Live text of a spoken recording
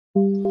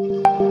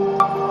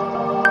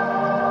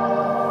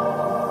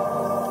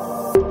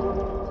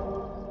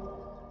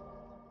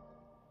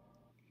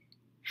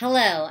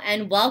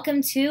and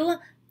welcome to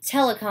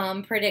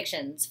Telecom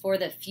Predictions for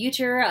the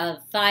Future of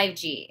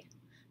 5G,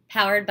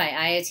 powered by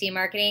IoT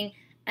Marketing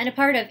and a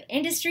part of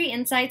Industry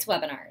Insights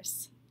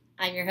webinars.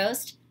 I'm your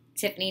host,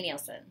 Tiffany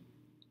Nielsen.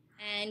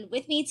 And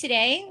with me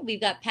today, we've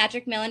got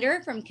Patrick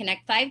Millender from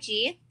Connect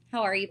 5G.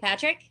 How are you,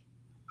 Patrick?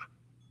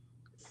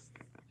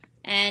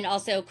 And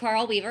also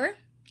Karl Weaver.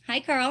 Hi,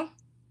 Karl.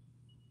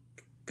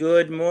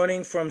 Good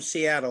morning from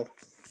Seattle.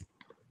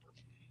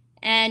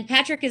 And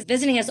Patrick is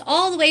visiting us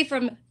all the way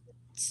from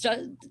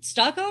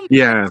Stockholm?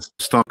 Yeah,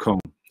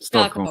 Stockholm.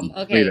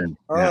 Okay. Sweden.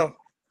 Oh, yeah.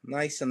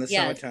 Nice in the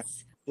Yes. summertime.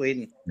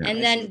 Sweden. Yeah. And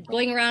Nice then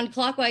going around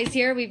clockwise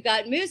here, we've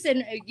got Moose,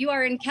 and you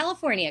are in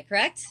California,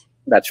 correct?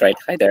 That's right.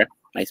 Hi there.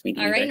 Nice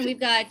meeting you. All right, guys. and we've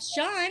got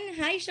Sean.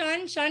 Hi,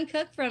 Sean. Sean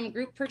Cook from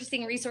Group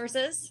Purchasing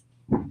Resources,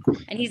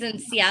 and he's in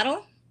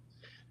Seattle.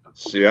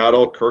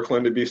 Seattle,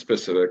 Kirkland to be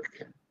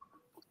specific.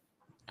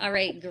 All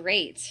right,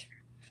 great.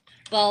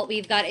 Well,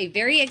 we've got a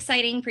very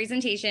exciting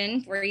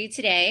presentation for you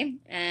today,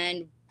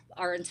 and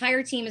our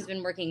entire team has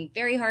been working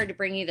very hard to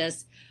bring you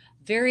this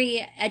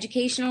very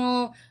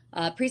educational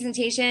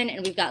presentation,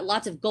 and we've got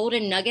lots of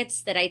golden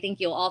nuggets that I think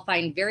you'll all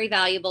find very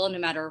valuable no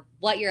matter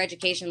what your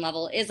education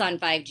level is on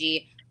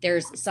 5G.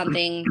 There's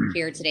something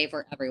here today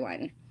for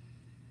everyone.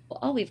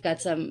 Oh, we've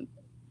got some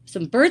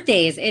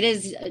birthdays. It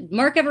is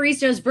Mark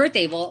Evaristo's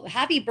birthday. Well,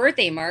 happy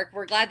birthday, Mark.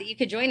 We're glad that you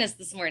could join us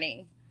this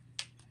morning.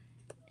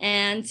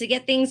 And to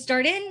get things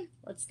started,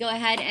 let's go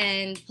ahead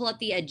and pull up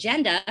the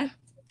agenda.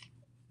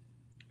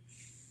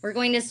 We're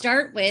going to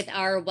start with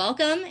our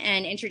welcome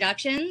and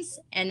introductions,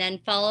 and then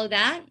follow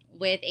that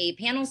with a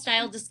panel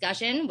style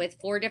discussion with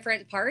 4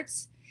 different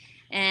parts.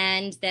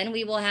 And then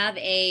we will have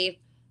a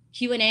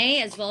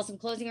Q&A as well as some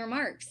closing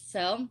remarks.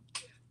 So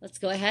let's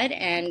go ahead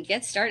and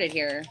get started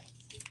here.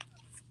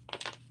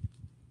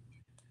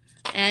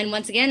 And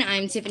once again,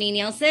 I'm Tiffany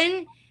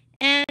Nielsen.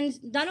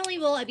 And not only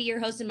will I be your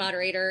host and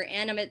moderator,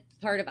 and I'm a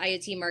part of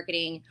IoT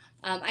Marketing.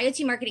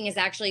 IoT Marketing is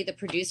actually the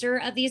producer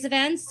of these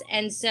events.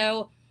 And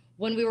so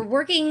when we were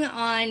working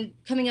on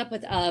coming up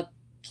with a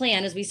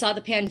plan, as we saw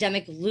the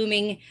pandemic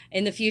looming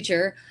in the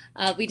future,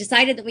 we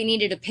decided that we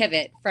needed to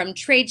pivot from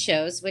trade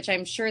shows, which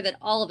I'm sure that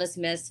all of us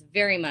miss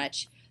very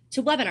much,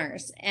 to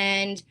webinars.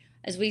 And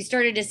as we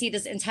started to see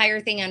this entire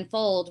thing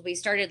unfold, we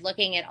started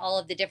looking at all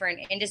of the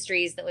different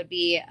industries that would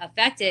be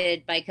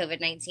affected by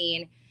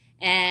COVID-19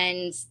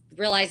 and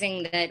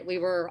realizing that we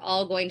were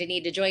all going to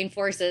need to join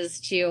forces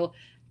to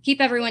keep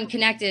everyone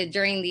connected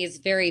during these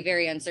very,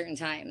 very uncertain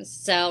times.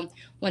 So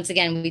once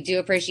again, we do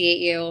appreciate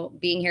you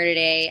being here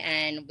today,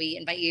 and we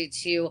invite you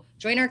to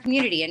join our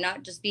community and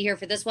not just be here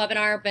for this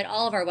webinar, but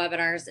all of our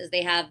webinars, as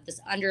they have this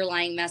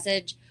underlying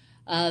message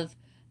of,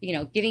 you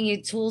know, giving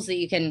you tools that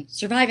you can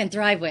survive and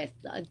thrive with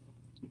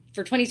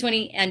for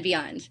 2020 and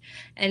beyond.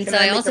 And so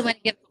I also want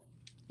to give,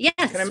 yes,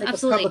 Can I make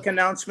absolutely. a public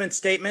announcement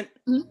statement?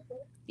 Mm-hmm.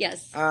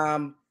 Yes.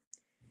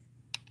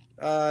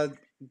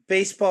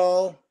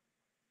 Baseball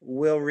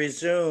will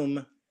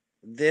resume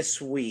this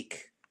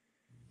week,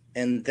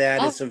 and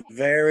that is a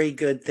very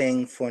good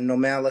thing for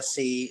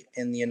normalcy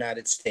in the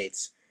United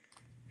States.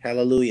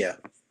 Hallelujah.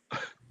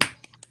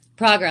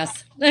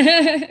 Progress.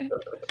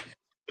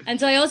 And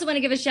so I also want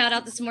to give a shout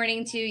out this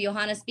morning to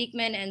Johanna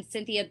Speakman and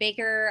Cynthia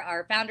Baker,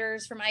 our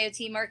founders from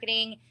IoT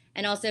Marketing,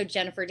 and also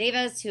Jennifer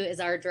Davis, who is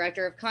our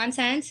Director of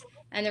Content,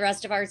 and the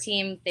rest of our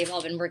team. They've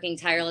all been working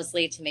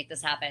tirelessly to make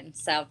this happen.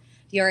 So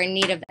if you're in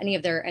need of any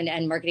of their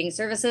end-to-end marketing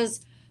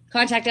services,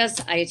 contact us,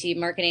 IoT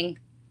Marketing.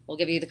 We'll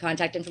give you the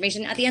contact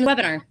information at the end of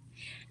the webinar.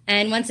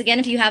 And once again,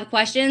 if you have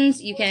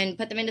questions, you can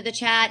put them into the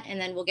chat,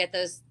 and then we'll get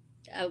those.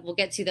 We'll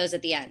get to those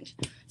at the end.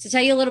 To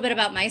tell you a little bit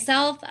about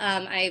myself,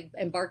 I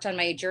embarked on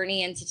my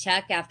journey into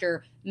tech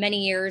after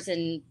many years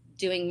in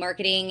doing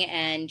marketing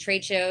and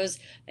trade shows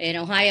in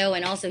Ohio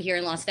and also here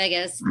in Las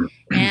Vegas.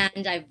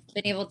 And I've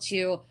been able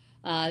to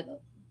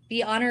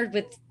be honored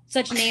with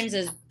such names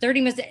as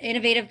 30 most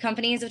innovative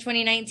companies of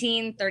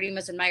 2019, 30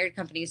 most admired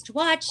companies to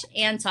watch,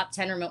 and top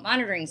 10 remote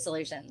monitoring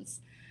solutions.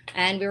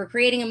 And we were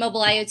creating a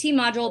mobile IoT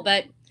module,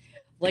 but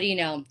what do you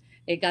know?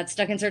 It got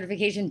stuck in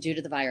certification due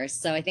to the virus.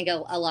 So I think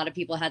a lot of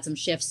people had some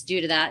shifts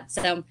due to that.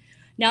 So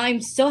now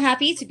I'm so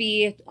happy to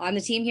be on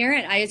the team here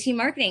at IoT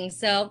Marketing.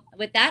 So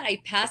with that,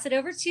 I pass it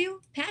over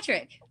to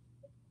Patrick.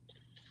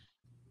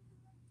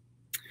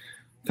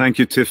 Thank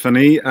you,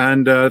 Tiffany,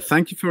 and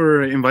thank you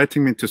for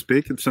inviting me to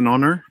speak. It's an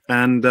honor.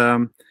 And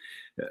a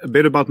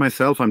bit about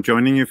myself. I'm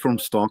joining you from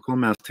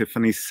Stockholm, as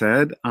Tiffany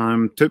said.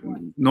 I'm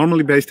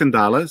normally based in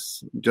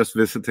Dallas, just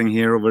visiting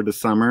here over the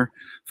summer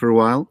for a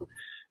while.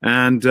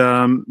 And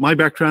my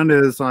background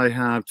is I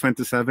have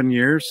 27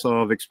 years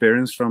of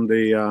experience from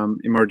the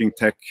emerging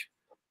tech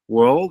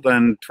world,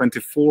 and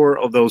 24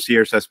 of those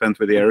years I spent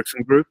with the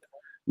Ericsson Group,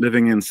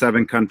 living in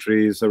 7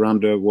 countries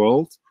around the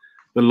world.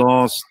 The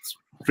last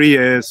 3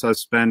 years I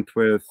spent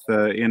with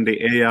in the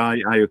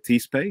AI IoT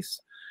space,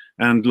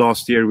 and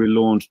last year we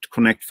launched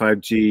Connect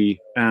 5G.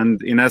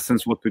 And in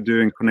essence, what we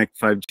do in Connect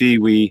 5G,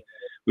 we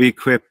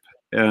equip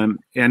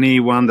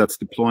anyone that's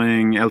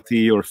deploying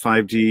LTE or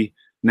 5G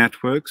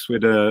networks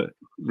with a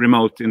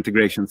remote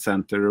integration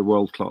center, a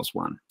world-class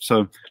one.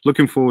 So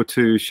looking forward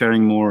to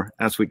sharing more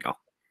as we go.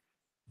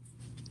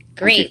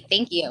 Great,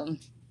 thank you.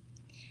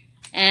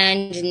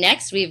 And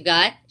next we've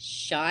got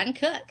Sean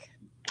Cook.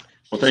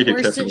 Well, thank you,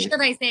 or Tiffany.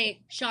 Should I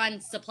say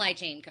Sean Supply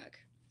Chain Cook?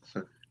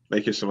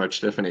 Thank you so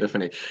much, Tiffany.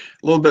 A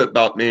little bit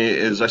about me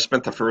is I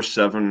spent the first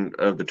 7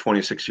 of the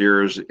 26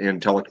 years in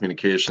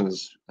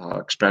telecommunications,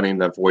 expanding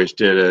that voice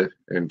data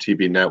and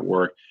TV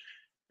network.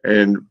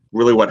 And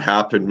really what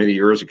happened many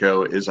years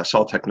ago is I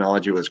saw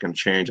technology was going to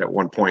change at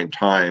one point in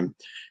time.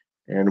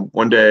 And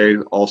one day,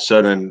 all of a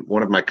sudden,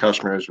 one of my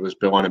customers was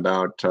billing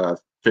about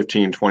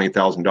 $15,000,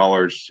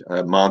 $20,000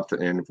 a month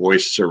in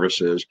voice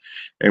services.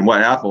 And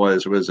what happened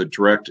was a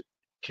direct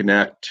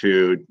connect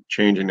to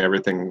changing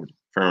everything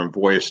from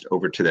voice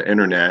over to the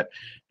internet.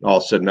 All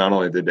of a sudden, not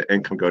only did the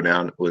income go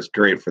down, it was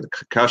great for the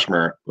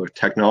customer, but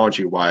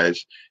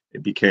technology-wise,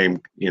 it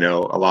became, a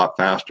lot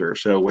faster.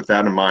 So with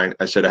that in mind,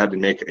 I said I had to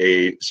make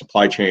a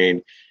supply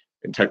chain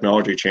and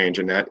technology change,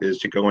 and that is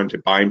to go into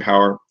buying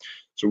power.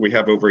 So we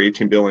have over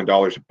 $18 billion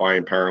of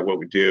buying power. What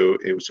we do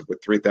is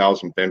with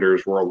 3,000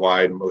 vendors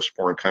worldwide in most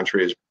foreign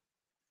countries,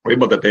 we're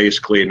able to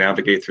basically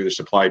navigate through the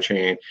supply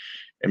chain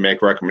and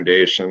make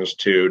recommendations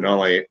to not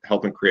only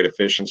help them create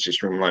efficiency,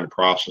 streamline the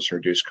process, and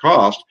reduce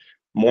cost,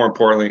 more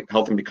importantly,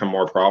 help them become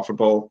more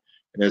profitable.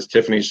 And as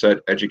Tiffany said,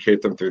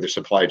 educate them through the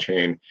supply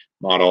chain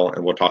model,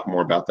 and we'll talk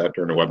more about that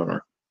during the webinar.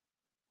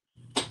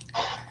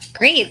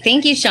 Great,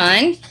 thank you,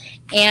 Sean.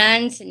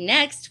 And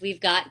next we've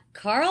got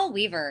Karl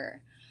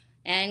Weaver.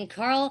 And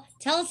Karl,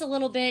 tell us a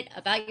little bit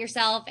about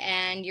yourself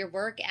and your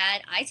work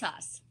at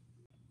ITOS.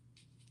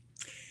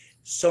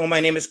 So my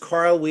name is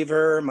Karl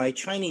Weaver. My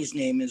Chinese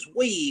name is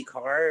Wei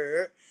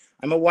Karl.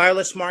 I'm a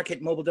wireless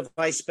market mobile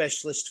device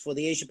specialist for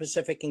the Asia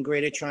Pacific and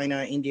Greater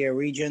China, India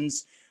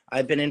regions.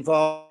 I've been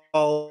involved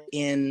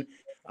in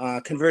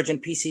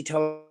convergent PC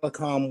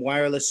telecom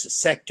wireless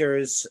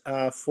sectors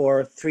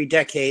for 3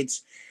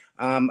 decades.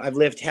 I've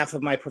lived half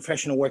of my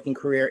professional working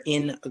career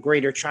in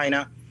Greater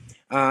China.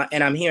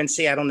 And I'm here in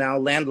Seattle now,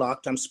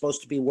 landlocked. I'm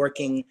supposed to be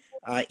working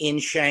in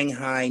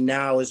Shanghai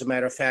now, as a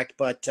matter of fact,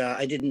 but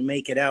I didn't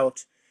make it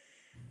out.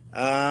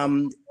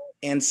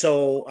 And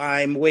so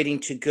I'm waiting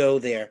to go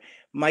there.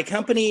 My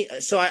company,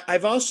 so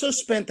I've also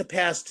spent the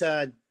past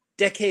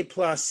decade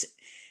plus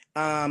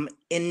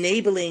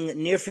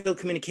enabling near-field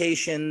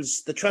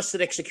communications, the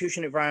trusted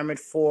execution environment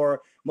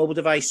for mobile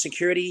device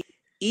security,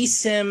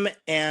 eSIM,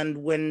 and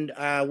when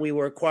we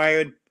were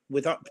acquired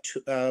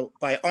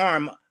by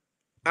ARM,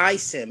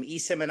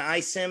 eSIM and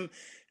iSIM,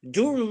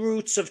 dual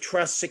roots of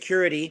trust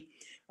security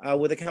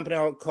with a company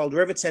called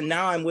Rivets, and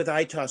now I'm with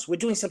ITOS. We're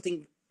doing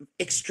something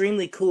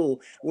extremely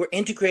cool. We're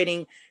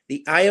integrating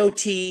the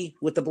IoT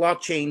with the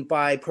blockchain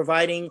by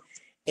providing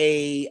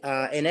an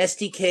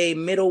SDK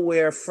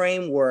middleware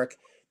framework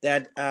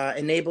that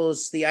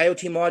enables the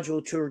IoT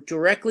module to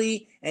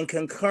directly and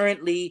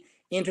concurrently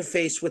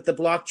interface with the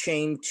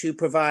blockchain to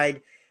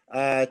provide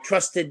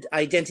trusted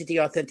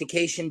identity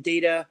authentication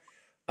data,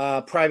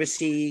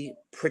 privacy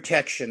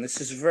protection.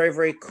 This is very,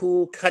 very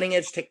cool, cutting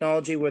edge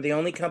technology. We're the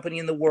only company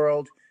in the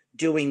world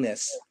doing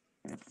this.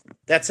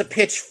 That's a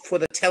pitch for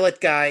the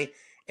Telet guy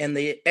and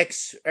the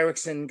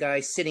ex-Ericsson guy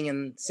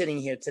sitting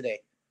here today.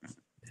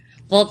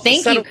 Well,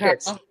 thank you, Karl.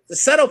 The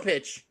subtle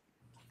pitch.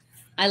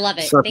 I love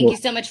it. Subtle. Thank you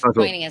so much for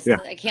Subtle. joining us. Yeah.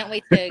 I can't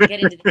wait to get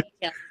into the details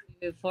as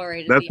we move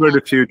forward. That's where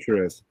the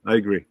future is. I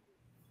agree.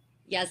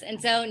 Yes,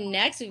 and so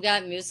next we've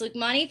got Moose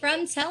Lukmani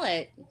from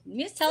Telet.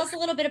 Moose, tell us a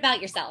little bit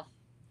about yourself.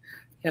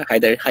 Yeah, hi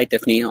there. Hi,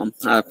 Tiffany.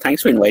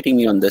 Thanks for inviting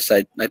me on this.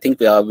 I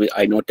think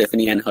I know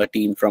Tiffany and her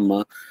team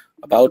from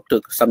about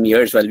some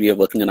years while we were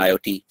working on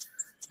IoT.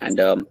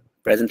 And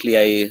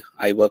presently,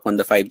 I work on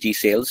the 5G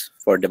sales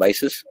for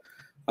devices.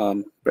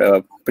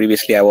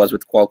 Previously, I was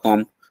with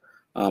Qualcomm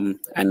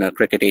and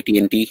Cricket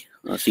AT&T,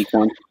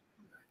 Sequan.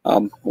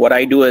 What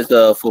I do is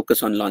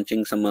focus on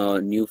launching some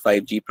new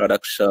 5G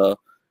products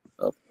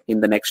in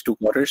the next 2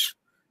 quarters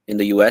in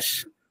the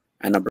US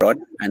and abroad,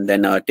 and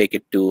then take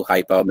it to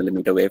high power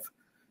millimeter wave.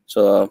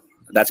 So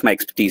that's my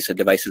expertise,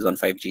 devices on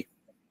 5G.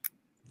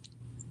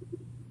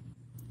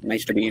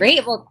 Nice to meet you.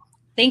 Great. Well,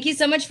 thank you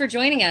so much for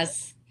joining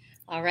us.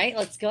 All right,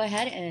 let's go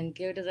ahead and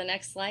go to the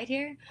next slide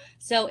here.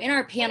 So in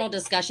our panel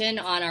discussion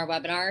on our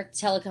webinar,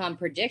 Telecom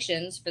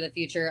Predictions for the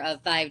Future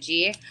of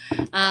 5G,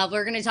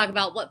 we're going to talk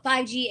about what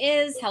 5G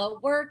is, how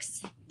it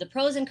works, the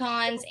pros and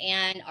cons,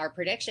 and our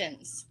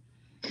predictions.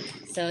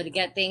 So to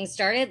get things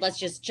started, let's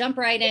just jump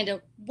right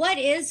into what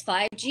is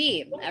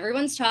 5G.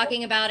 Everyone's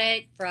talking about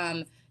it,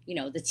 from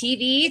the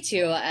TV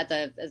to at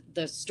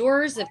the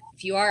stores if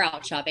you are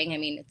out shopping. I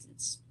mean,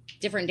 it's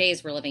different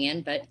days we're living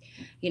in, but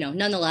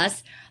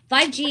nonetheless,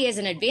 5G is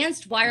an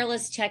advanced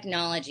wireless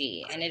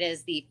technology, and it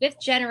is the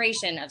 5th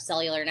generation of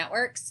cellular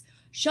networks.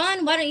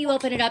 Sean, why don't you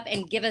open it up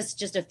and give us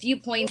just a few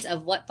points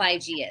of what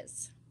 5G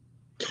is?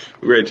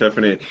 Great,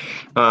 Tiffany.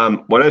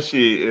 What I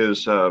see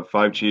is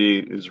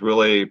 5G is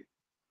really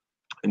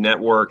a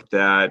network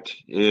that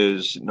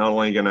is not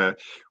only going to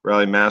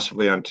rely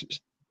massively on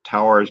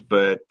towers,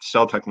 but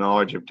cell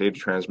technology of data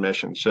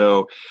transmission.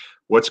 So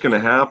what's going to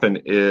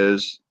happen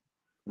is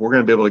we're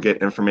going to be able to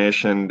get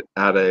information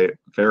at a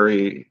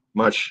very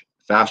much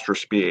faster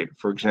speed.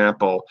 For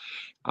example,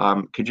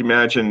 could you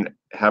imagine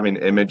having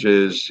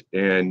images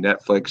in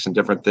Netflix and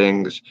different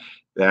things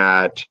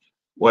that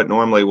what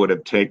normally would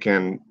have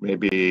taken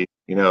maybe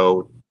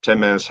 10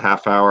 minutes,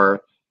 half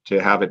hour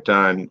to have it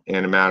done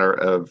in a matter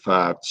of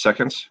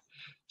seconds?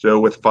 So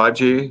with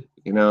 5G,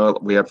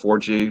 we had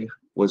 4G,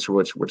 which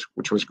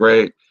was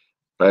great.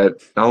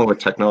 But not only with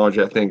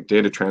technology, I think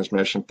data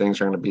transmission,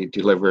 things are going to be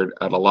delivered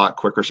at a lot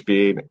quicker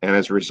speed. And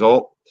as a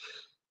result,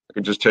 I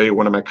can just tell you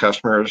one of my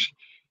customers,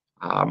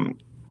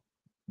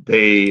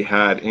 they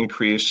had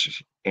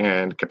increase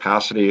in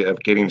capacity of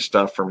getting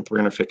stuff from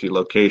 350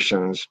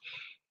 locations,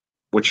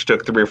 which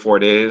took 3 or 4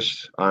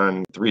 days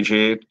on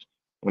 3G.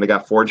 When they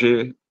got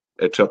 4G,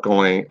 it took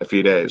only a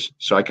few days.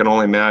 So I can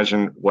only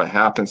imagine what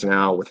happens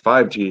now with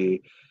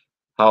 5G,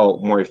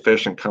 how more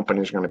efficient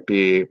companies are going to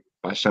be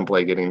by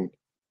simply getting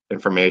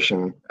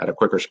information at a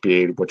quicker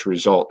speed, which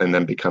result in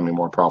them becoming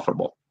more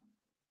profitable.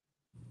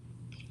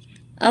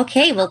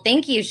 Okay, well,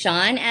 thank you,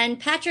 Sean. And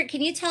Patrick, can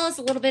you tell us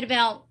a little bit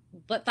about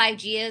what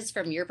 5G is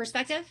from your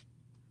perspective?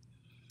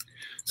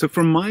 So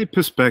from my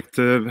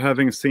perspective,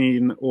 having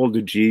seen all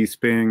the Gs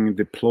being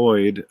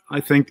deployed,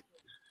 I think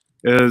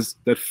is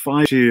that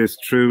 5G is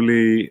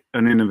truly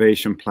an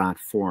innovation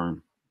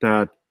platform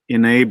that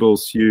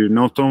enables you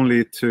not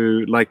only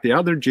to, like the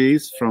other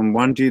Gs from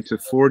 1G to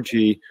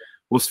 4G,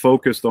 was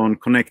focused on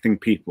connecting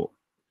people.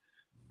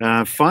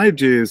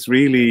 5G is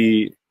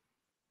really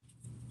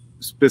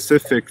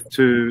specific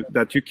to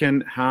that you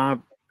can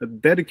have a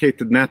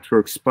dedicated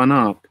network spun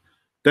up,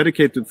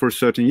 dedicated for a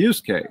certain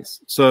use case.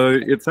 So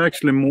it's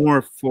actually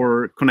more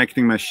for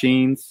connecting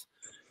machines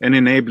and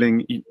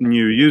enabling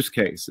new use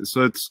cases.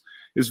 So it's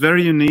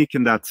very unique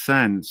in that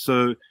sense.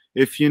 So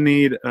if you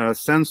need a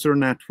sensor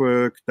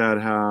network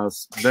that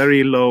has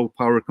very low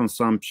power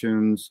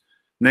consumptions,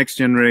 next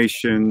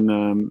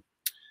generation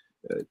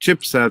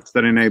chipsets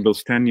that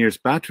enables 10 years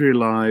battery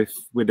life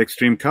with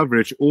extreme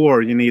coverage,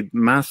 or you need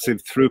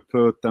massive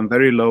throughput and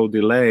very low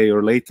delay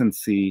or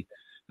latency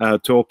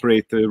to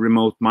operate the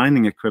remote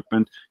mining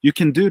equipment, you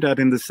can do that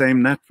in the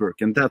same network.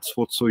 And that's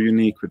what's so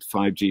unique with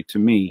 5G to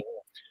me.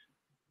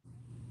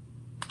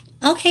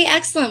 Okay,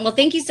 excellent. Well,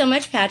 thank you so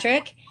much,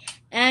 Patrick.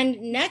 And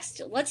next,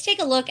 let's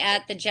take a look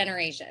at the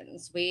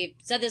generations. We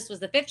said this was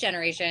the 5th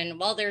generation.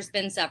 Well, there's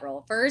been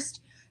several. First,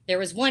 there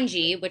was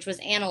 1G, which was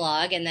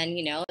analog, and then,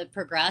 it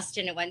progressed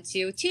and it went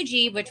to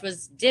 2G, which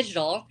was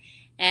digital,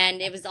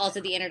 and it was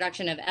also the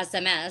introduction of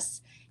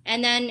SMS.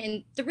 And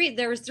then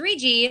there was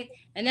 3G,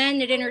 and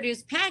then it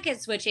introduced packet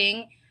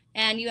switching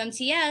and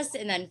UMTS,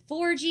 and then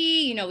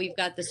 4G, we've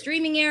got the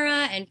streaming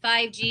era, and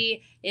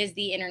 5G is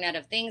the Internet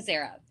of Things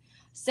era.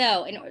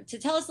 So to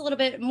tell us a little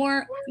bit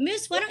more,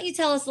 Moose, why don't you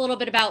tell us a little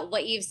bit about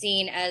what you've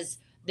seen as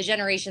the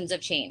generations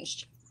have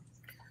changed?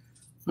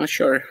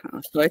 Sure.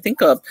 So I think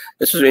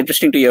this was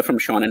interesting to hear from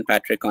Sean and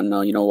Patrick on,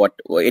 what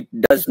it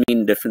does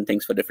mean different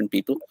things for different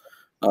people.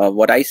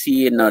 What I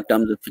see in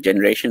terms of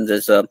generations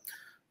is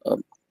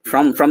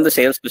from the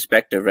sales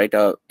perspective, right?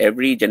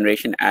 Every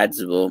generation adds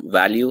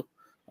value.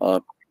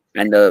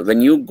 And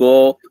when you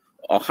go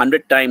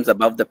 100 times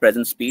above the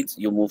present speeds,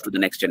 you move to the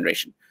next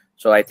generation.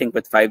 So I think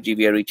with 5G,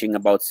 we are reaching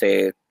about,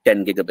 say,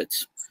 10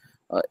 gigabits.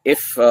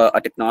 If a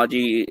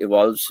technology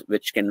evolves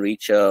which can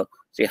reach, say,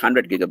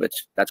 100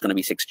 gigabits, that's going to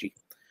be 6G.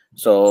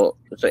 So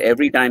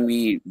every time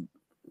we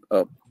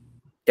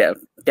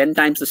 10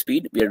 times the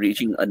speed, we are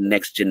reaching a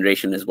next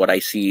generation is what I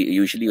see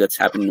usually that's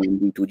happening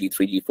in 2G,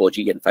 3G,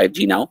 4G, and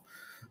 5G now.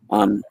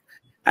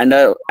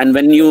 And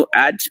when you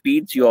add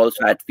speeds, you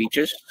also add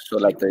features. So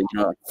like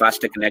the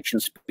faster connection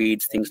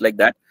speeds, things like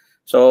that.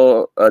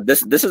 So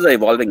this is an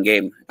evolving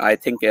game. I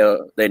think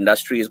the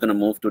industry is going to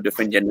move to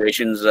different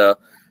generations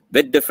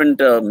with different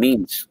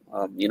means.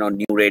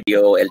 New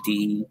radio,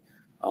 LTE,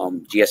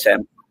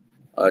 GSM.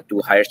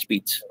 To higher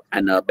speeds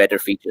and better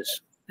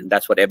features. And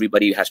that's what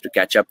everybody has to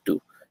catch up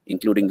to,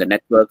 including the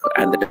network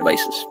and the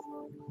devices.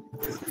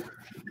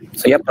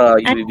 So yep,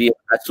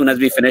 as soon as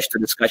we finish the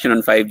discussion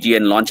on 5G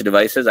and launch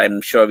devices,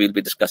 I'm sure we'll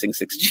be discussing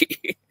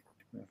 6G.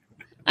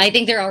 I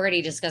think they're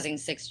already discussing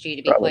 6G,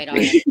 to be quite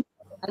honest.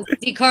 I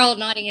see Karl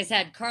nodding his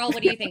head. Karl,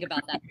 what do you think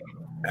about that?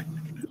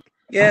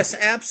 Yes,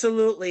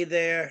 absolutely.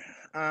 There,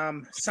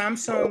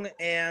 Samsung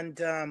and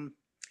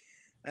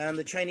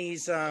the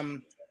Chinese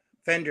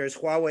vendors,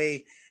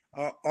 Huawei,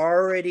 are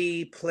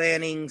already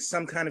planning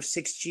some kind of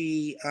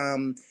 6G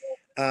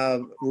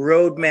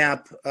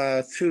roadmap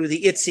through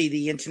the ITSI,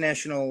 the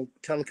International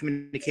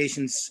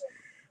Telecommunications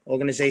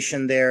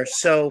Organization there.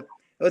 So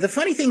the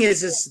funny thing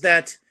is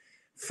that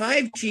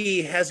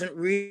 5G hasn't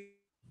really...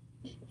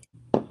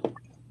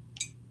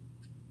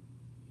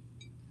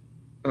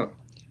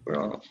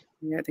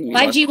 Yeah, I think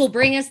 5G will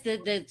bring us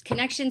the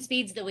connection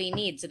speeds that we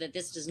need so that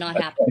this does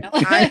not happen. No.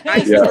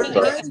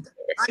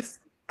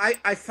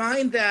 I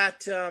find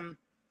that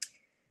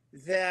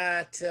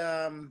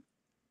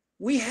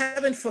we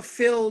haven't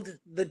fulfilled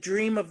the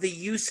dream of the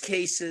use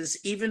cases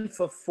even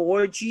for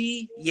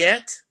 4G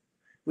yet.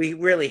 We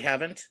really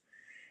haven't.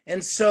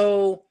 And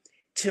so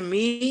to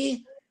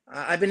me,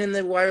 I've been in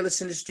the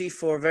wireless industry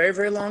for a very,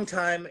 very long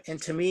time.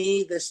 And to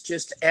me, this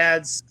just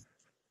adds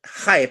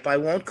hype. I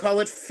won't call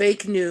it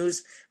fake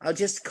news. I'll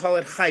just call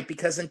it hype,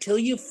 because until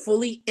you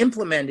fully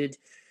implemented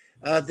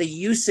the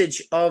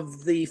usage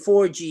of the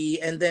 4G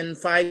and then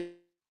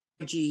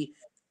 5G,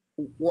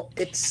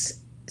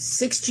 it's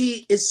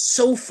 6G is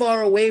so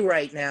far away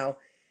right now.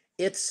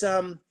 It's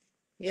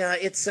yeah,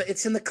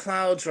 it's in the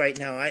clouds right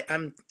now.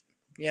 I'm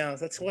yeah,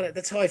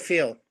 that's how I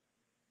feel.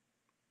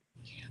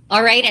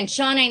 All right, and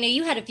Sean, I know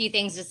you had a few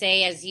things to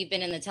say as you've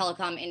been in the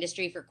telecom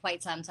industry for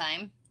quite some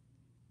time.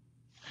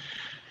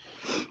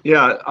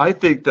 Yeah, I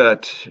think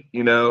that,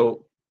 you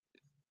know,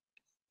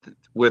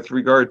 with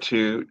regard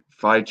to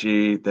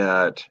 5G,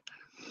 that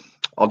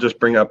I'll just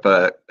bring up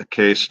a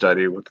case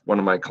study with one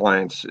of my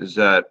clients, is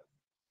that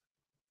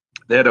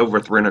they had over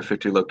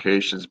 350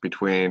 locations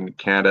between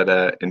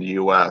Canada and the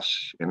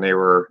US, and they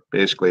were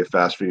basically a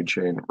fast food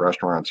chain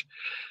restaurants.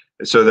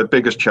 So the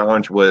biggest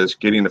challenge was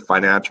getting the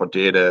financial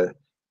data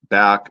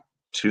back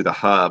to the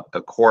hub,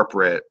 a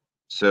corporate,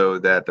 so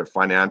that their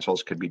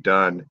financials could be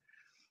done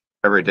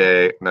every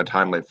day in a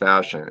timely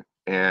fashion.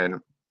 And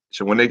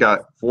so when they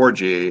got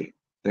 4G,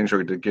 things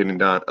were getting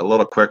done a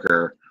little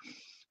quicker,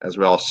 as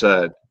we all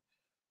said,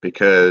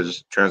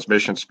 because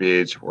transmission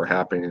speeds were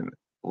happening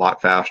a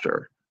lot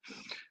faster.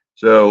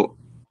 So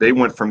they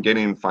went from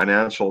getting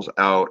financials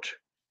out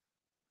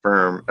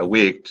from a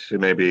week to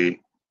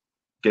maybe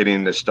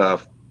getting the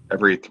stuff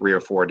every 3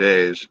 or 4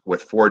 days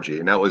with 4G.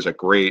 And that was a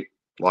great,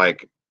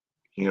 like,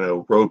 you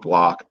know,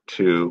 roadblock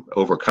to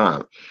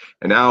overcome.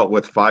 And now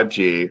with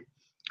 5G,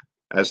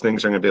 as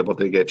things are going to be able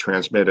to get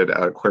transmitted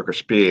at a quicker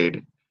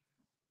speed,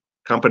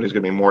 companies are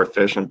going to be more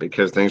efficient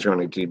because things are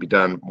going to be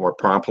done more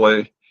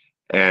promptly.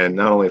 And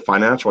not only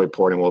financial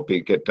reporting will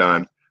get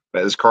done,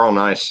 but as Karl and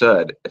I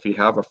said, if you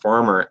have a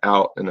farmer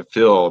out in the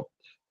field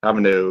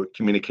having to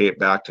communicate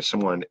back to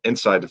someone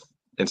inside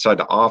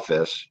the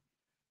office,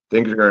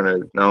 things are going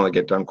to not only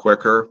get done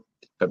quicker,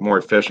 but more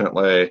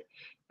efficiently,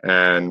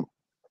 and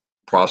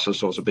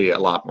processes will be a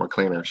lot more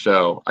cleaner.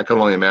 So I can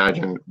only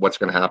imagine what's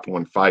going to happen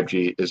when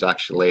 5G is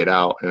actually laid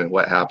out and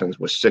what happens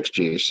with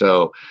 6G.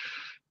 So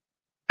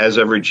as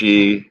every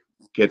G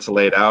gets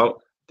laid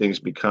out, things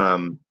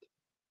become,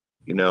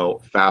 you know,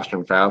 faster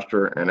and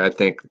faster. And I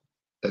think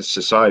as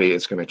society,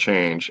 it's going to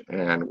change,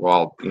 and we'll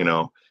all, you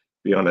know,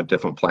 be on a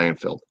different playing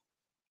field.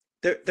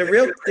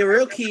 The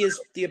real key is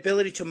the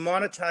ability to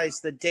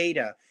monetize the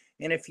data.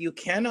 And if you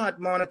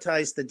cannot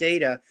monetize the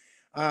data,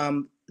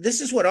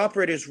 this is what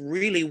operators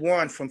really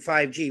want from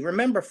 5G.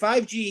 Remember,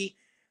 5G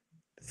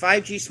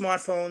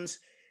smartphones,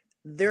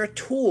 they're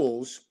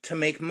tools to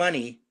make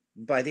money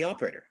by the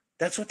operator.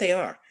 That's what they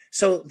are.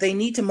 So they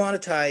need to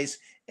monetize,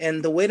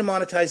 and the way to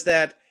monetize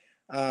that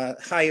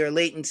lower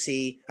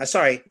latency,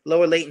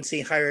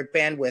 higher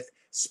bandwidth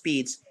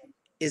speeds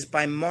is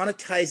by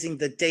monetizing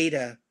the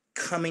data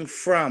coming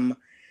from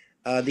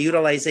the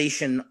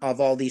utilization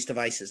of all these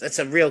devices. That's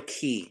a real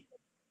key.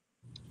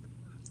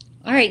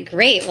 All right,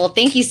 great. Well,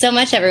 thank you so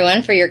much,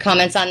 everyone, for your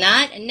comments on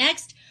that. And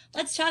next,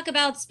 let's talk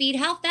about speed.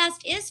 How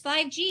fast is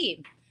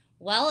 5G?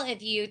 Well,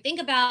 if you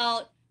think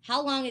about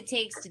how long it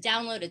takes to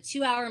download a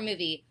 2-hour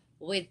movie,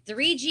 with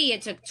 3G,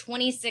 it took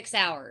 26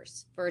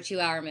 hours for a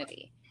 2-hour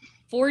movie.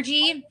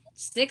 4G,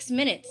 6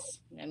 minutes.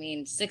 I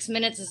mean, 6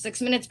 minutes is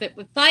 6 minutes, but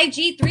with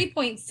 5G,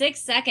 3.6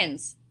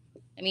 seconds.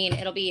 I mean,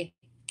 it'll be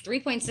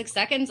 3.6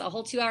 seconds, a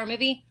whole 2-hour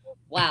movie.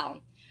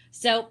 Wow.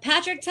 So,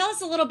 Patrick, tell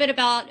us a little bit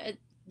about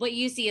what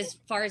you see as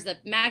far as the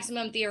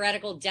maximum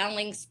theoretical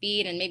downlink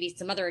speed and maybe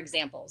some other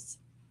examples.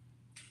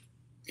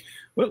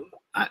 Well,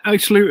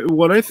 actually,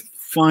 what I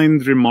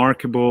find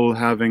remarkable,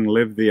 having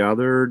lived the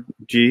other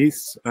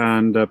Gs,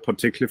 and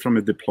particularly from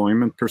a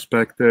deployment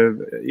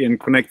perspective, in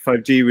Connect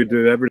 5G, we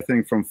do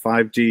everything from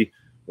 5G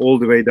all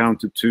the way down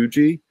to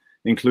 2G,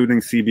 including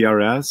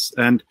CBRS.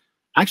 And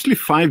actually,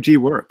 5G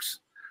works.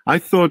 I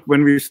thought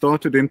when we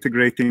started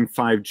integrating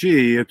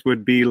 5G, it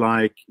would be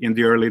like in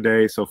the early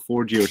days of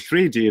 4G or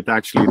 3G. It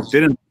actually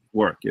didn't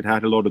work. It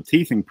had a lot of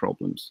teething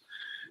problems.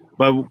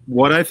 But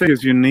what I think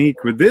is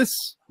unique with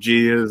this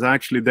G is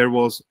actually there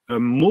was a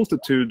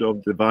multitude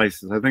of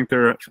devices. I think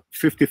there are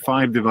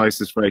 55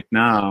 devices right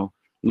now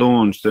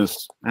launched, and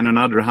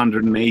another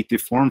 180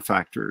 form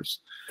factors.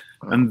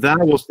 And that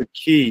was the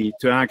key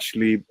to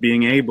actually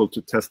being able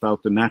to test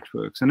out the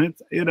networks. And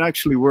it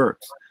actually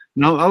works.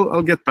 Now,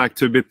 I'll get back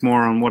to a bit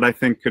more on what I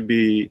think could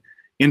be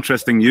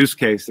interesting use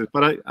cases,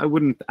 but I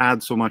wouldn't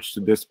add so much to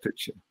this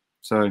picture.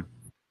 So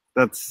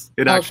that's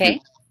it. Actually.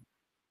 Okay.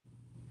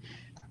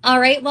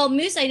 All right. Well,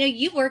 Moose, I know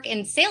you work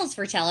in sales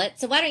for Telet,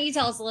 so why don't you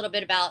tell us a little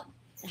bit about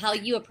how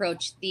you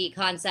approach the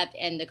concept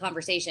and the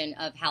conversation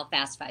of how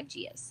fast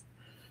 5G is?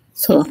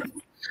 So,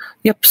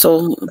 yep.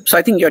 So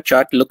I think your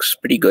chart looks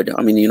pretty good.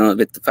 I mean, you know,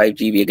 with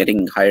 5G, we are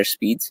getting higher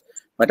speeds.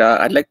 But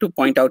I'd like to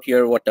point out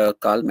here what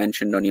Karl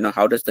mentioned on, you know,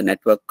 how does the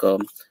network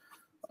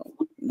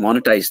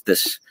monetize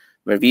this?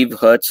 Where we've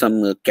heard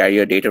some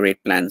carrier data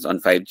rate plans on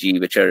 5G,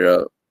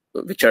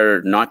 which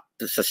are not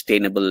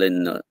sustainable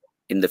in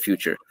the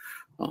future.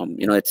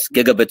 It's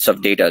gigabits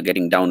of data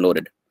getting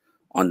downloaded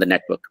on the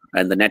network,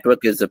 and the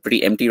network is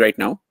pretty empty right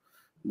now.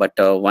 But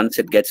once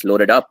it gets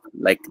loaded up,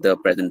 like the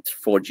present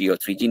 4G or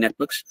 3G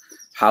networks,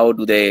 how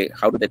do they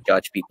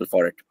charge people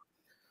for it?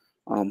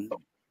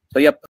 So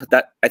yep,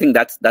 I think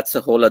that's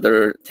a whole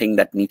other thing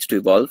that needs to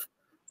evolve.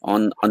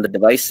 On the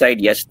device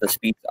side, yes, the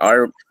speeds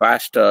are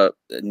fast.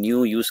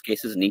 New use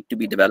cases need to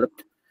be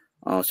developed.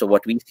 So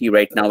what we see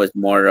right now is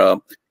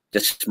more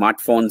just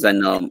smartphones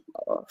and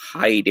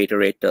high data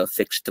rate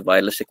fixed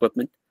wireless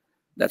equipment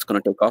that's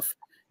going to take off.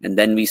 And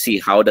then we see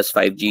how does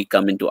 5G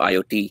come into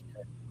IoT,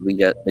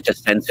 which are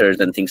sensors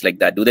and things like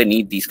that. Do they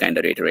need these kind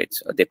of data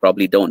rates? They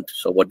probably don't.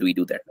 So what do we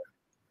do there?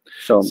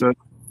 So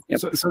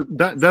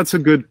that's a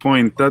good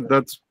point.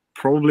 That's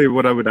probably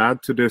what I would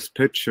add to this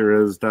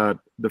picture, is that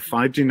the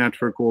 5G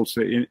network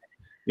also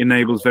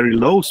enables very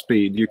low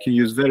speed. You can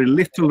use very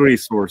little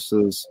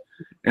resources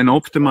and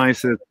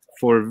optimize it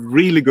for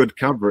really good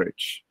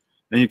coverage.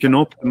 And you can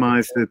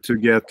optimize it to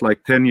get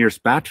like 10 years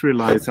battery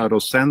life out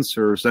of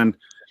sensors. And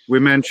we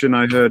mentioned,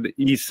 I heard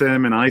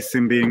eSIM and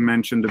iSIM being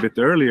mentioned a bit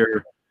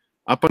earlier.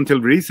 Up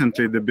until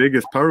recently, the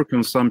biggest power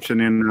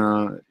consumption in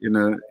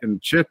a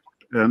chip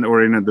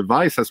or in a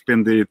device has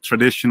been the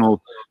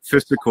traditional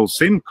physical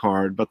SIM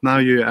card. But now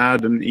you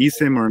add an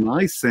eSIM or an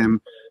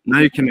iSIM, now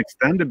you can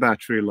extend the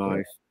battery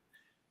life.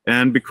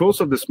 And because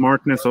of the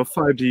smartness of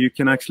 5G, you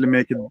can actually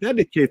make a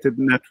dedicated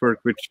network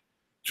which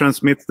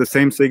transmits the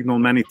same signal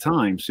many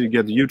times, so you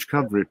get huge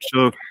coverage.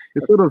 So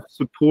it sort of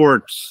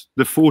supports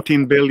the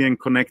 14 billion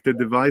connected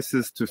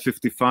devices to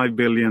 55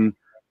 billion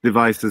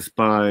devices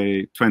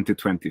by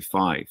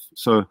 2025.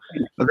 So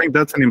I think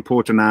that's an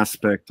important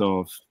aspect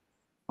of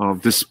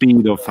the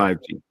speed of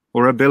 5G,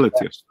 or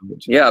ability of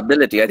 5G. Yeah,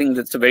 ability. I think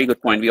that's a very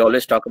good point. We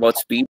always talk about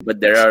speed, but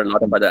there are a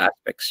lot of other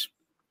aspects.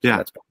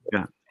 Yeah,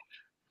 yeah.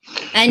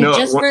 And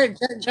just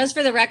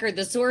for the record,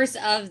 the source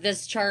of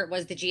this chart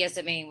was the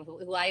GSMA,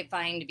 who I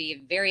find to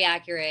be very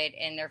accurate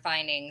in their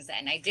findings.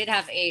 And I did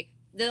have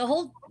the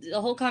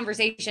whole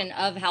conversation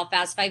of how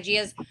fast 5G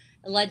is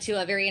led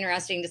to a very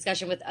interesting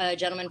discussion with a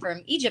gentleman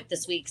from Egypt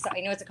this week. So I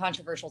know it's a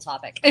controversial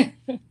topic.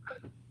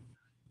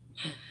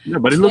 Yeah,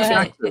 but it looks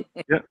accurate.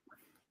 Yeah.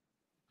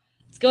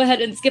 Let's go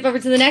ahead and skip over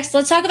to the next.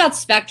 Let's talk about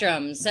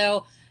spectrum.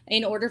 So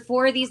in order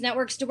for these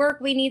networks to work,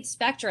 we need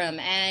spectrum.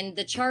 And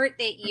the chart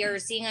that you're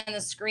seeing on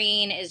the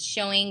screen is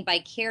showing by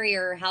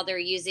carrier how they're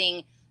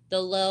using the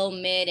low,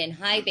 mid, and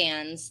high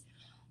bands.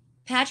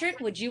 Patrick,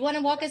 would you want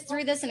to walk us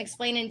through this and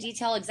explain in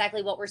detail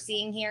exactly what we're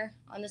seeing here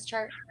on this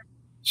chart?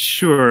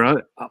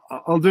 Sure,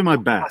 I'll do my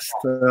best.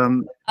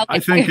 Okay. I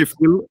think if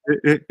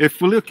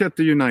we look at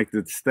the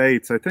United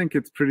States, I think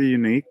it's pretty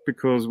unique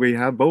because we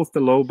have both the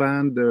low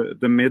band,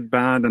 the mid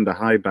band, and the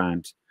high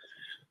band.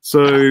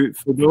 So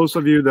for those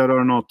of you that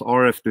are not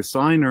RF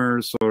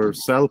designers or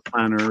cell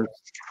planners,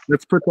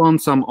 let's put on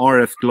some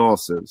RF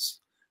glasses.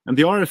 And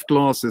the RF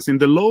glasses, in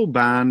the low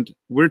band,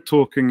 we're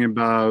talking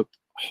about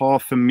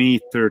 0.5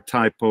 meter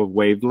type of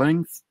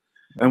wavelength.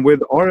 And with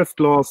RF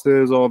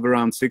glasses of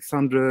around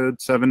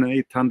 600, 700,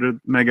 800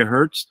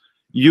 megahertz,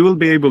 you will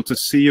be able to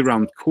see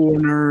around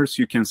corners,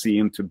 you can see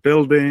into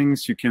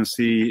buildings, you can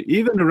see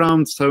even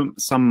around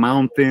some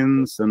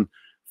mountains and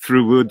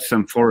through woods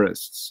and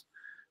forests.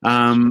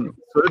 So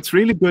it's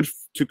really good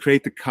to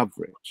create the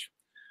coverage.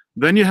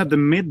 Then you have the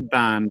mid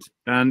band,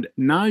 and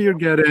now you're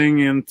getting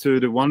into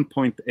the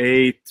 1.8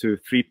 to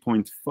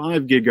 3.5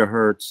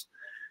 gigahertz.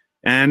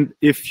 And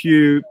if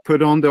you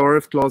put on the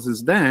RF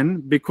glasses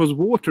then, because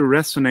water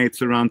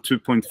resonates around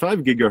 2.5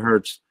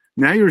 gigahertz,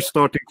 now you're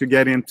starting to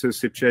get into a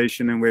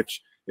situation in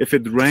which if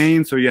it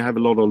rains or you have a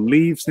lot of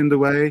leaves in the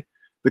way,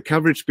 the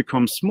coverage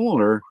becomes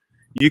smaller.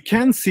 You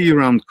can see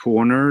around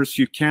corners,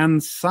 you can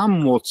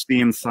somewhat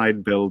see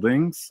inside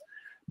buildings,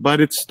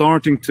 but it's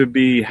starting to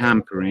be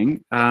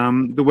hampering.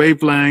 The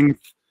wavelength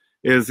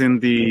is in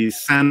the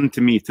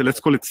centimeter,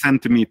 let's call it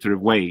centimeter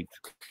wave.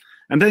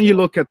 And then you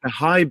look at the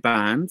high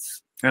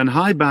bands, and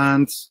high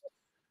bands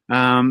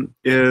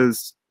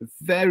is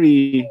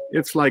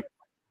it's like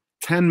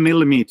 10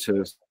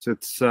 millimeters.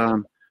 It's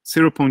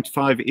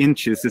 0.5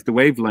 inches is the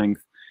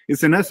wavelength.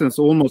 It's in essence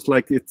almost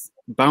like it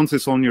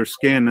bounces on your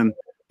skin, and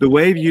the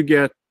way you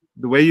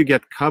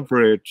get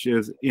coverage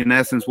is in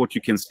essence what you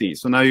can see.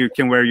 So now you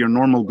can wear your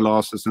normal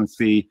glasses and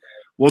see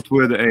what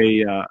would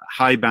a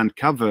high band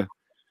cover.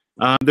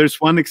 There's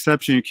one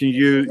exception.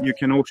 You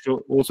can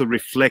also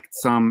reflect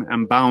some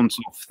and bounce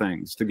off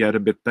things to get a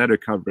bit better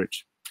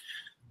coverage.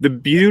 The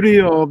beauty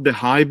of the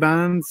high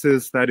bands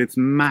is that it's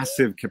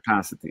massive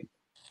capacity,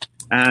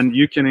 and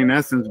you can in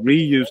essence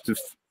reuse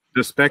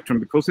the spectrum.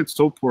 Because it's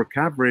so poor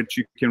coverage,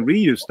 you can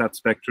reuse that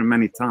spectrum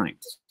many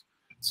times.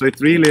 So it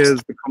really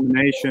is the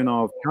combination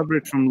of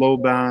coverage from low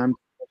band,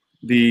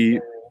 the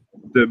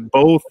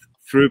both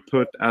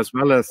throughput as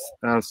well as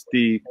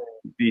the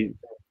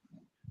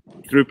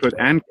throughput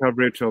and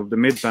coverage of the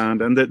mid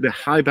band, and the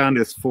high band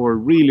is for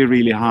really,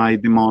 really high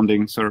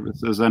demanding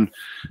services. And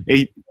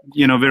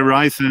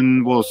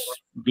Verizon was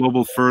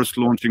global first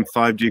launching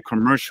 5G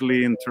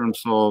commercially in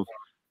terms of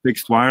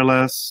fixed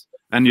wireless,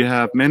 and you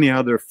have many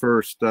other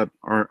firsts that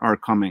are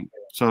coming.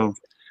 So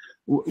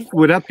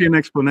would that be an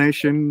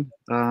explanation,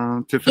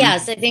 Tiffany?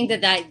 Yes, I think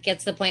that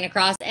gets the point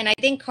across. And I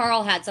think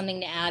Karl had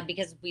something to add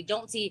because we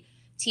don't see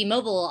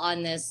T-Mobile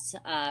on this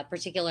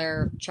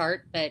particular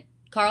chart. But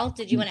Karl,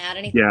 did you want to add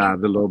anything? Yeah,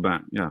 the low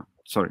band. Yeah,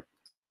 sorry.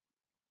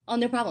 Oh,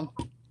 no problem.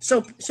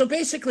 So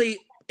basically,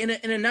 in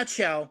a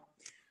nutshell,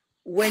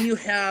 when you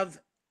have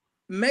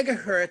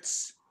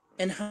megahertz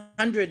and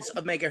hundreds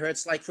of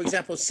megahertz, like for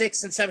example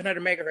 600 and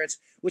 700 megahertz,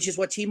 which is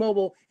what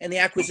T-Mobile and the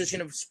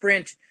acquisition of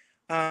Sprint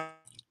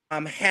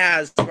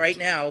has right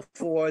now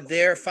for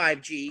their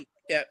 5G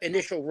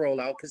initial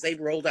rollout, because they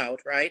rolled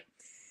out, right?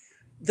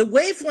 The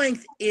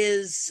wavelength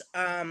is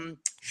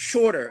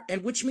shorter,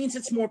 and which means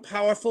it's more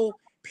powerful,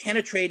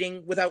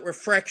 penetrating without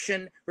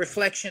reflection,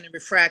 and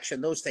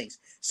refraction, those things.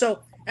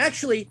 So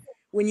actually,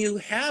 when you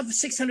have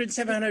 600,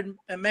 700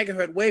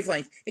 megahertz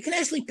wavelength, it can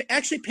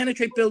actually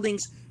penetrate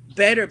buildings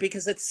better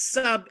because it's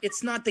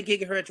not the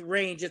gigahertz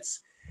range.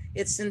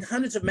 It's in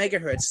hundreds of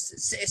megahertz,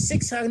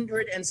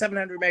 600 and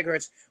 700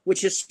 megahertz,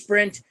 which is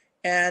Sprint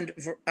and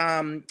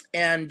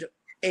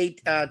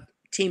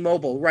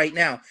T-Mobile right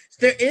now.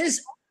 There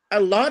is a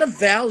lot of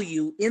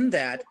value in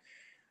that.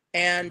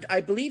 And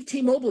I believe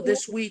T-Mobile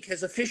this week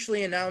has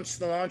officially announced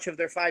the launch of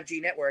their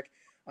 5G network.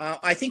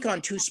 I think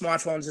on 2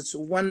 smartphones. It's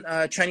one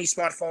Chinese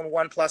smartphone,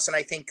 OnePlus, and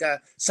I think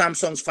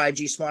Samsung's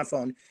 5G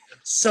smartphone.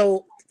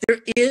 So there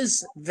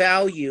is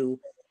value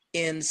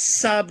in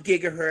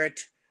sub-gigahertz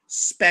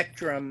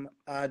spectrum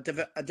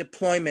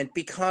deployment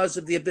because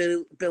of the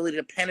ability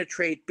to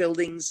penetrate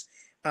buildings,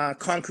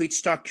 concrete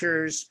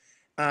structures,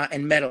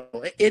 and metal.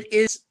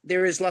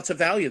 There is lots of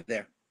value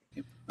there.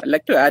 I'd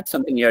like to add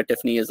something here,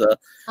 Tiffany, is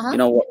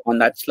on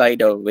that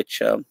slide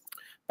which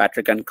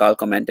Patrick and Karl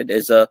commented,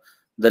 is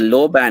the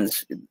low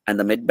bands and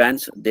the mid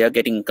bands, they are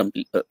getting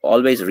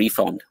always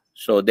reformed.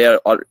 So they are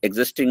all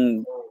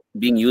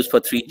being used for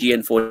 3G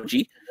and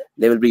 4G.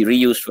 They will be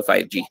reused for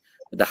 5G.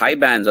 The high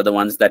bands are the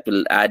ones that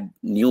will add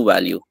new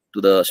value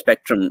to the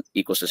spectrum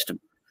ecosystem,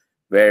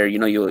 where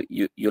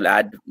you'll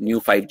add new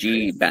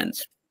 5G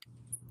bands.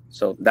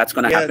 So that's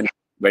going to happen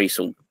very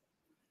soon.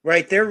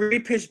 Right, they're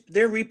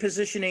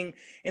repositioning.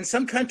 In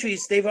some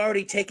countries, they've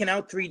already taken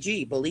out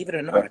 3G. Believe it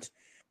or not,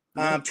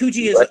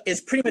 2G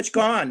is pretty much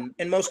gone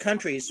in most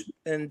countries,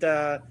 and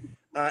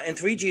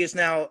 3G is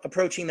now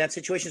approaching that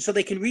situation. So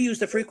they can reuse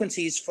the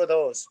frequencies for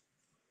those.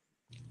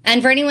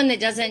 And for anyone that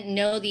doesn't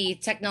know the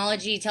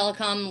technology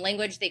telecom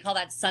language, they call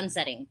that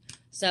sunsetting.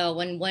 So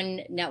when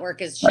one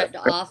network is shut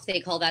off,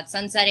 they call that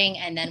sunsetting,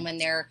 and then when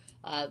they're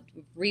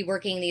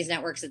reworking these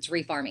networks, it's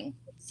refarming.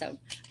 So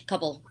a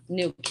couple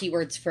new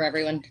keywords for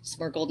everyone, some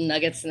more golden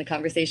nuggets in the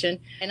conversation.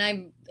 And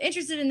I'm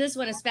interested in this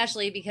one,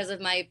 especially because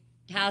of my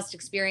past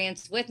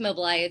experience with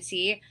mobile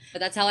IoT. But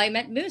that's how I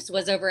met Moose,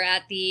 was over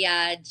at the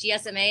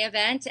GSMA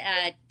event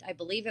at, I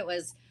believe it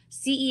was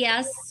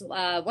CES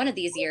one of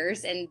these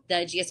years. And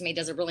the GSMA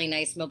does a really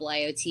nice mobile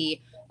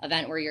IoT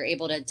event where you're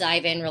able to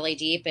dive in really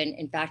deep. And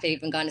in fact, I've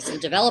even gone to some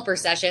developer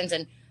sessions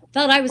and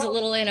felt I was a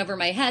little in over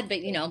my head, but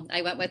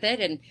I went with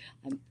it, and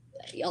I'm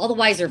all the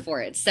wiser for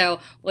it.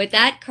 So with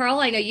that, Karl,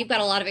 I know you've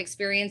got a lot of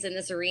experience in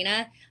this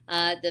arena.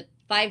 The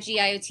 5G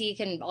IoT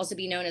can also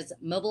be known as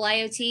mobile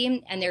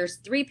IoT, and there's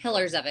 3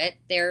 pillars of it.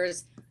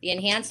 There's the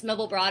enhanced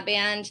mobile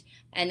broadband,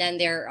 and then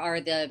there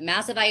are the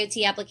massive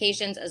IoT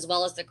applications, as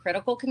well as the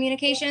critical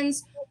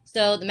communications.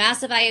 So the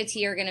massive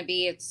IoT are going to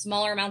be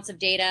smaller amounts of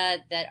data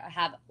that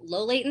have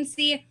low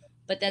latency,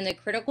 but then the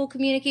critical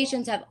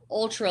communications have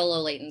ultra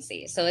low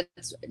latency. So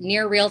it's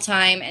near real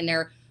time, and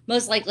they're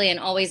most likely an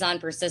always-on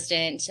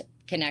persistent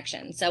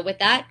connection. So with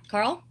that,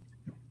 Karl?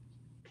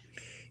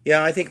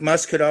 Yeah, I think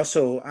Musk could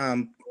also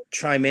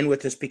chime in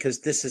with this, because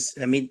this is,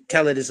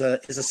 Telit is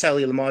a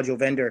cellular module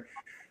vendor.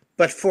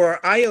 But for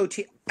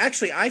IoT,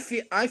 actually, I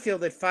feel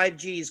that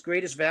 5G's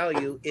greatest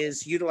value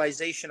is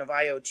utilization of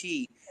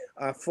IoT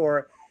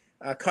for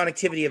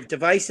connectivity of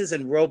devices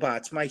and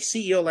robots. My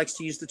CEO likes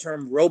to use the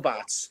term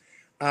robots.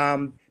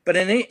 But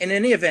in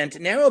any event,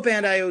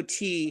 narrowband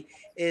IoT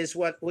is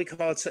what we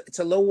call it's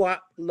a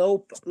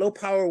low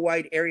power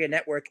wide area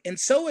network, and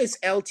so is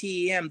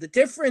LTE-M. The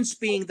difference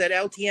being that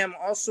LTE-M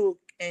also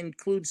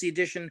includes the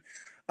addition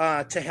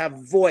to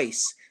have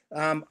voice.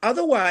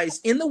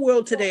 Otherwise, in the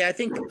world today, I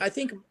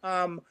think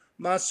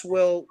Musk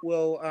will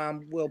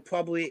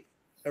probably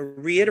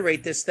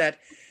reiterate this, that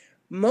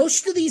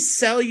most of these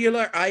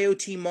cellular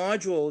IoT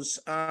modules,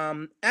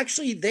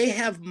 actually, they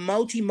have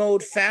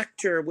multi-mode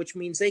factor, which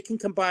means they can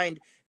combine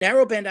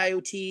narrowband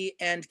IoT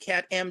and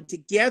Cat-M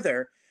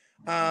together.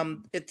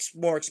 It's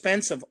more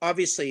expensive,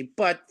 obviously,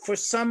 but for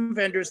some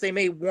vendors, they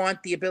may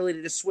want the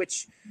ability to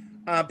switch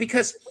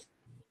because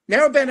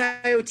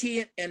narrowband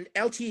IoT and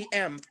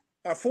LTE-M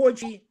are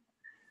 4G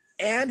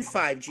and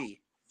 5G.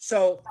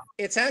 So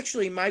it's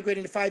actually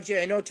migrating to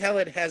 5G. I know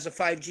Telit has a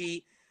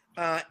 5G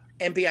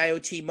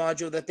NB-IoT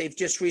module that they've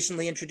just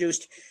recently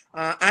introduced.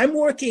 I'm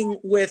working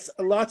with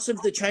lots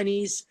of the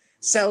Chinese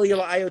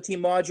cellular IoT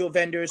module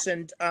vendors,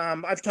 and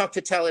I've talked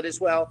to Telit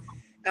as well.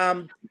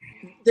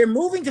 They're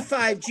moving to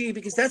 5G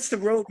because that's the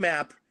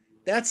roadmap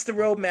That's the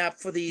roadmap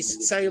for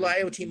these cellular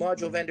IoT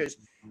module vendors.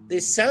 The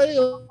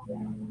cellular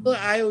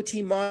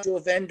IoT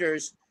module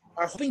vendors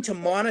are hoping to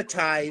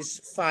monetize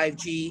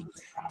 5G,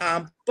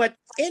 but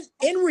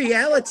in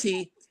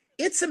reality,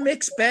 it's a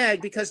mixed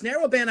bag because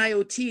narrowband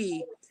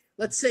IoT,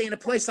 let's say in a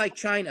place like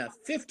China,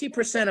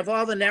 50% of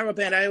all the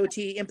narrowband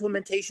IoT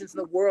implementations in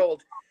the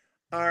world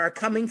are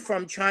coming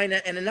from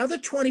China, and another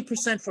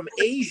 20% from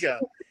Asia,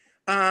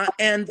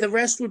 and the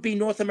rest would be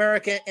North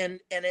America and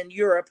in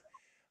Europe.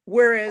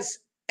 Whereas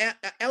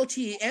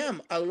LTEM,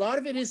 a lot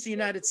of it is the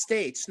United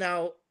States.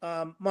 Now,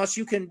 Moss,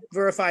 you can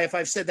verify if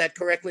I've said that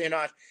correctly or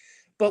not.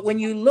 But when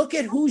you look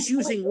at who's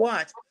using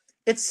what,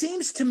 it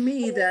seems to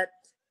me that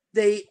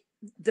they,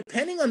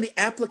 depending on the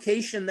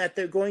application that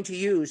they're going to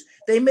use,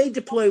 they may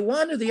deploy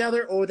one or the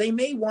other, or they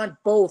may want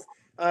both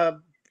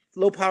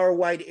low power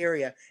wide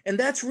area. And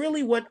that's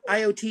really what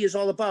IoT is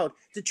all about,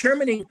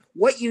 determining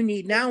what you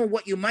need now and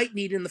what you might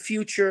need in the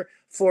future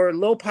for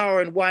low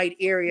power and wide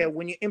area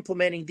when you're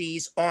implementing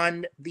these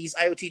on these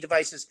IoT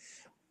devices,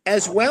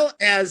 as well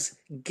as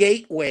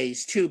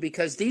gateways too,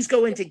 because these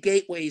go into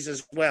gateways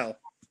as well.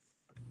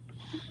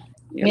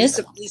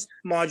 Yes. These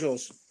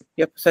modules.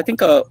 Yep. So I think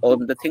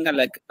the thing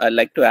I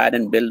like to add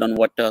and build on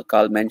what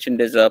Karl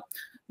mentioned is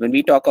when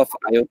we talk of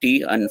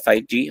IoT and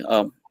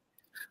 5G,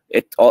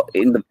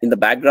 in the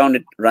background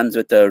it runs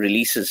with the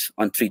releases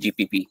on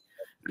 3GPP.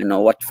 You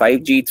know what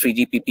 5G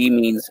 3GPP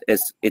means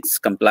is it's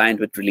compliant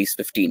with release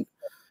 15.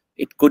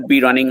 It could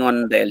be running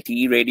on the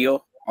LTE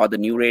radio or the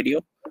new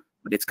radio,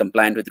 but it's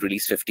compliant with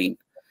release 15.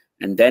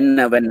 And then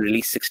when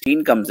release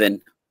 16 comes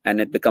in and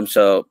it becomes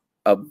a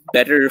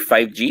better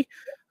 5G,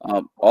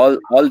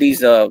 all these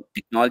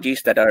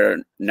technologies that are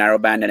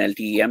narrowband and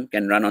LTE-M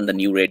can run on the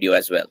new radio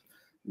as well.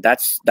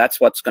 That's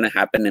what's going to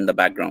happen in the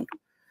background.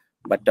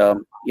 But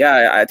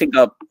yeah, I think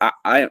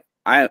I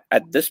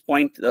at this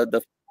point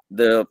the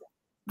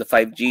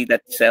 5G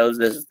that sells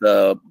is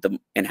the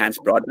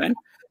enhanced broadband.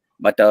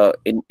 But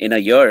in a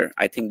year,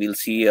 I think we'll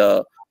see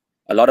a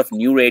lot of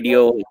new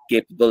radio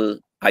capable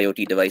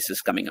IoT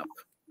devices coming up.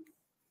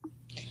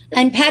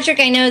 And Patrick,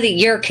 I know that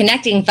you're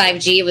connecting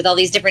 5G with all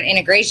these different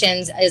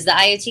integrations. Is the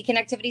IoT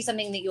connectivity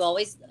something that you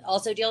always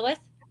also deal with?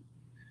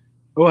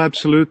 Oh,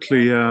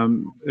 absolutely. I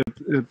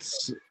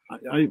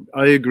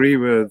agree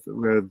with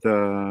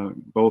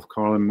both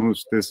Karl and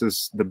Moose. This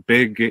is the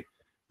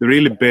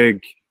really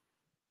big,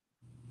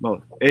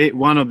 well,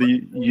 one of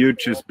the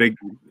hugest big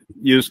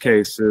use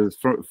cases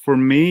for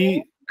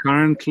me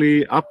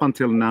currently up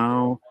until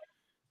now.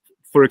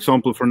 For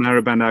example, for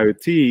narrowband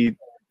IoT,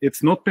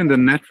 it's not been the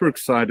network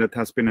side that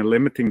has been a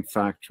limiting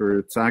factor.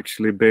 It's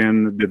actually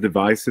been the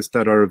devices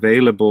that are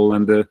available,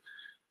 and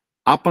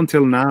up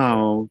until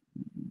now,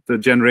 the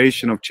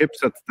generation of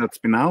chipsets that's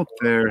been out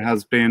there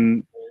has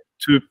been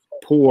too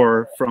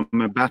poor from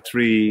a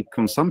battery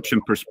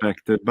consumption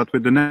perspective. But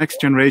with the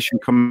next generation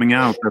coming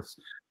out,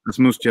 as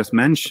Moose just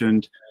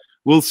mentioned,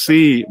 we'll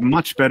see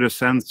much better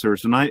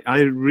sensors, and I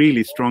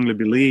really strongly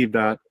believe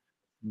that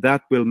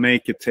will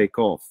make it take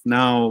off.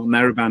 Now,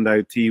 narrowband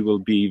IoT will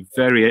be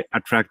very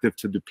attractive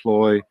to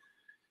deploy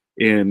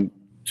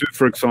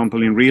for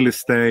example, in real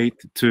estate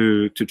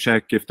to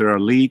check if there are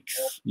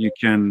leaks. You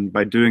can,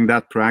 by doing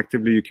that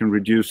proactively, you can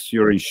reduce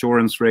your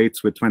insurance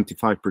rates with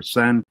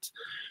 25%,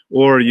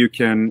 or you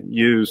can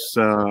use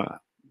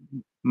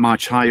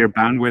much higher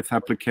bandwidth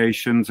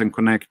applications and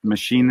connect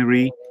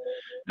machinery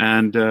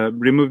and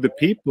remove the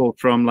people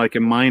from like a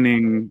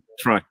mining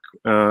truck,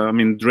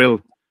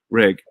 drill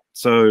rig.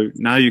 So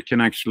now you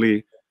can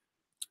actually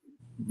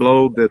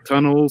blow the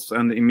tunnels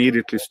and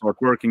immediately start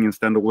working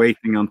instead of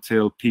waiting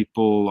until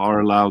people are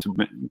allowed to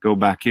go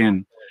back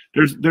in.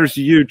 There's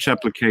huge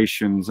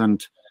applications,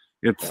 and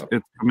it's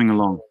coming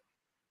along.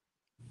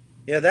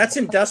 Yeah, that's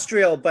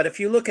industrial. But if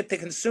you look at the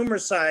consumer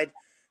side,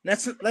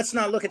 let's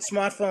not look at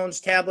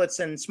smartphones, tablets,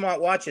 and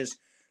smartwatches.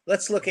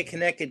 Let's look at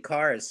connected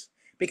cars,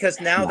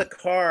 because now the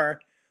car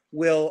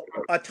will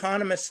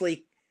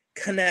autonomously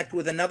connect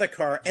with another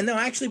car, and they'll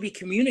actually be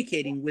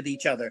communicating with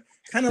each other,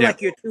 kind of like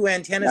your two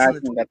antennas in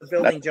the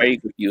building. That's a very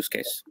good use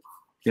case.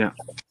 Yeah.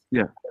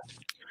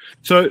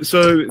 So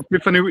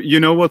Tiffany, you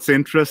know what's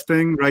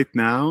interesting right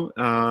now?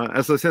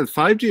 As I said,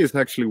 5G is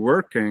actually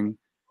working.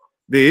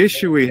 The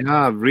issue we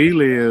have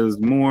really is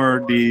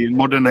more the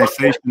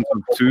modernization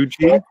of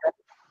 2G,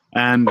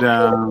 and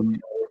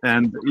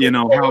you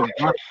know how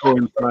that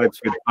coincides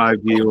with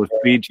 5G or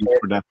 3G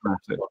for that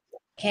matter.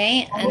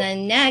 Okay, and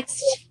then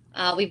next.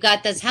 We've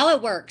got this, how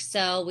it works.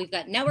 So we've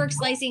got network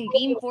slicing,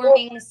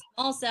 beamforming,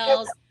 small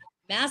cells,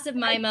 massive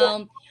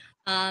MIMO.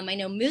 I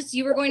know Moose,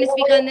 you were going to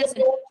speak on this,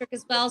 and Patrick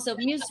as well. So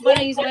Moose, why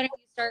don't you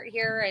start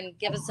here and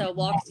give us a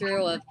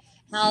walkthrough of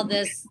how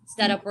this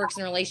setup works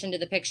in relation to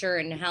the picture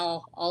and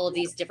how all of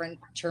these different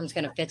terms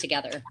kind of fit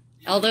together.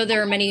 Although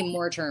there are many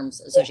more terms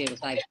associated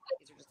with 5G.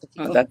 These are just a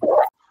few.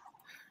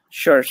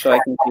 Sure. So I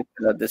can take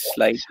this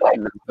slide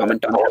and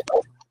comment on it.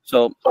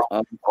 So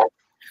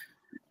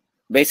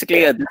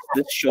basically,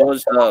 this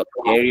shows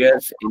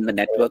areas in the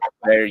network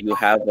where you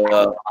have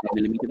a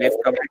millimeter wave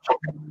coverage,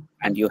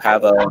 and you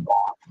have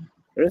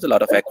there is a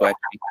lot of echo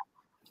actually.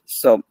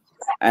 So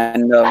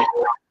and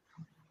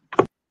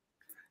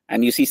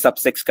you see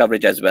sub-6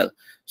 coverage as well.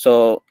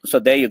 So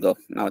there you go.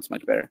 Now it's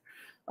much better.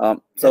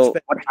 So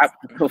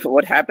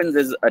what happens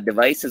is a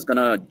device is going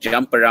to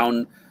jump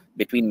around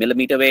between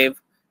millimeter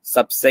wave,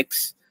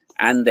 sub-6,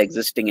 and the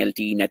existing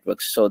LTE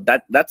networks. So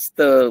that's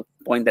the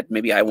point that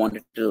maybe I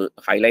wanted to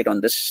highlight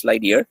on this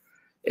slide here,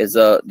 is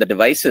the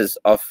devices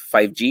of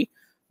 5G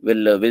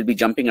will be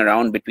jumping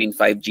around between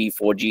 5G,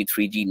 4G,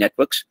 3G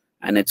networks,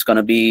 and it's going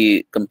to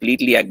be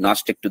completely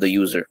agnostic to the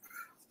user.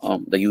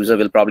 The user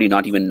will probably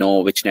not even know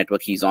which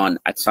network he's on.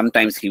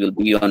 Sometimes he will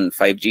be on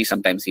 5G,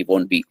 sometimes he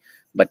won't be.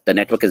 But the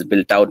network is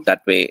built out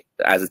that way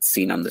as it's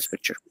seen on this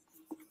picture.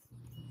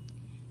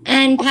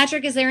 And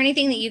Patrick, is there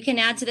anything that you can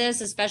add to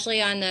this,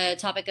 especially on the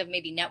topic of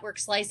maybe network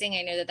slicing?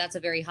 I know that that's a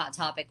very hot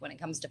topic when it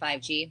comes to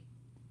 5G.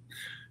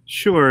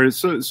 Sure.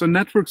 So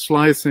network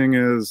slicing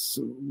is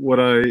what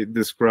I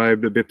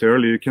described a bit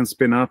earlier. You can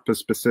spin up a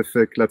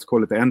specific, let's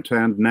call it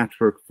end-to-end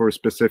network for a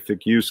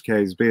specific use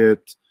case, be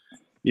it,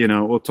 you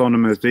know,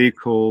 autonomous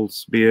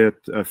vehicles, be it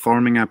a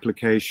farming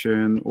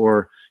application,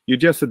 or you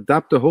just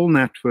adapt the whole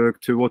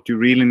network to what you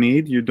really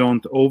need. You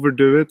don't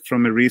overdo it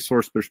from a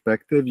resource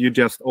perspective. You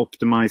just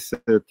optimize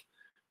it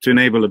to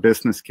enable a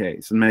business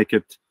case and make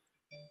it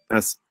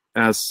as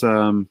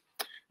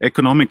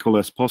economical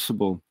as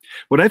possible.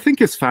 What I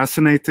think is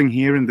fascinating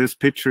here in this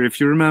picture, if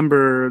you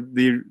remember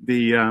the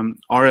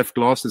RF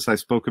glasses I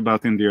spoke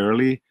about in the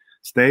early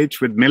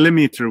stage with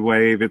millimeter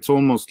wave, it's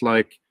almost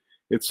like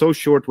it's so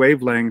short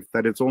wavelength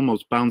that it's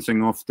almost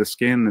bouncing off the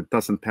skin. It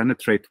doesn't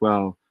penetrate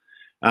well.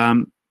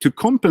 To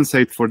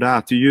compensate for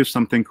that, you use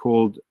something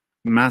called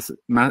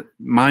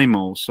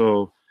MIMO,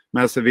 so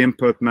massive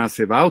input,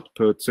 massive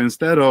output. So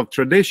instead of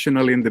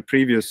traditionally in the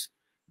previous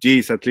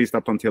Gs, at least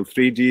up until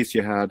 3Gs,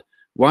 you had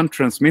one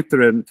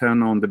transmitter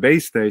antenna on the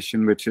base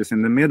station, which is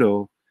in the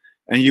middle,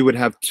 and you would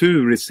have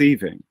two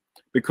receiving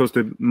because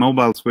the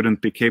mobiles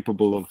wouldn't be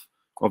capable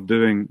of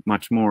doing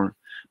much more.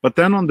 But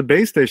then on the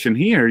base station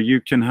here, you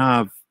can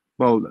have,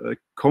 well, a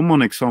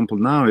common example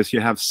now is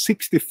you have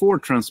 64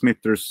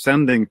 transmitters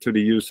sending to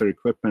the user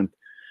equipment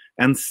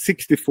and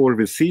 64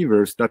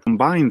 receivers that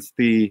combines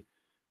the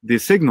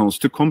signals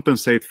to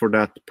compensate for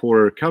that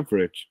poorer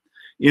coverage.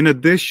 In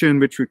addition,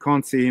 which we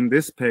can't see in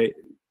this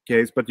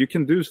case, but you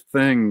can do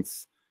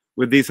things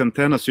with these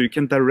antennas, so you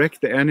can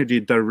direct the energy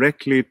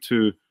directly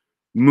to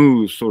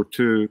Moose or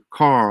to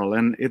Karl,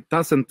 and it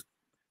doesn't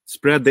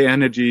spread the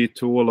energy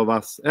to all of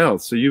us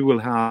else. So you will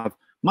have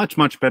much,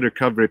 much better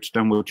coverage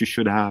than what you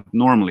should have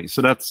normally.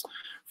 So that's,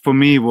 for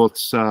me,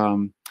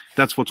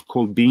 that's what's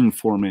called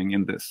beamforming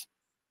in this.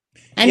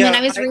 And when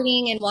I was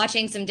reading and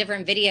watching some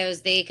different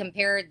videos, they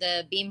compared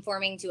the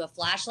beamforming to a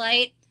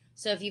flashlight.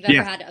 So if you've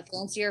ever had a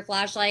fancier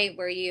flashlight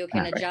where you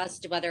can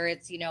adjust whether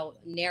it's, you know,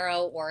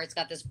 narrow or it's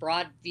got this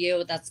broad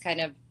view, that's kind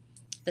of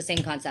the same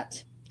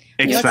concept.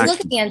 Exactly. Let's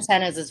look at the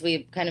antennas as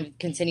we kind of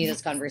continue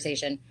this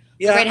conversation.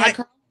 Yeah, right ahead,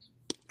 Karl.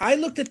 I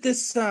looked at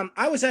this.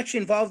 I was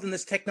actually involved in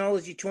this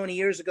technology 20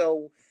 years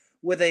ago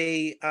with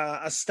a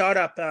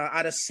startup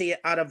out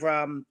of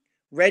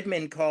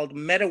Redmond called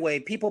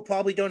MetaWave. People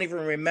probably don't even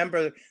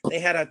remember. They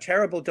had a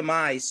terrible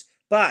demise,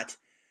 but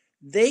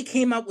they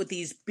came up with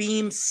these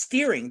beam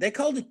steering. They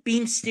called it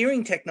beam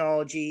steering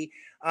technology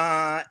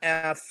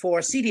for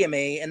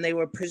CDMA, and they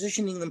were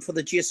positioning them for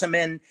the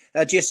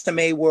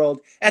GSMA world.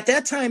 At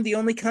that time, the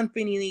only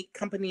company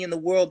in the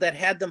world that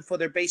had them for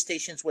their base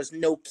stations was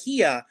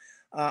Nokia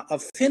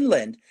of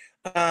Finland.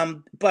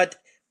 But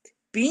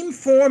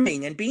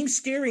beamforming and beam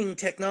steering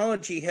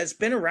technology has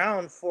been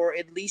around for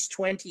at least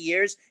 20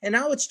 years, and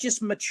now it's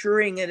just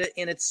maturing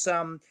in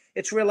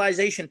its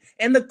realization.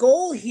 And the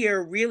goal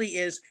here really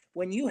is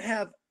when you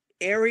have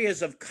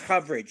areas of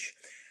coverage,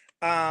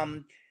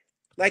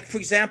 like for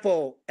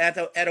example, at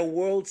a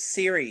World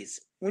Series,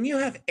 when you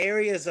have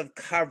areas of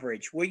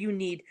coverage where you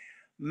need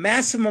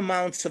massive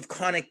amounts of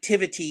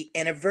connectivity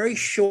in a very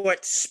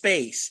short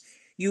space,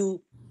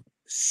 you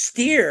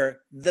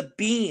steer the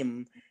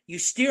beam. You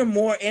steer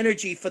more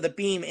energy for the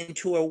beam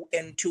into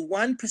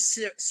one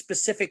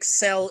specific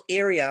cell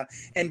area,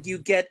 and you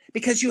get,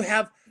 because you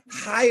have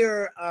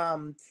higher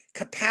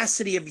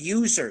capacity of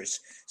users.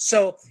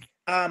 So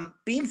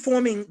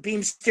beamforming,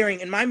 beam steering,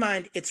 in my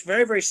mind, it's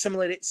very, very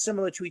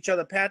similar to each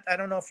other. Pat, I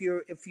don't know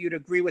if you'd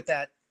agree with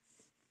that.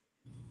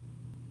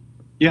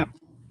 Yeah,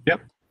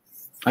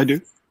 I do.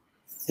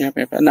 Yeah.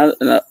 Now,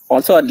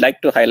 also, I'd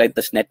like to highlight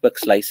this network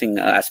slicing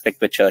aspect,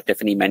 which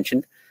Tiffany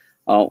mentioned.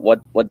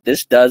 What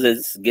this does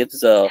is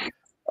gives a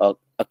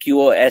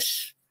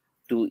QoS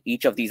to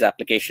each of these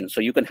applications.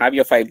 So you can have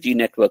your 5G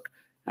network,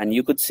 and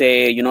you could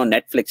say, you know,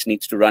 Netflix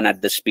needs to run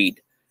at this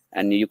speed,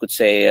 and you could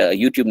say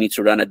YouTube needs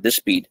to run at this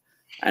speed,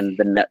 and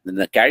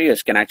the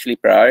carriers can actually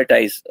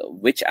prioritize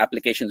which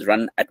applications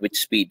run at which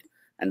speed,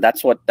 and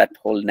that's what that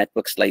whole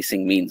network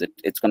slicing means.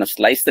 It's going to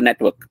slice the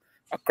network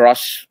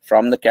across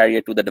from the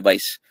carrier to the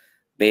device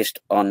based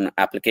on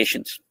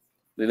applications,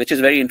 which is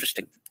very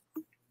interesting.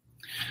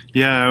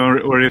 Yeah,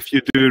 or if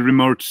you do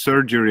remote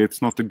surgery,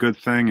 it's not a good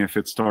thing if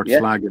it starts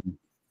lagging.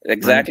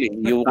 Exactly. Right?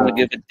 You want to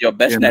give it your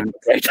best network,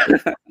 right?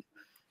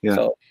 Yeah.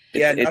 So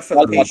Yeah, it's not for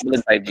all the possible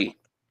in patients.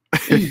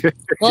 5G.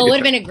 Well, it would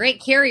have been a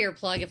great carrier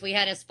plug if we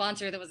had a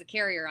sponsor that was a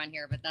carrier on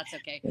here, but that's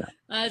okay.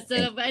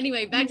 But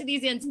anyway, back to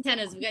these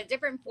antennas. We've got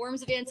different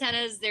forms of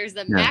antennas. There's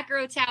the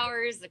macro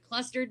towers, the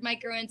clustered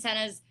micro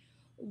antennas.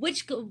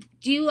 Which do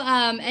you,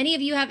 any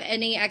of you have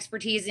any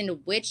expertise in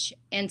which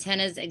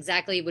antennas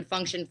exactly would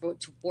function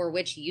for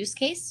which use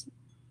case?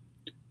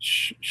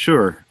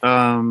 Sure.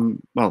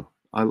 Well,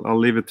 I'll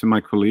leave it to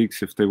my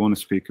colleagues if they want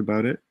to speak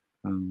about it.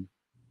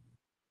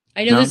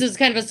 I know this is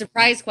kind of a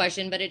surprise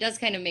question, but it does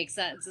kind of make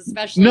sense,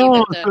 especially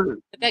that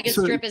the Vegas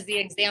Strip is the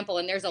example,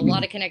 and there's a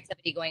lot of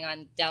connectivity going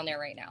on down there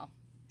right now.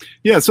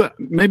 Yeah, so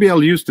maybe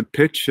I'll use the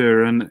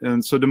picture.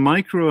 And so the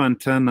micro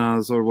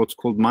antennas, or what's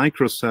called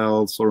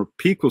microcells or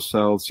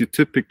picocells, you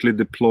typically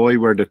deploy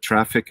where the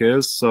traffic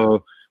is.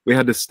 So we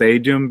had a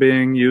stadium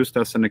being used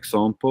as an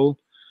example.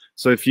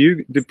 So if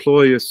you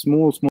deploy a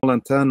small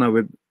antenna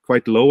with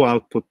quite low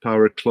output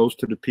power close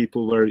to the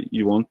people where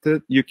you want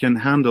it, you can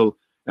handle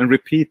and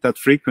repeat that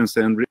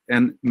frequency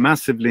and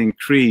massively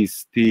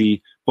increase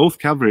both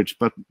coverage,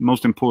 but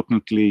most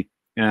importantly,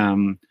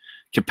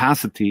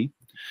 capacity.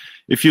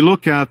 If you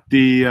look at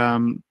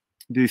the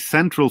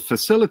central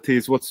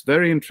facilities, what's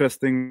very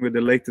interesting with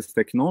the latest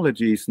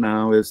technologies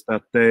now is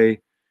that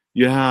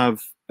you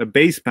have a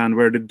baseband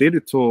where the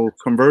digital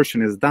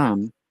conversion is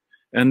done,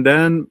 and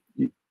then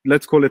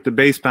let's call it the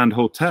baseband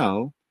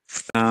hotel,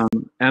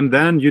 and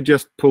then you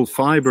just pull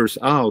fibers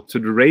out to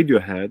the radio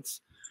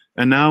heads.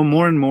 And now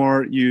more and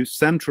more you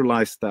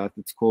centralize that.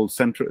 It's called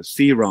central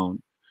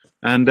C-RAN.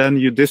 And then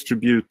you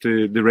distribute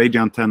the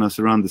radio antennas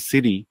around the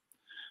city.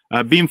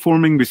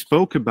 Beamforming we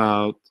spoke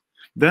about.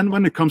 Then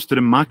when it comes to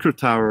the macro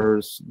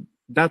towers,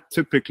 that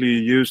typically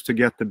used to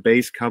get the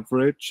base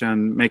coverage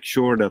and make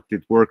sure that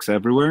it works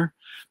everywhere.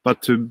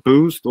 But to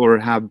boost or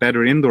have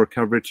better indoor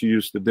coverage, you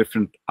use the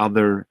different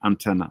other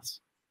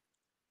antennas.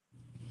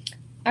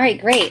 All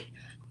right, great.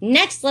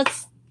 Next,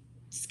 let's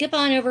skip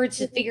on over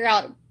to figure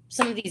out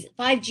some of these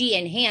 5G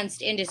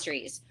enhanced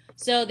industries.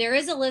 So there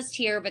is a list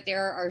here, but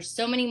there are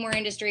so many more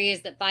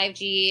industries that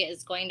 5G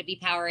is going to be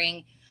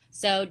powering.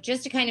 So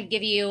just to kind of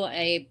give you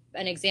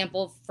an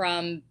example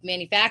from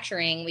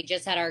manufacturing, we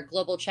just had our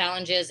global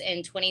challenges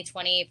in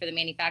 2020 for the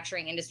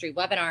manufacturing industry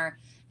webinar.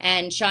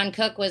 And Sean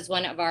Cook was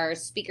one of our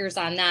speakers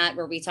on that,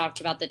 where we talked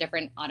about the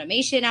different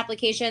automation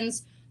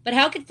applications. But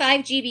how could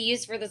 5G be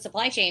used for the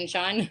supply chain,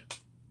 Sean?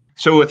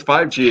 So with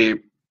 5G,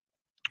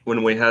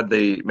 when we had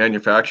the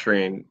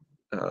manufacturing,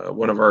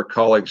 one of our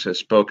colleagues has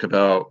spoke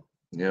about,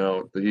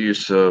 the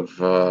use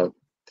of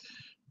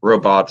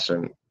robots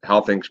and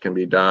how things can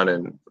be done.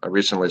 And I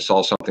recently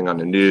saw something on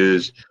the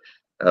news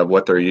of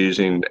what they're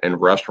using in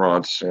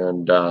restaurants,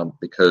 and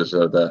because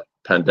of the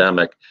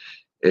pandemic,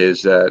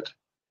 is that,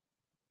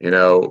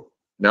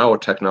 now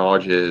with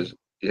technology is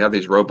you have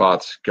these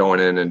robots going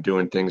in and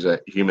doing things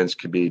that humans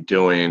could be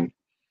doing,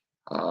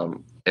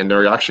 and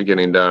they're actually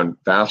getting done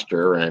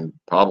faster, and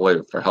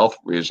probably for health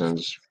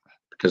reasons,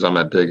 because I'm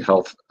a big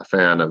health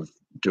fan of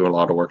doing a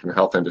lot of work in the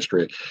health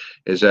industry,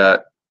 is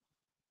that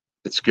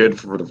it's good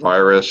for the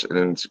virus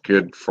and it's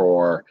good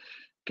for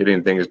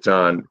getting things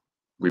done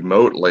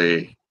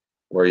remotely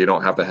where you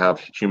don't have to have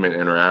human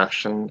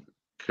interaction.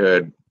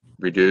 Could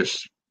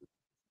reduce,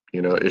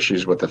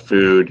 issues with the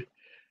food,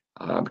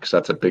 because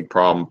that's a big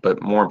problem.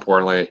 But more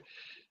importantly,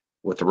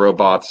 with the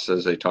robots,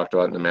 as they talked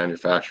about in the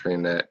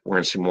manufacturing, that we're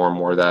going to see more and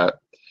more of that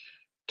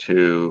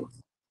to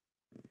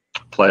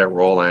play a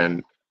role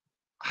in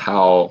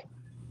how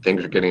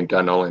things are getting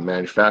done, not only in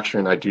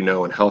manufacturing. I do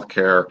know in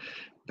healthcare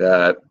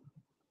that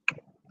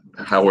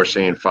how we're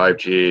seeing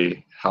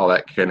 5G, how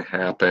that can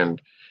happen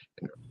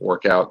and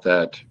work out,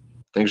 that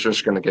things are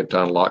just going to get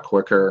done a lot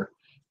quicker.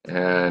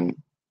 And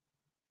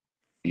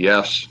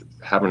yes,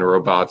 having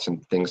robots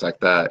and things like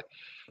that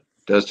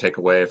does take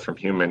away from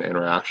human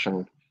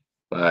interaction,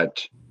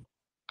 but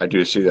I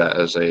do see that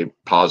as a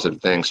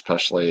positive thing,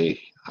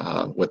 especially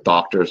with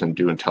doctors and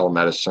doing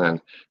telemedicine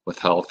with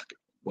health.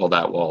 Well,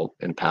 that will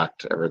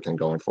impact everything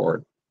going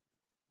forward.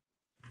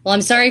 Well,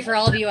 I'm sorry for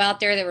all of you out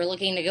there that were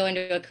looking to go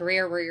into a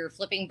career where you're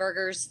flipping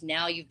burgers.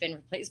 Now you've been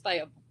replaced by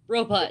a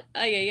robot.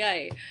 Ay, ay,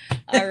 ay.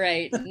 All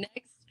right,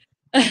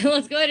 next,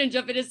 let's go ahead and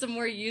jump into some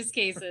more use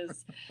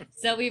cases.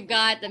 So we've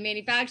got the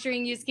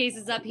manufacturing use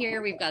cases up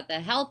here. We've got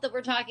the health that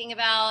we're talking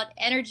about,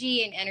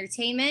 energy and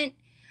entertainment.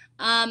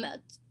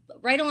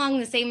 Right along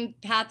the same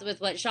path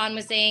with what Sean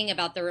was saying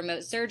about the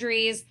remote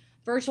surgeries,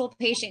 virtual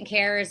patient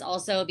care is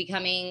also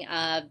becoming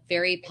a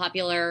very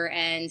popular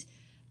and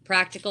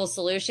practical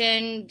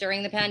solution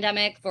during the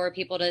pandemic for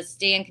people to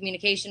stay in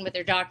communication with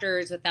their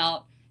doctors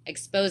without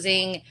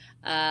exposing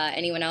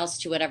anyone else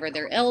to whatever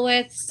they're ill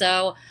with.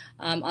 So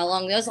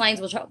along those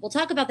lines, we'll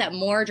talk about that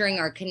more during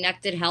our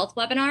Connected Health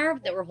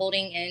webinar that we're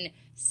holding in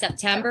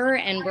September.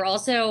 And we're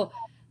also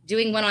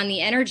doing one on the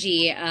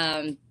energy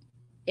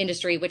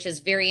industry, which is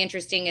very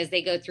interesting as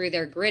they go through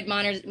their grid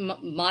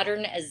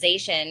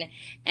modernization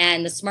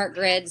and the smart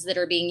grids that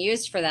are being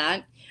used for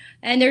that.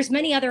 And there's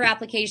many other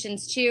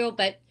applications too,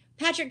 but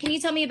Patrick, can you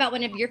tell me about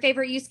one of your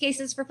favorite use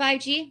cases for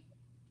 5G?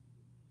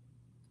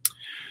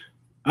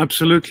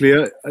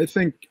 Absolutely. I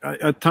think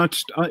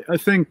I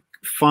think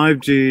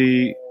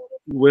 5G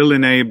will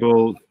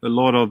enable a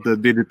lot of the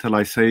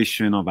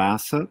digitalization of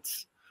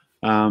assets.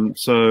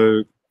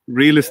 So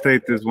real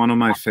estate is one of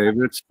my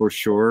favorites for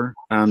sure.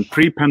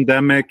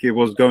 Pre-pandemic, it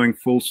was going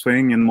full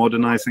swing in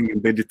modernizing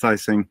and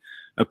digitizing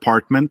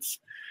apartments.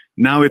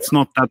 Now it's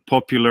not that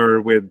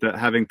popular with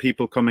having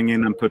people coming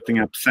in and putting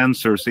up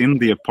sensors in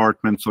the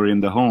apartments or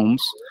in the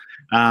homes.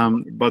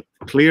 But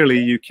clearly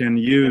you can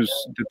use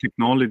the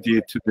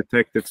technology to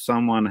detect if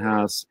someone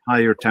has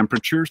higher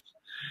temperatures.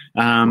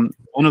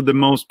 One of the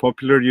most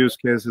popular use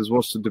cases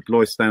was to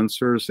deploy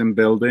sensors in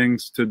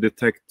buildings to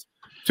detect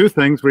two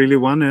things, really.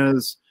 One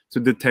is to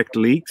detect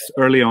leaks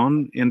early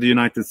on in the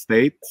United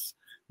States.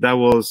 That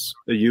was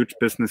a huge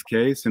business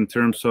case in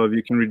terms of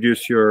you can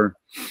reduce your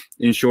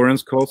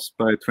insurance costs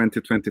by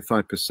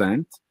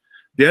 20-25%.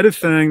 The other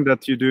thing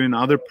that you do in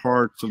other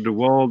parts of the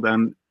world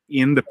and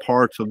in the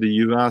parts of the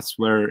US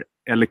where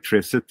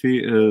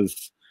electricity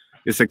is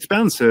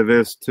expensive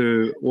is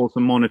to also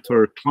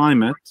monitor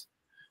climate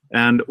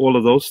and all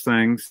of those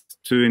things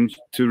to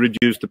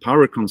reduce the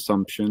power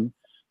consumption.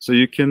 So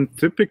you can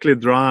typically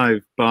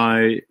drive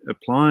by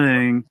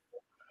applying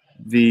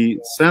the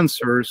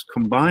sensors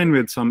combined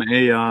with some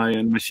AI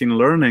and machine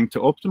learning to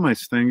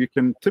optimize things. You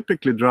can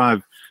typically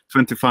drive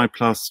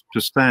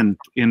 25+%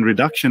 in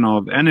reduction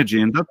of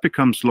energy, and that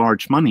becomes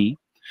large money.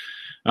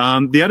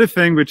 The other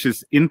thing which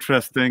is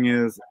interesting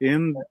is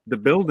in the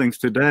buildings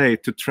today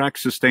to track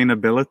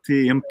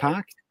sustainability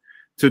impact.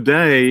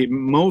 Today,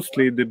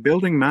 mostly the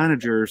building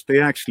managers,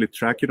 they actually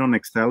track it on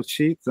Excel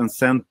sheets and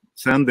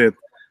send it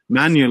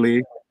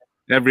manually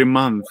every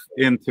month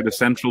into the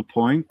central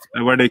point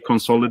where they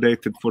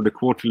consolidate it for the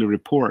quarterly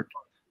report.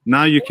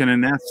 Now you can,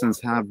 in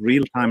essence, have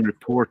real-time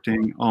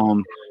reporting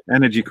on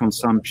energy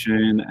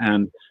consumption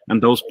and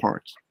those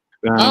parts.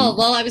 Oh,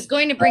 well, I was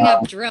going to bring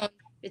up drones.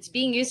 It's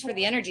being used for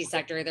the energy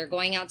sector. They're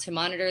going out to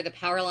monitor the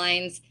power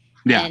lines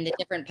and the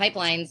different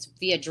pipelines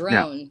via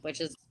drone,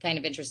 which is kind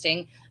of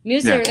interesting.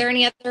 Musa, are there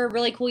any other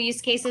really cool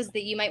use cases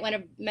that you might want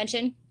to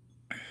mention?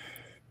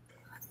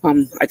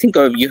 I think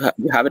you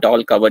have it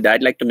all covered.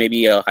 I'd like to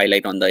maybe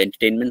highlight on the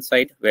entertainment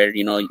side, where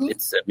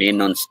it's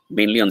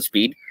mainly on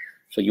speed.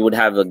 So you would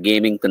have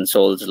gaming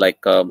consoles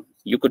like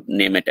you could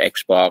name it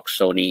Xbox,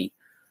 Sony.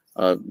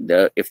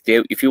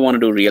 If you want to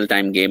do real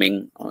time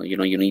gaming, you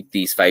need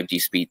these 5G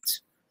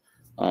speeds,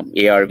 AR,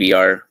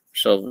 VR.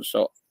 So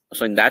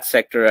in that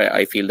sector,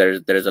 I feel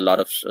there's a lot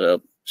of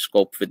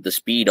scope with the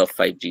speed of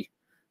 5G.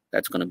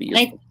 That's going to be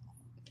useful.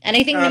 And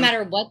I think no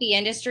matter what the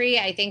industry,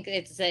 I think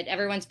it's that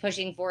everyone's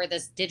pushing for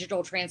this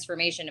digital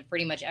transformation of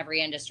pretty much every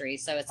industry.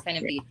 So it's kind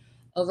of the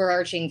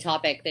overarching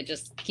topic that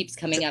just keeps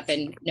coming up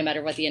in no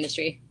matter what the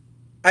industry.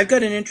 I've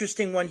got an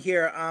interesting one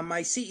here.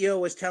 My CEO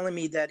was telling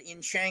me that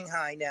in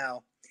Shanghai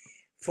now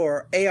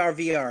for AR,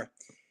 VR,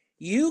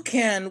 you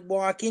can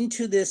walk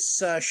into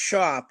this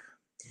shop.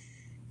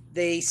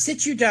 They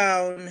sit you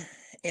down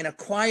in a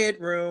quiet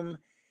room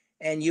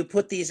and you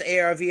put these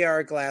AR,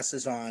 VR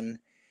glasses on.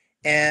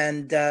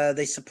 And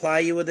they supply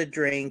you with a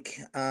drink,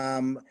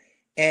 and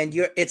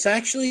it's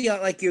actually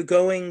like you're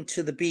going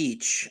to the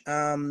beach.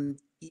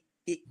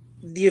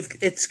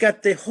 It's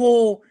got the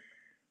whole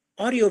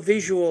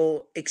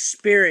audiovisual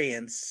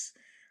experience,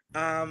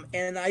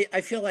 and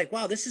I feel like,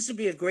 wow, this would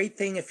be a great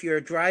thing if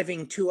you're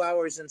driving 2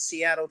 hours in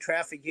Seattle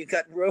traffic. You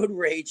got road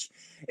rage.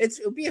 It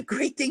would be a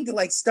great thing to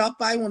like stop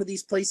by one of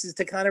these places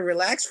to kind of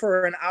relax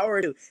for an hour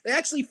or two. They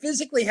actually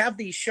physically have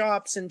these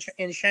shops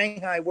in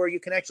Shanghai where you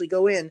can actually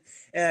go in.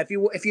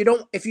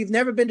 If you've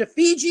never been to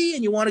Fiji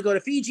and you want to go to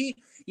Fiji,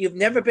 you've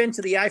never been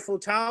to the Eiffel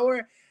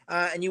Tower,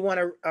 and you want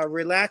a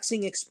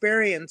relaxing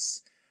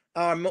experience,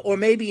 or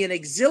maybe an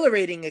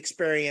exhilarating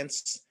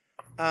experience.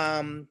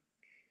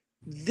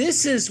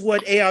 This is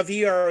what AR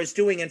VR is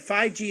doing, and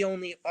 5G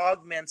only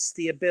augments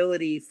the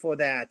ability for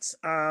that.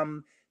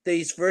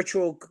 These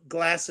virtual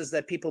glasses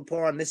that people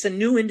put on. This is a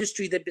new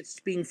industry that's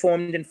being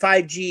formed, and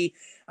 5G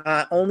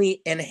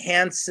only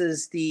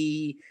enhances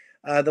the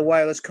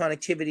wireless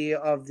connectivity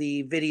of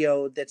the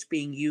video that's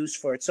being used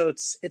for it. So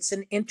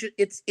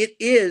it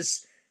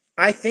is,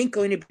 I think,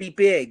 going to be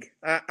big.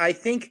 I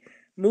think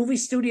movie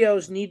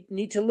studios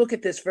need to look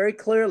at this very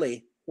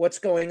clearly. What's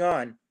going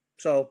on?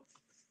 So.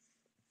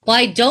 Well,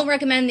 I don't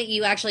recommend that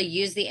you actually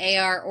use the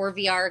AR or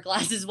VR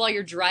glasses while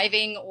you're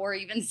driving or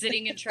even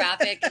sitting in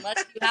traffic,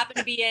 unless you happen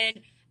to be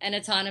in an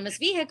autonomous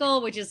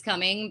vehicle, which is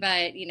coming.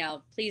 But,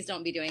 please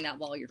don't be doing that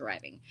while you're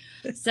driving.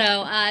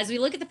 So as we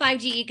look at the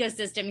 5G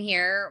ecosystem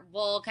here,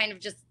 we'll kind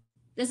of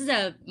this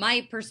is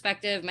my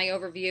perspective, my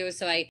overview.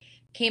 So I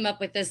came up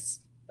with this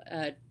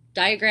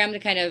diagram to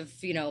kind of,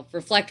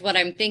 reflect what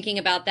I'm thinking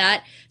about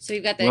that. So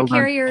we've got the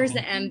carriers, the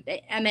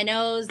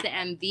MNOs, the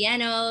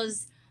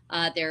MVNOs.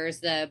 There's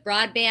the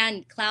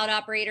broadband cloud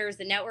operators,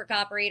 the network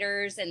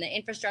operators, and the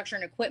infrastructure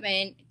and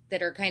equipment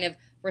that are kind of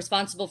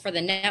responsible for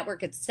the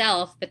network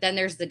itself. But then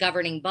there's the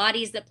governing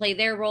bodies that play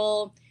their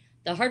role.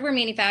 The hardware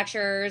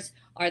manufacturers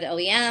are the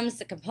OEMs,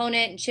 the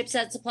component and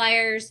chipset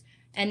suppliers.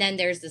 And then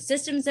there's the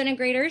systems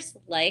integrators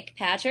like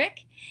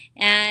Patrick.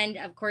 And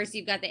of course,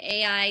 you've got the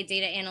AI,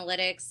 data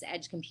analytics,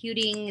 edge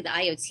computing, the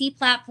IoT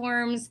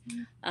platforms,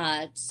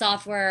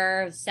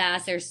 software,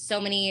 SaaS. There's so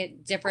many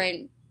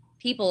different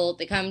people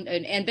that come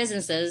and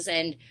businesses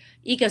and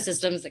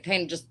ecosystems that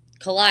kind of just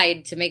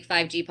collide to make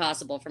 5G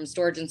possible, from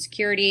storage and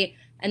security.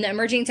 And the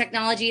emerging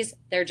technologies,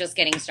 they're just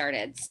getting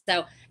started.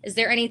 So is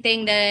there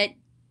anything that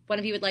one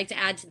of you would like to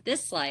add to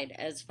this slide?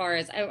 As far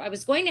as I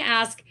was going to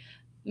ask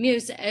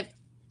Muse,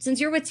 since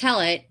you're with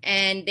Telet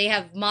and they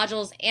have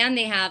modules and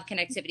they have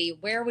connectivity,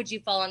 where would you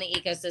fall on the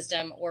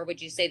ecosystem, or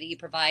would you say that you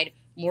provide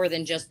more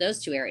than just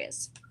those two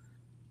areas?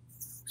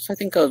 So I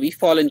think we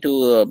fall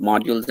into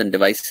modules and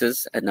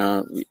devices, and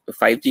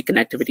 5G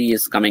connectivity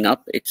is coming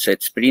up.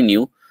 It's pretty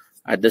new.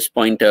 At this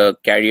point,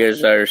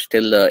 carriers are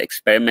still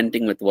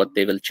experimenting with what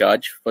they will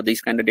charge for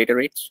these kind of data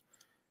rates.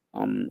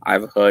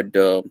 I've heard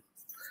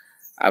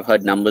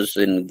numbers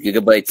in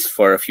gigabytes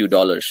for a few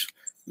dollars,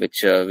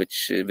 which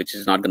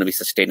is not going to be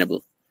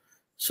sustainable.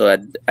 So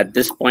at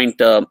this point,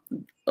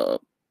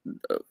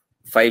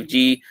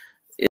 5G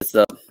is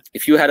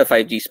if you had a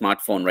 5G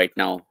smartphone right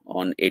now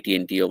on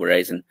AT&T or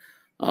Verizon,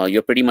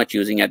 you're pretty much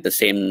using at the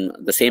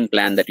same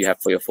plan that you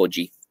have for your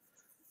 4G.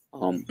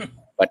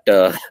 But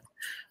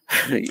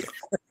I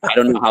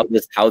don't know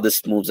how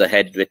this moves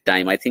ahead with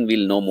time. I think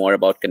we'll know more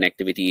about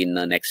connectivity in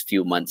the next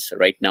few months.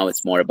 Right now,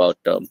 it's more about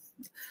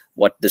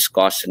what this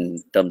costs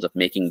in terms of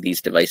making these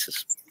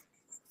devices.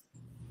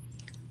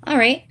 All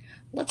right,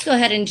 let's go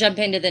ahead and jump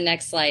into the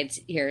next slides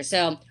here.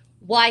 So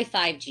why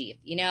 5G?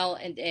 You know,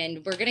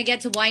 and we're going to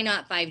get to why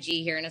not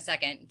 5G here in a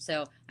second.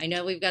 So I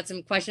know we've got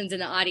some questions in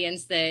the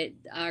audience that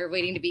are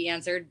waiting to be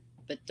answered,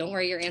 but don't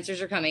worry, your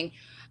answers are coming.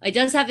 It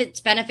does have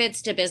its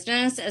benefits to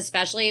business,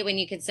 especially when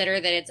you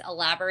consider that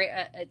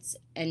it's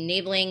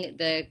enabling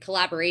the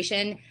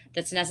collaboration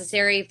that's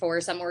necessary for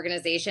some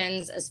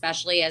organizations,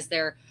 especially as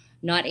they're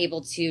not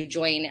able to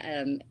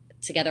join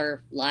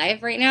together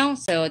live right now.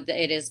 So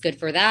it is good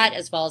for that,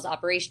 as well as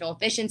operational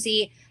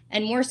efficiency,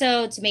 and more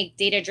so to make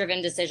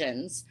data-driven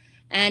decisions.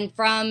 And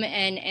from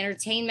an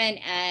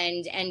entertainment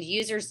and end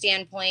user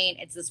standpoint,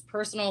 it's this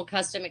personal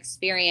custom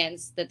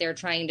experience that they're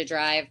trying to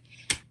drive.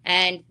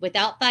 And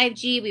without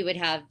 5G, we would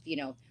have,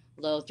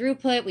 low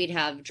throughput, we'd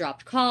have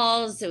dropped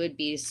calls, it would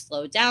be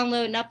slow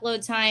download and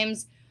upload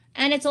times,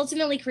 and it's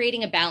ultimately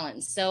creating a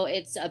balance. So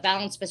it's a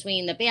balance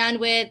between the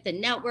bandwidth, the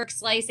network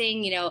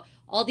slicing,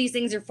 all these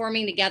things are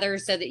forming together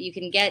so that you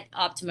can get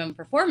optimum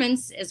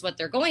performance is what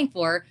they're going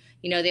for.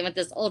 They want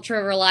this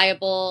ultra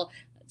reliable,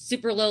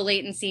 super low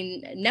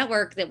latency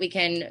network that we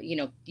can,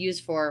 use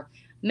for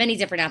many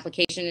different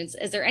applications.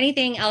 Is there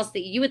anything else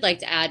that you would like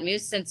to add,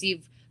 Moose, since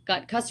you've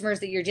got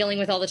customers that you're dealing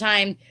with all the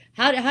time?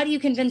 How do you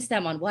convince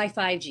them on why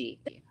 5G?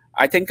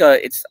 I think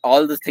it's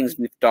all the things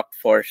we've talked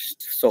for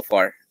so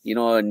far.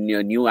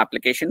 New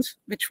applications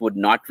which would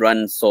not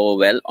run so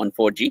well on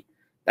 4G.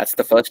 That's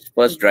the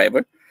first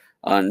driver.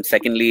 And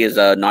secondly is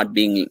not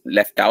being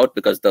left out,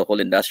 because the whole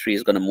industry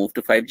is going to move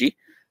to 5G.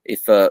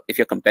 If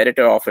your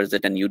competitor offers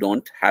it and you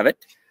don't have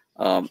it,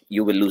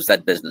 you will lose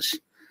that business.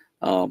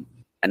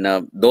 And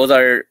those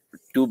are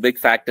two big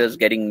factors: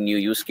 getting new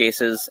use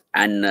cases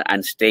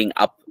and staying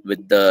up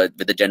with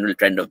the general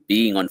trend of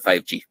being on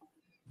 5G.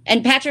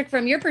 And Patrick,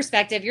 from your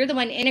perspective, you're the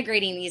one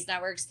integrating these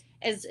networks.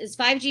 Is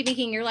 5G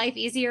making your life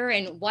easier,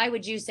 and why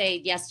would you say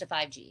yes to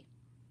 5G?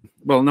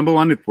 Well, number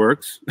one, it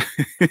works,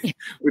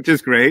 which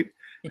is great.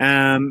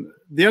 And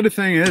the other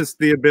thing is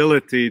the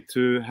ability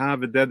to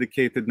have a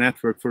dedicated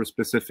network for a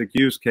specific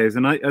use case.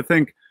 And I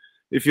think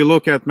if you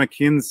look at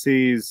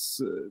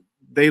McKinsey's,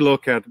 they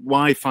look at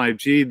why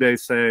 5G, they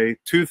say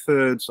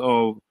 2/3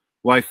 of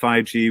why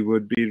 5G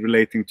would be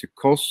relating to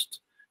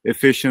cost,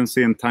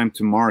 efficiency, and time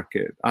to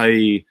market,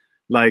 i.e.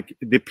 like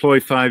deploy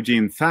 5G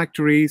in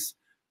factories,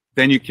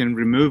 then you can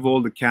remove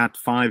all the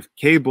Cat5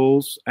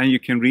 cables and you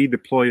can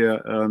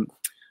redeploy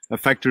a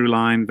factory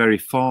line very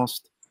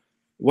fast.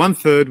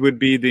 1/3 would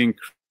be the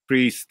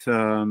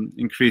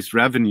increased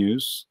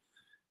revenues.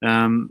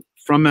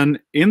 From an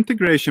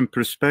integration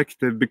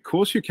perspective,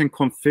 because you can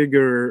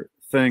configure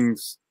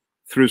things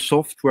through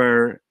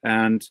software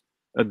and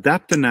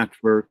adapt the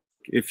network,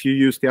 if you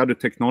use the other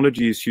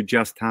technologies you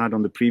just had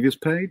on the previous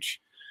page,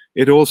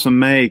 it also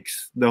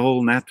makes the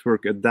whole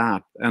network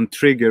adapt and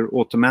trigger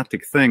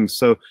automatic things.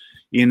 So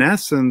in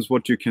essence,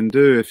 what you can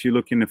do, if you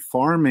look in a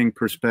farming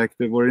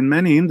perspective or in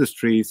many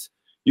industries,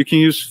 you can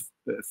use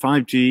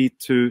 5G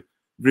to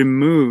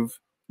remove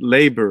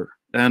labor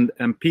and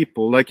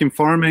people. Like in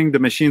farming, the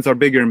machines are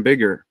bigger and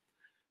bigger.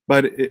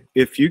 But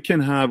if you can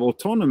have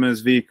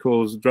autonomous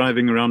vehicles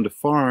driving around the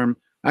farm,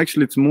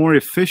 actually it's more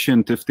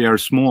efficient if they are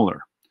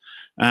smaller.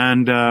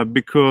 And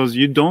because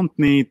you don't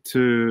need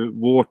to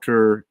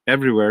water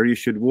everywhere, you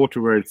should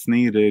water where it's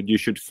needed, you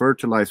should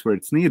fertilize where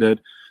it's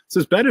needed. So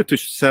it's better to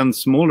send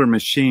smaller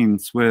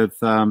machines with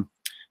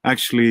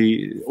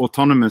actually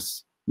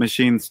autonomous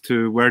machines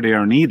to where they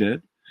are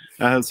needed.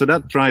 So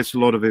that drives a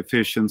lot of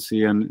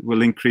efficiency and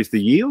will increase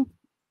the yield,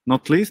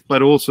 not least,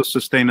 but also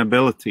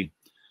sustainability.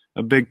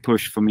 A big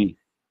push for me.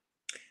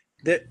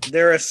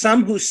 There are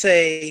some who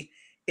say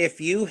if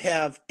you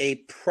have a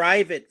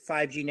private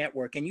 5G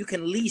network, and you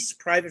can lease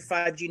private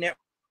 5G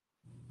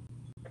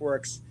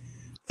networks,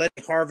 like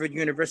Harvard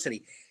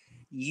University,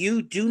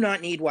 you do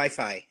not need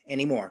Wi-Fi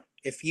anymore.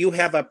 If you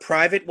have a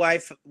private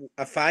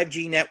a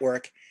 5G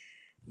network,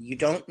 you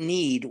don't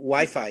need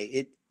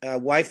Wi-Fi.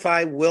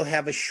 Wi-Fi will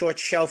have a short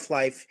shelf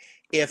life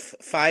if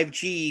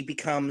 5G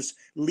becomes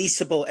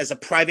leasable as a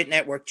private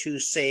network to,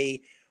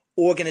 say,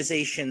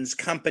 organizations,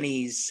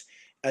 companies,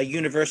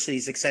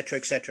 universities, et cetera,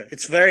 et cetera.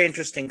 It's a very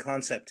interesting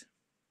concept.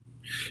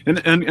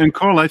 And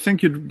Karl, I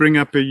think you bring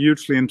up a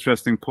hugely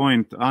interesting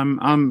point.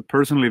 I'm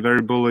personally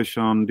very bullish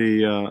on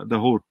the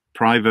whole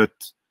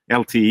private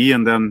LTE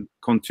and then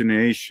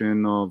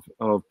continuation of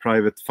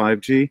private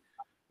 5G,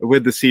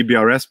 with the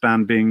CBRS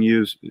band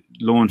being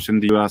launched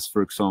in the US,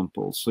 for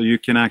example. So you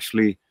can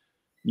actually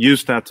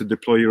use that to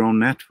deploy your own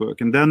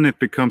network. And then it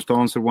becomes, to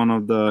answer one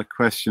of the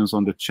questions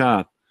on the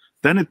chat,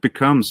 then it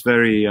becomes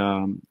very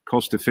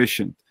cost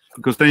efficient,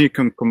 because then you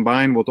can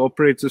combine what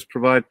operators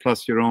provide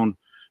plus your own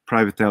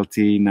private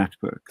LTE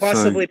network.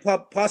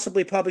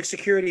 Possibly public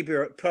security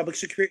bureau, public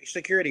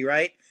security,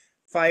 right?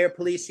 Fire,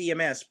 police,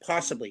 EMS,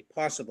 possibly.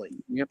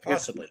 Yep.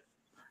 Possibly.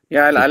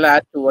 Yeah, I'll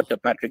add to what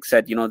Patrick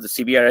said. The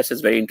CBRS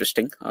is very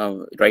interesting.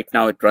 Right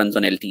now, it runs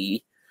on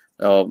LTE.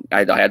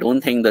 I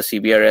don't think the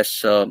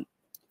CBRS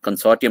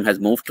consortium has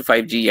moved to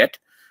 5G yet,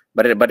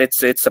 but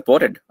it's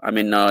supported. I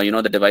mean,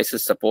 the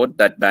devices support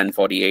that band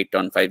 48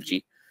 on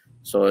 5G,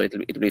 so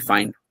it'll be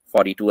fine.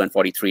 42 and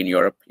 43 in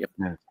Europe. Yep.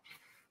 Yeah.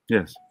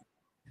 Yes.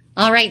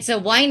 All right. So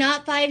why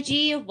not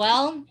 5G?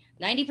 Well,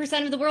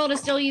 90% of the world is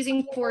still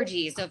using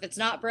 4G. So if it's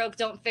not broke,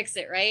 don't fix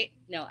it, right?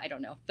 No, I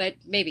don't know, but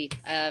maybe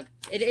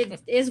it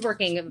is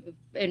working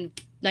in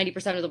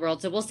 90% of the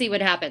world. So we'll see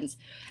what happens.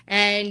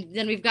 And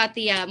then we've got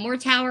the more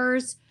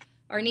towers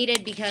are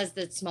needed because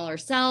the smaller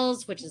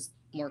cells, which is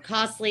more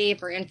costly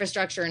for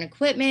infrastructure and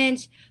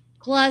equipment.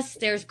 Plus,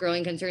 there's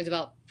growing concerns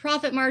about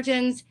profit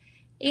margins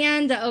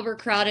and the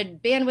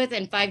overcrowded bandwidth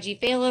and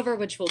 5G failover,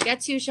 which we'll get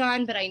to,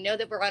 Sean, but I know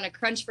that we're on a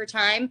crunch for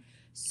time.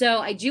 So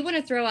I do want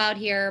to throw out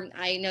here,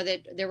 I know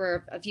that there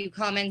were a few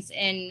comments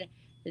in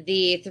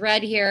the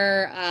thread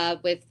here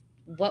with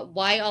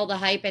why all the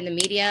hype in the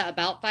media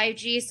about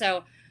 5G.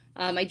 So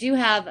I do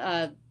have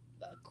a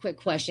quick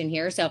question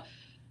here. So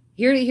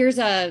here's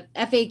a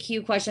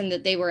FAQ question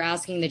that they were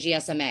asking the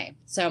GSMA.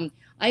 So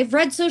I've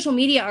read social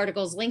media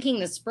articles linking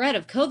the spread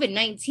of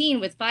COVID-19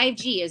 with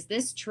 5G. Is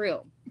this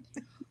true?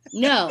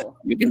 No.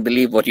 You can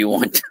believe what you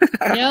want.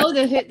 No,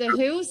 the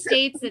WHO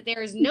states that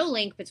there is no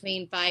link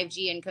between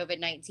 5G and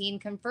COVID-19,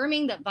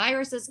 confirming that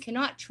viruses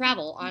cannot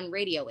travel on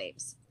radio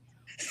waves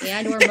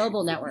and or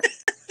mobile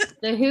networks.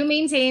 The WHO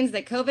maintains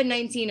that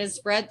COVID-19 is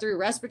spread through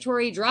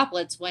respiratory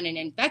droplets when an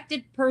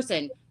infected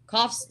person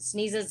coughs,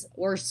 sneezes,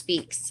 or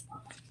speaks.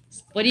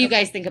 What do you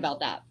guys think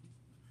about that?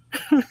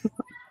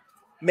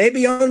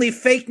 Maybe only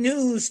fake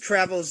news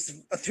travels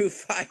through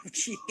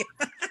 5G.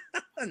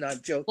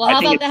 Not joking.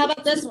 Well, how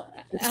about this one?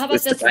 How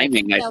about this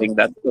timing? One? I think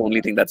that's the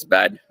only thing that's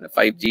bad.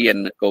 5G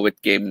and COVID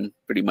came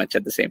pretty much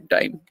at the same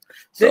time.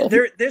 So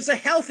there's a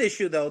health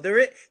issue, though.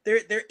 There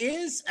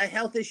is a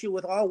health issue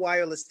with all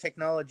wireless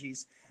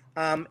technologies.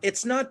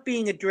 It's not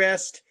being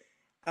addressed,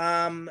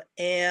 and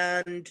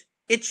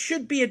it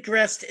should be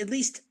addressed, at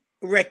least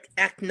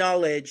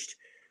acknowledged.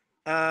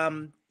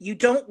 You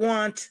don't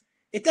want.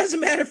 It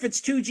doesn't matter if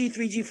it's 2G,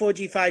 3G,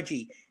 4G,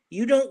 5G.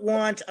 You don't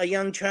want a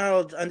young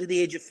child under the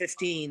age of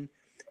 15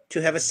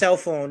 to have a cell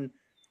phone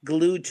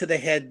glued to the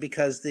head,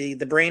 because the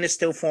brain is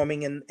still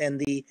forming, and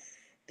the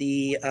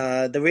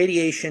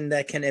radiation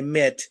that can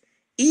emit,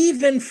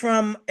 even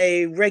from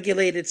a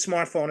regulated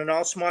smartphone, and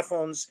all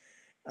smartphones,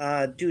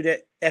 due to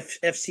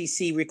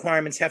FCC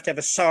requirements, have to have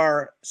a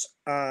SAR,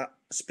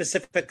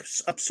 specific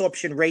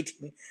absorption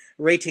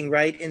rating,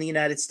 right, in the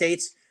United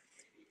States.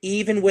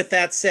 Even with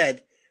that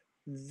said,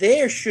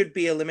 there should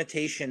be a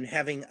limitation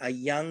having a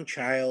young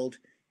child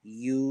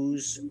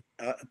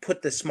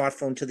put the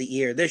smartphone to the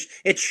ear.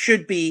 It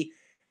should be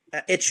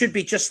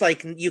just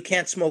like you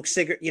can't smoke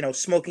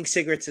smoking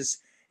cigarettes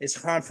is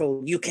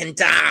harmful. You can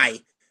die.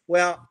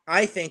 Well,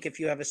 I think if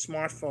you have a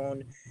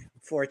smartphone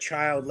for a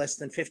child less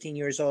than 15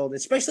 years old,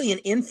 especially an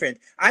infant,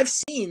 I've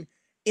seen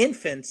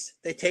infants,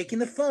 they're taking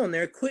the phone,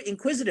 they're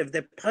inquisitive,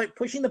 they're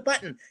pushing the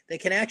button, they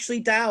can actually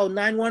dial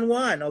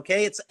 911.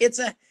 Okay, it's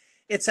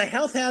a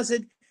health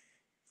hazard.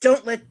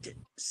 Don't let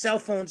cell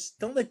phones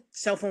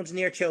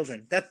near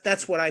children.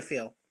 That's what I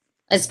feel.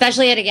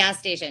 Especially at a gas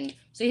station.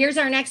 So here's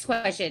our next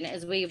question.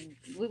 As we've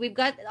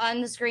got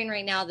on the screen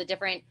right now the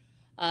different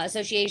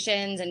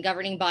associations and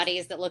governing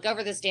bodies that look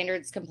over the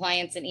standards,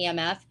 compliance, and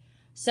EMF.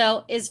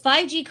 So is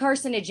 5G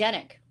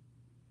carcinogenic?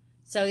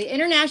 So the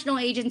International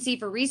Agency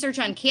for Research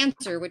on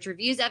Cancer, which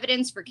reviews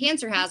evidence for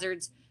cancer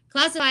hazards,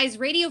 classifies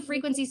radio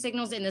frequency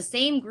signals in the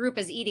same group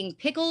as eating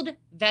pickled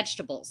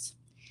vegetables.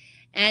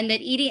 And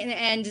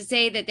to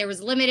say that there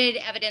was limited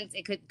evidence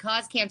it could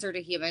cause cancer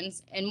to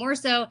humans, and more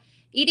so,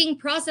 eating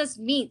processed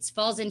meats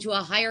falls into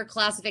a higher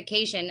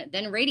classification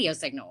than radio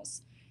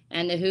signals.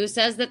 And the WHO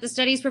says that the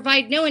studies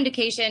provide no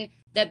indication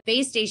that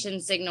base station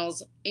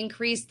signals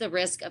increase the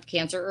risk of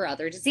cancer or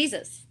other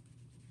diseases.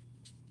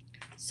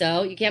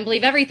 So you can't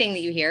believe everything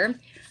that you hear.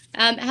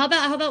 How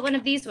about one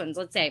of these ones?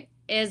 Let's say,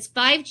 is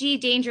 5G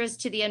dangerous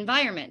to the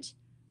environment?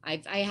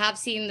 I have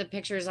seen the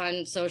pictures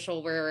on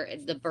social where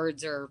the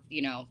birds are,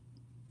 you know,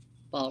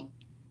 well,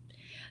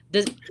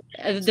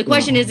 the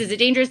question is it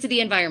dangerous to the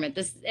environment?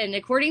 And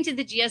according to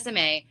the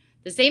GSMA,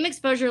 the same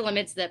exposure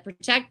limits that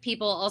protect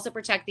people also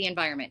protect the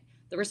environment.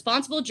 The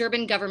responsible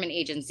German government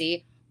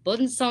agency,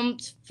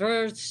 Bundesamt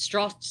für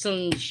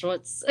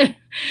Straßenschutz,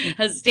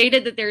 has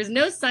stated that there is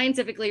no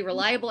scientifically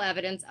reliable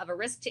evidence of a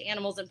risk to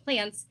animals and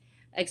plants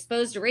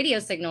exposed to radio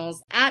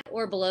signals at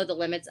or below the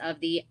limits of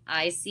the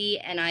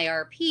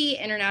ICNIRP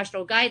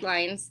international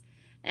guidelines.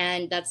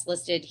 And that's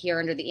listed here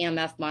under the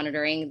EMF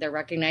monitoring. They're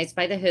recognized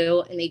by the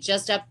WHO, and they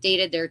just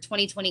updated their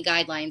 2020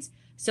 guidelines.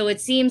 So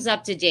it seems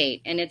up to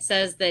date. And it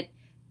says that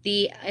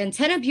the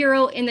Antenna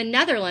Bureau in the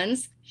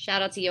Netherlands,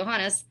 shout out to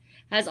Johannes,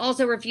 has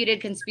also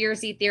refuted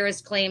conspiracy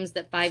theorist claims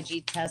that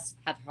 5G tests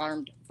have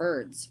harmed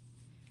birds.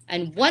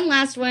 And one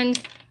last one.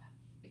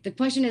 The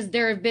question is,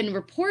 there have been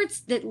reports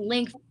that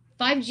link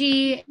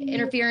 5G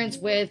interference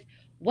with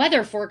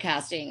weather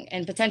forecasting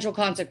and potential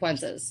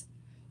consequences.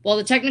 While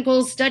the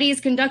technical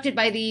studies conducted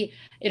by the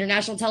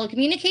International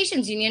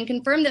Telecommunications Union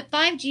confirm that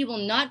 5G will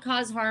not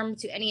cause harm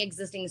to any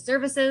existing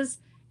services,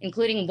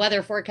 including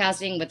weather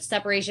forecasting with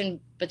separation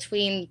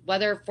between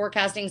weather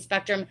forecasting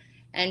spectrum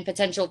and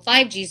potential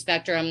 5G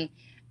spectrum,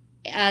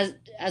 as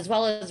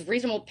well as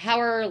reasonable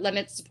power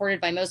limits supported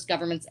by most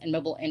governments and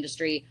mobile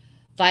industry,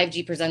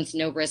 5G presents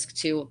no risk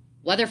to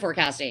weather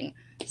forecasting.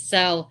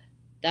 So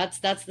that's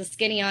the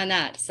skinny on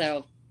that.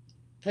 So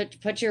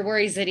put your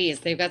worries at ease.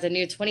 They've got the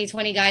new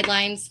 2020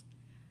 guidelines.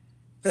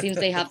 Seems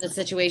they have the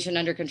situation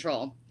under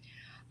control.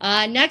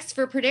 Next,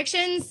 for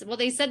predictions, well,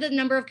 they said that the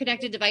number of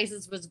connected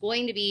devices was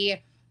going to be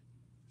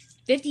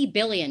 50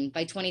 billion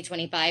by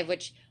 2025,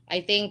 which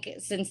I think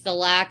since the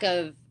lack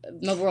of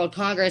Mobile World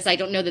Congress, I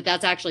don't know that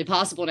that's actually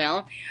possible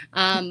now.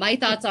 My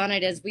thoughts on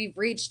it is we've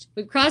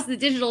crossed the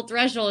digital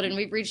threshold and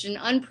we've reached an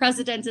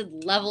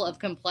unprecedented level of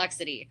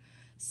complexity.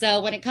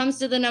 So when it comes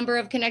to the number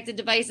of connected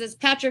devices,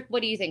 Patrick,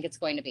 what do you think it's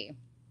going to be?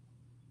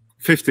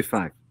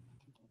 55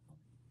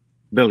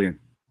 billion.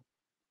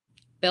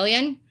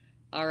 Billion?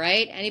 All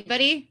right.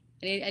 Anybody?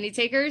 Any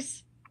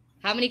takers?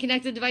 How many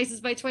connected devices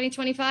by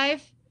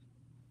 2025?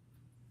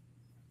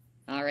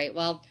 All right.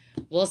 Well,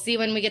 we'll see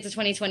when we get to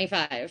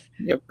 2025.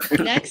 Yep.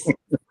 Next.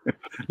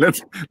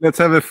 Let's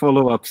have a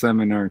follow-up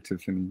seminar,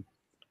 Tiffany.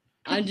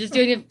 I'm just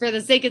doing it for the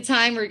sake of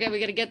time. We're going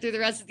to get through the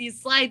rest of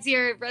these slides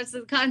here, rest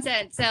of the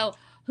content. So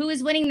who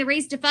is winning the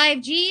race to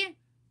 5G?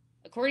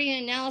 According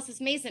to Analysis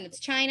Mason, it's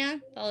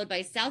China, followed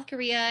by South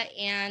Korea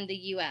and the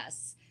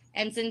US.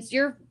 And since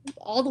you're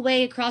all the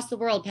way across the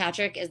world,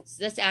 Patrick, is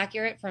this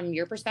accurate from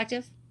your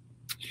perspective?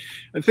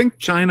 I think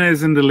China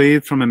is in the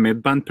lead from a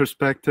mid-band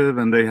perspective,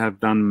 and they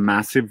have done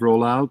massive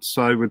rollouts.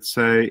 So I would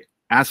say,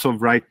 as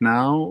of right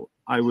now,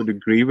 I would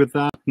agree with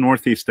that.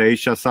 Northeast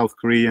Asia, South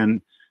Korea,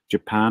 and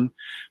Japan.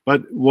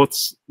 But what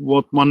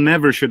one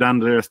never should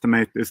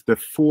underestimate is the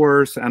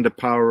force and the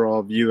power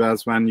of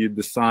US when you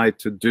decide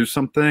to do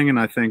something. And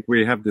I think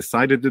we have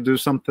decided to do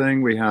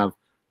something. We have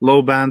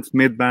low bands,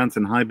 mid bands,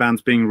 and high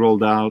bands being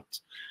rolled out.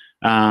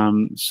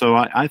 So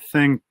I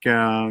think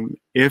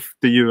if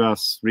the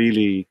US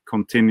really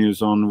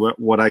continues on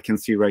what I can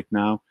see right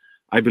now,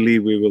 I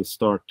believe we will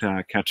start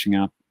catching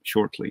up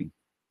shortly.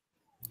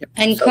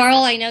 And Karl,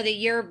 I know that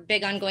you're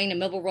big on going to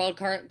Mobile World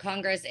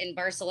Congress in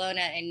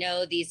Barcelona and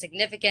know the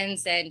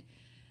significance and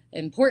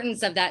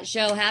importance of that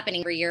show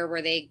happening every year,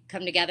 where they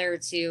come together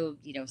to,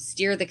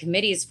 steer the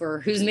committees for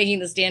who's making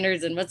the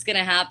standards and what's going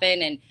to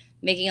happen and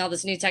making all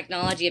this new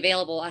technology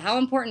available. How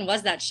important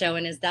was that show,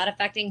 and is that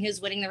affecting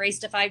who's winning the race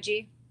to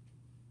 5G?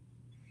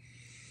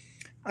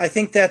 I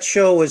think that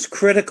show was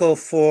critical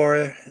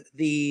for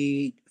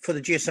the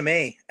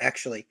GSMA,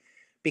 actually,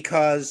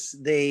 because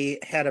they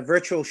had a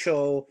virtual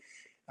show.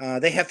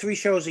 They have 3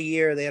 shows a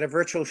year. They had a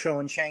virtual show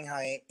in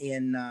Shanghai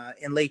in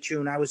late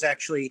June. I was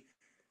actually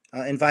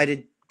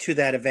invited to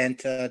that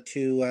event. I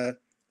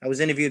was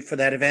interviewed for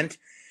that event.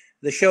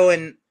 The show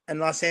in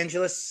Los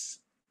Angeles,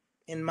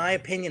 in my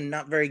opinion,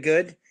 not very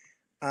good.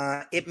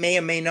 It may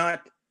or may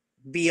not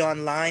be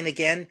online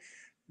again.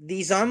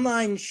 These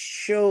online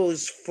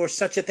shows for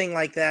such a thing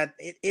like that,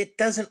 it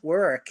doesn't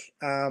work.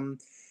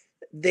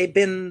 They've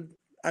been,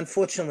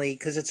 unfortunately,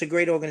 because it's a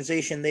great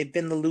organization, they've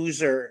been the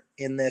loser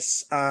in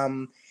this.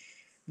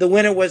 The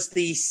winner was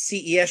the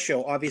CES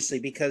show, obviously,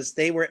 because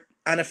they were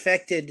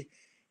unaffected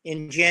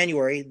in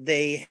January.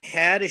 They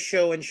had a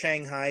show in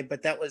Shanghai,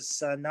 but that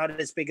was not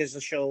as big as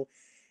the show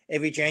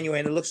every January.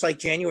 And it looks like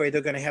January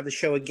they're going to have the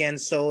show again.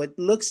 So it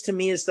looks to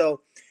me as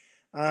though,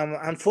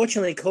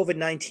 unfortunately,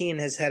 COVID-19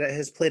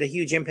 has played a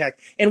huge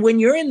impact. And when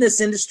you're in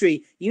this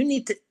industry,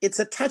 it's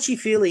a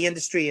touchy-feely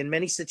industry in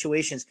many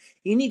situations.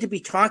 You need to be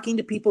talking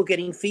to people,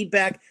 getting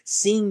feedback,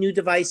 seeing new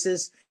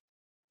devices.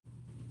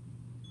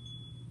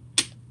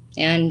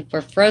 And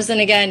we're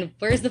frozen again.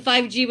 Where's the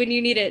 5G when you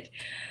need it?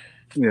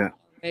 Yeah.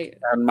 Right.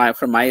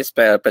 From my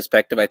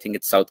perspective, I think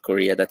it's South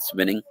Korea that's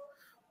winning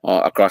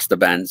across the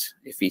bands.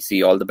 If we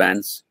see all the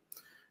bands,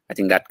 I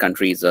think that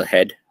country is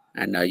ahead,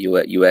 and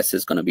US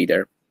is going to be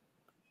there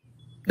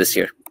this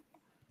year.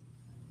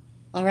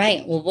 All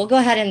right. Well, we'll go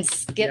ahead and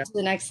skip to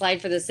the next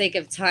slide for the sake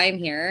of time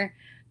here.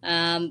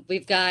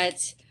 We've got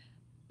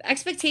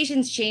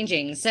expectations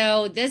changing.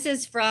 So this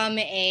is from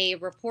a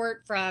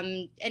report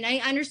from, and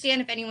I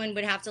understand if anyone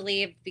would have to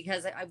leave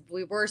because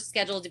we were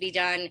scheduled to be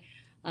done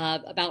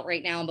about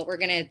right now, but we're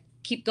going to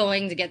keep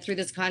going to get through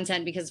this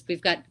content because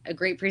we've got a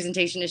great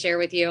presentation to share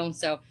with you.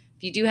 So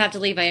if you do have to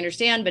leave, I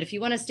understand, but if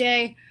you want to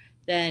stay,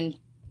 then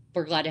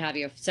we're glad to have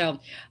you. So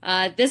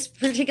this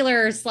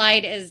particular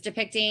slide is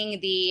depicting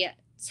the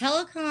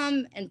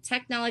telecom and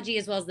technology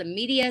as well as the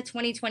media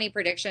 2020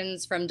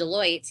 predictions from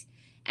Deloitte.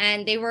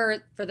 And they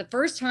were, for the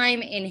first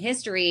time in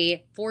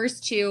history,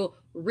 forced to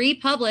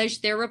republish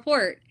their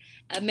report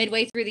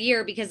midway through the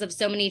year because of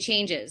so many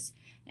changes.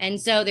 And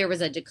so there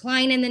was a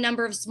decline in the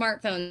number of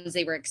smartphones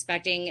they were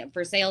expecting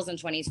for sales in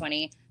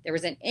 2020. There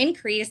was an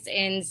increase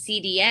in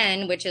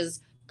CDN, which is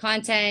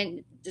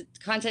content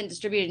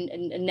distributed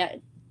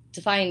and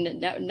defined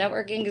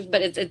networking,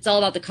 but it's all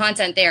about the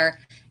content there.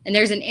 And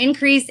there's an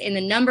increase in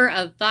the number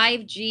of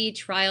 5G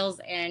trials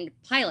and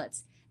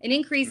pilots. An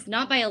increase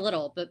not by a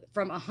little, but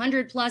from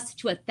 100 plus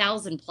to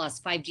 1,000 plus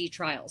 5G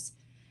trials.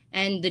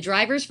 And the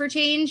drivers for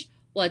change,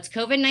 well, it's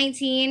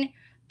COVID-19,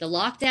 the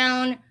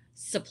lockdown,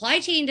 supply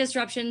chain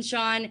disruptions,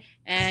 Sean,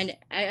 and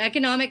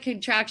economic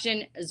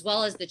contraction, as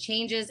well as the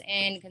changes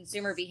in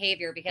consumer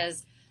behavior.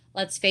 Because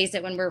let's face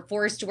it, when we're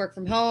forced to work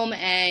from home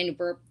and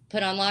we're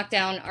put on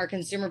lockdown, our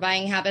consumer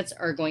buying habits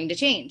are going to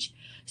change.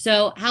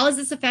 So how is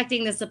this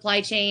affecting the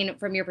supply chain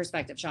from your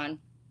perspective, Sean?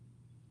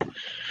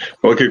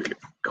 Well, good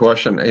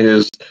question.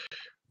 Is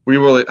we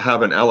will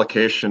have an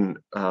allocation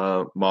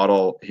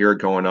model here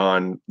going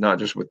on, not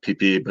just with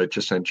PPE, but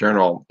just in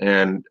general.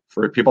 And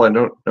for people that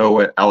don't know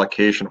what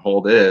allocation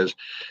hold is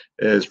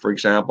for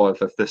example,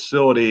 if a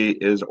facility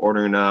is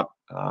ordering up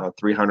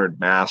 300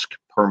 masks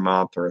per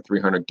month or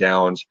 300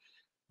 gallons,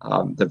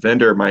 the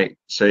vendor might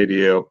say to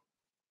you,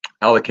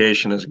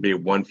 allocation is going to be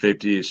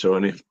 150, so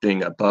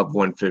anything above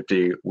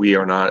 150, we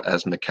are not,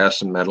 as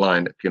McKesson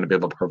Medline, going to be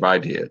able to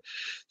provide to you.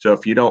 So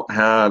if you don't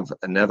have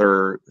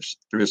another,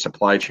 through the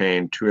supply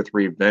chain, 2 or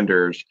 3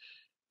 vendors,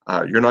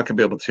 you're not going to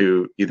be able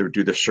to either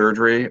do the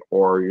surgery,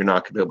 or you're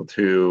not going to be able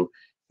to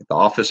get the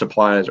office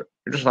supplies, or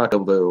you're just not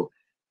going to be able to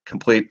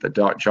complete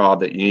the job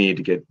that you need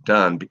to get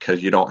done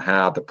because you don't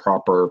have the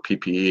proper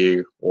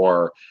PPE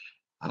or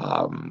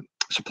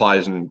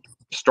supplies in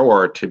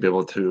store to be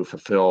able to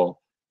fulfill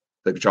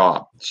the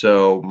job.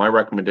 So my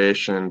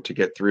recommendation to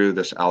get through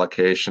this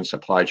allocation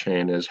supply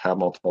chain is have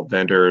multiple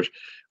vendors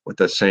with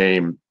the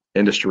same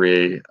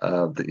industry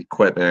of the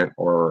equipment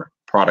or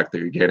product that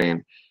you're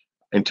getting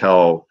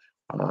until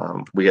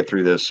we get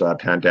through this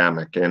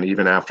pandemic. And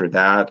even after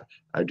that,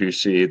 I do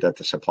see that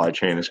the supply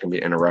chain is going to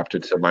be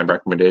interrupted. So my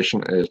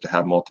recommendation is to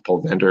have multiple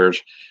vendors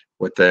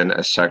within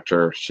a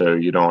sector so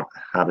you don't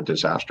have a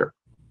disaster.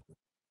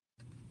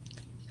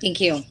 Thank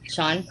you,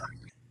 Sean.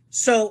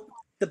 So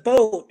the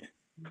boat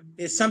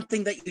is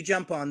something that you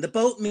jump on. The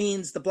boat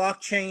means the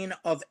blockchain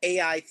of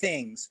AI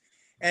things.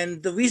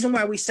 And the reason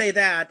why we say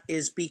that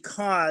is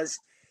because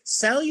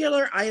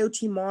cellular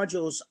IoT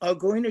modules are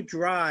going to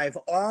drive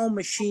all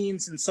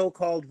machines and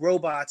so-called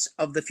robots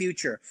of the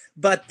future,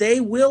 but they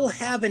will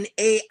have an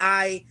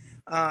AI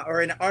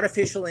or an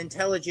artificial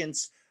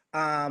intelligence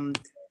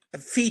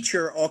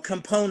feature or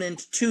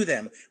component to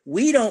them.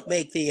 We don't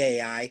make the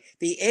AI.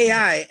 The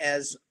AI,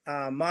 as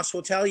Moss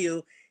will tell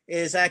you,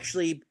 is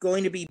actually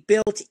going to be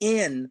built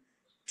in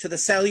to the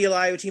cellular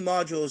IoT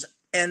modules,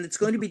 and it's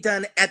going to be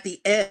done at the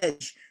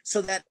edge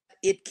so that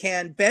it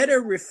can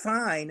better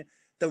refine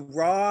the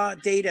raw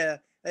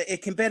data.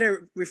 It can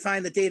better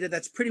refine the data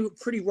that's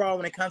pretty raw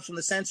when it comes from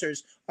the sensors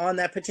on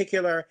that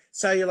particular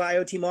cellular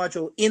IoT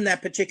module in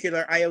that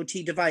particular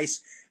IoT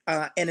device,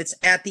 and it's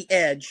at the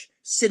edge,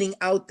 sitting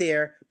out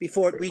there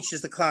before it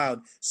reaches the cloud.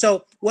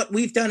 So what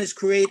we've done is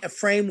create a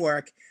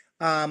framework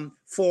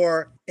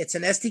for, it's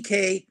an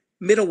SDK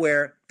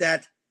middleware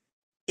that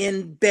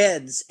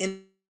embeds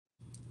in.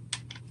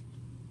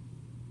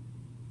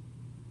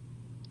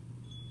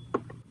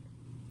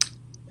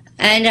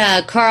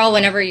 And Karl,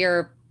 whenever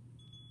your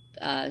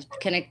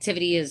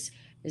connectivity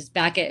is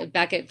back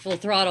at full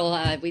throttle,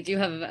 we do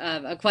have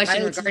a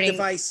question IoT regarding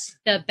device.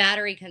 The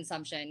battery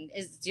consumption.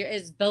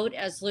 Is Boat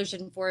a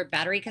solution for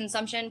battery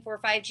consumption for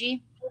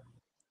 5G?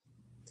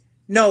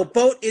 No,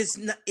 Boat is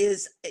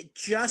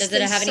just. Does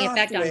it have any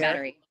effect on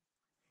battery?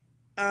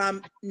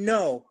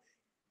 No,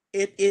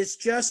 it is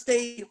just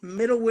a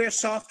middleware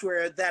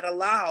software that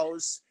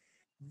allows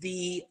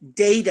the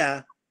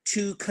data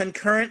to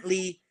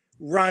concurrently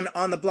run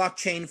on the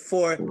blockchain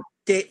for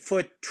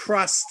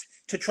trust,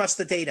 to trust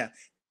the data.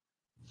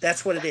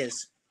 That's what it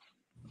is.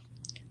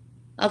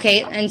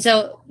 Okay, and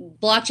so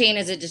blockchain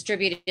is a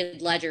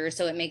distributed ledger,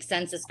 so it makes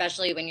sense,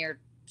 especially when you're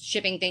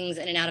shipping things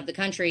in and out of the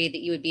country, that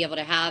you would be able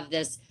to have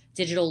this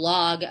digital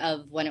log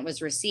of when it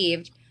was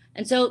received.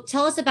 And so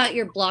tell us about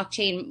your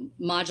blockchain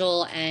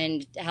module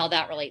and how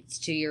that relates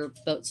to your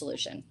boat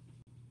solution.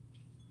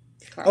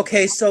 Karl.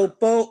 Okay, so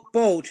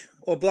boat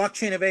or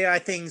blockchain of AI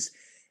things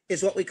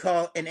is what we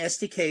call an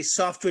SDK,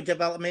 software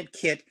development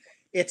kit.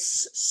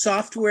 It's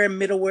software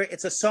middleware.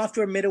 It's a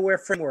software middleware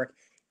framework.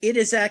 It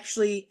is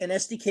actually an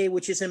SDK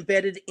which is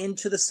embedded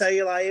into the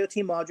cellular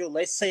IoT module.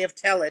 Let's say of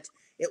Telet,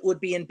 it would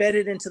be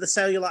embedded into the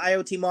cellular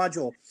IoT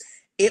module.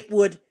 It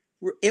would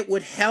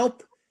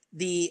help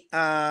the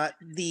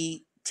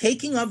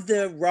taking of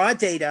the raw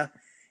data,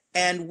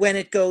 and when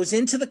it goes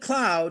into the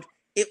cloud,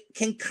 it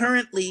can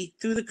currently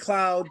through the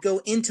cloud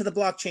go into the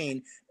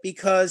blockchain,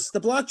 because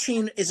the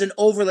blockchain is an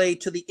overlay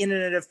to the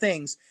Internet of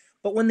Things.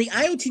 But when the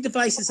IoT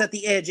device is at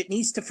the edge, it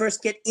needs to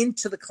first get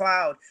into the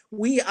cloud.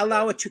 We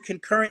allow it to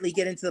concurrently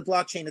get into the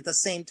blockchain at the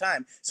same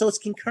time. So it's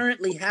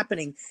concurrently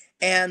happening.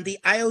 And the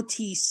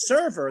IoT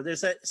server,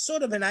 there's a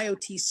sort of an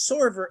IoT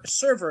server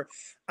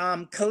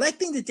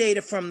collecting the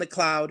data from the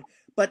cloud,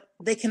 but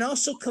they can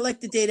also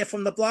collect the data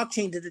from the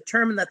blockchain to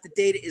determine that the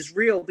data is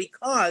real,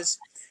 because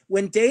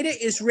when data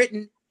is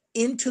written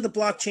into the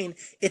blockchain,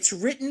 it's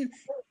written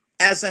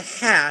as a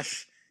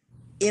hash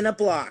in a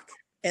block,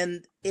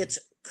 and it's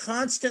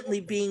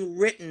constantly being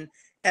written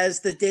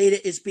as the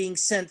data is being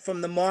sent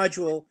from the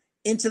module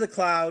into the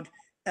cloud,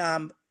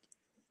 and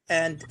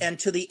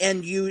to the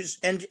end usage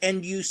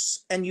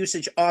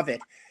of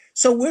it.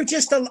 So we're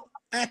just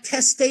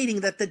attestating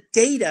that the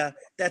data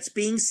that's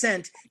being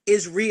sent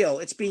is real.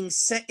 It's being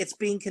sent. It's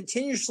being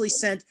continuously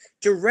sent,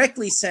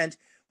 directly sent.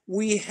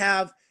 We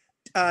have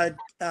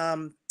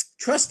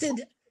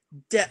trusted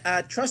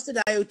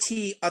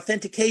IoT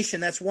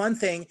authentication. That's one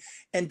thing,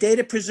 and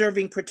data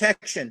preserving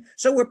protection.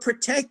 So we're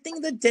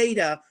protecting the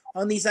data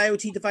on these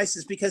IoT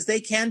devices because they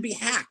can be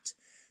hacked.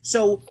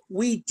 So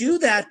we do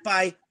that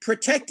by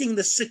protecting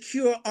the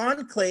secure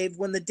enclave.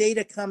 When the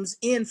data comes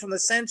in from the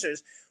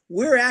sensors,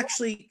 we're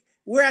actually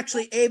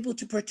able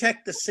to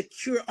protect the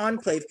secure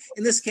enclave.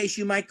 In this case,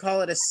 you might call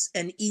it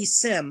an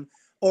eSIM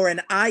or an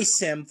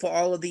iSIM for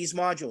all of these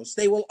modules.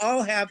 They will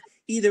all have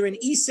either an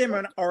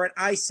eSIM or an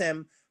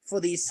iSIM for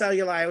these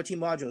cellular IoT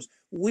modules.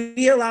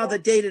 We allow the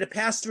data to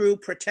pass through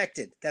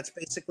protected. That's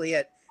basically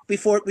it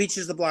before it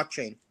reaches the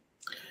blockchain.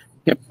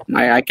 Yep,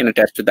 I can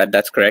attest to that.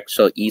 That's correct.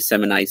 So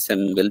eSIM and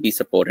iSIM will be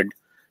supported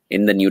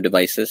in the new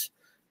devices.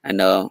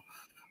 And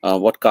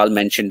what Karl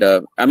mentioned,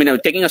 I mean,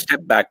 taking a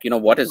step back,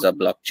 what is a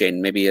blockchain?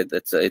 Maybe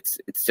it's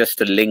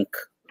just a link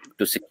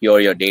to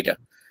secure your data.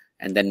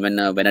 And then when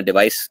a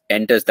device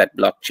enters that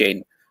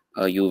blockchain,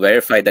 you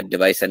verify that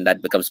device, and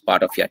that becomes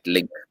part of your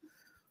link.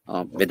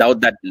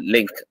 Without that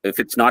link, if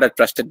it's not a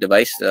trusted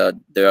device,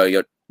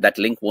 that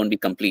link won't be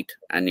complete,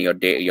 and your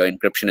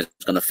encryption is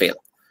going to fail.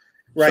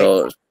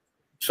 Right.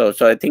 So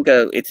I think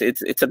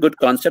it's a good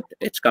concept.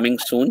 It's coming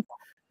soon,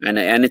 and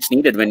it's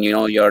needed when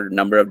your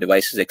number of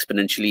devices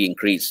exponentially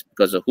increase,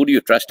 because who do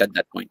you trust at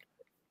that point?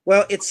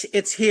 Well,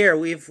 it's here.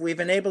 We've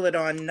enabled it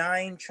on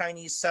 9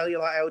 Chinese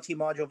cellular IoT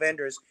module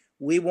vendors.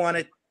 We want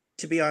it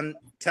to be on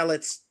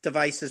Telet's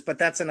devices, but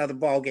that's another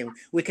ballgame.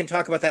 We can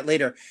talk about that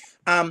later.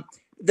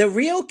 The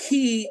real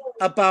key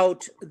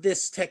about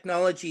this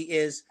technology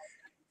is,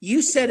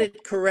 you said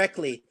it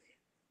correctly.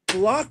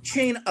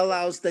 Blockchain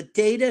allows the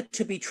data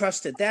to be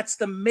trusted. That's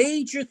the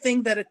major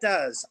thing that it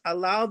does,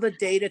 allow the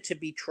data to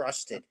be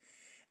trusted.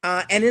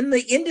 And in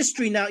the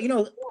industry now,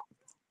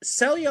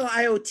 cellular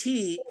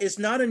IoT is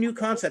not a new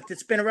concept.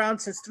 It's been around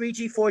since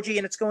 3G, 4G,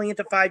 and it's going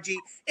into 5G.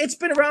 It's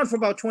been around for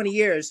about 20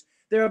 years.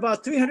 There are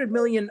about 300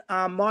 million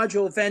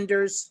module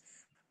vendors,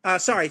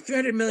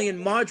 300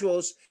 million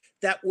modules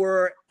that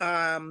were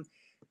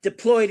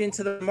deployed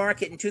into the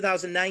market in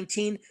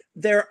 2019.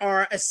 There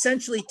are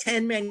essentially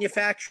 10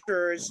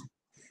 manufacturers,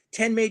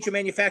 10 major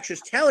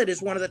manufacturers. Telet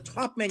is one of the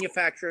top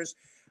manufacturers,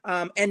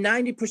 and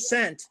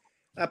 90%,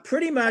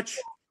 pretty much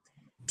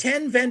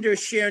 10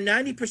 vendors share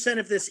 90%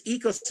 of this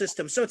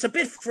ecosystem. So it's a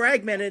bit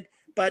fragmented,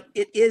 but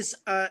it is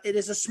a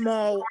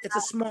small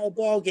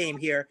ball game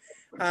here.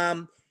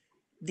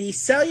 The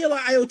cellular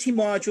IoT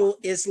module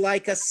is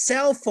like a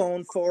cell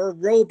phone for a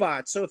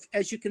robot. So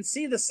as you can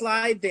see the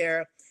slide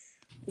there,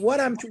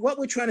 what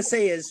we're trying to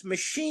say is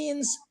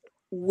machines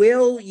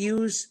will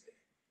use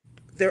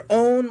their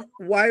own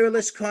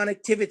wireless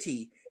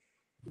connectivity.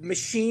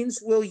 Machines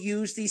will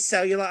use these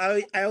cellular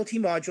IoT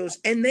modules,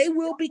 and they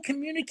will be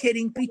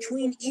communicating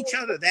between each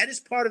other. That is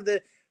part of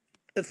the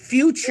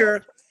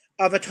future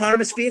of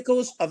autonomous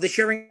vehicles, of the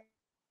sharing.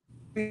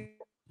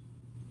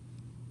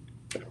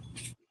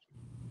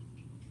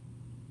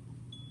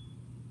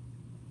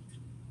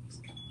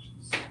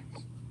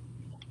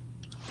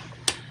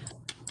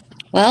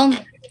 Well,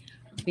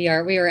 we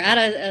are at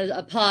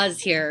a pause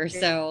here.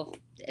 So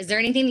is there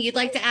anything that you'd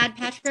like to add,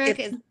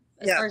 Patrick, as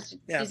far as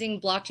using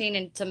blockchain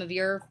in some of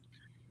your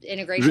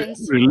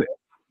integrations? Really?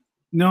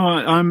 No,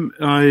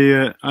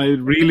 I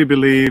really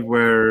believe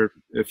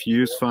if you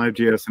use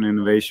 5G as an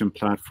innovation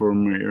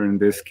platform, or in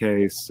this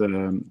case,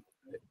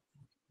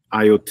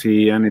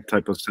 IoT, any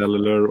type of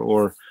cellular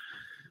or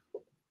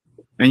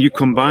and you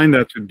combine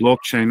that with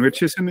blockchain,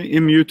 which is an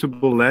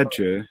immutable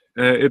ledger.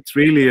 It's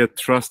really a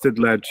trusted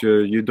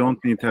ledger. You don't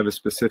need to have a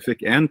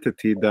specific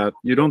entity that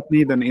you don't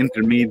need an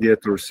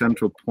intermediate or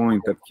central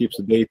point that keeps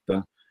the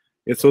data.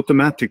 It's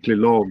automatically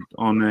logged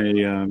on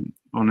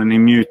an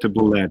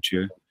immutable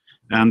ledger.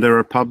 And there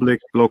are public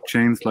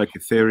blockchains like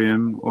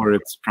Ethereum, or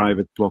it's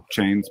private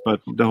blockchains, but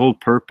the whole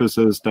purpose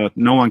is that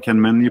no one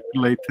can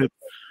manipulate it.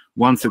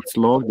 Once it's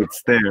logged,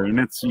 it's there, and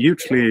it's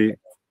hugely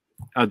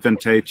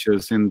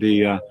advantageous in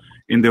the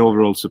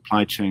overall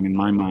supply chain, in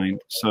my mind.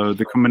 So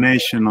the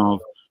combination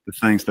of the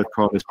things that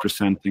Karl is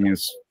presenting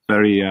is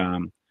very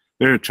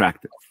very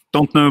attractive.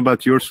 Don't know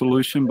about your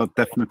solution, but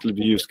definitely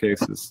the use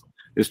case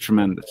is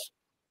tremendous.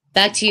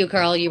 Back to you,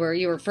 Karl. You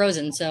were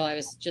frozen, so I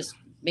was just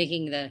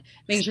making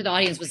sure the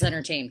audience was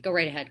entertained. Go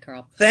right ahead,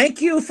 Karl.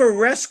 Thank you for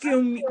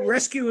rescuing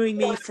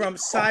me from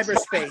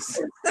cyberspace.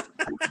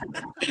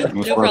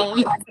 No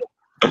problem.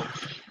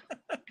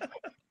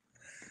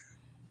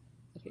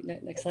 Okay,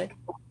 next slide.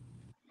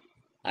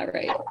 All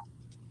right.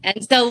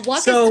 And so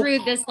walk us through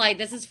this slide.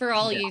 This is for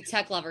all you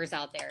tech lovers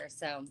out there.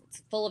 So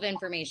it's full of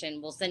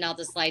information. We'll send out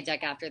the slide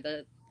deck after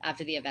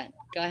the event.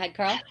 Go ahead,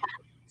 Karl.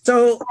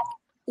 So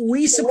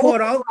we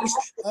support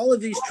all of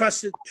these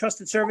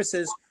trusted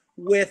services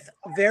with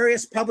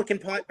various public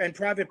and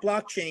private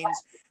blockchains.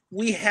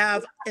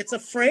 It's a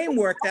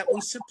framework that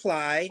we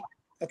supply.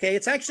 Okay,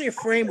 it's actually a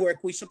framework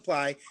we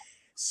supply.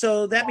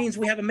 So that means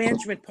we have a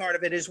management part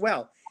of it as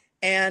well.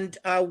 And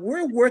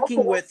we're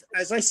working with,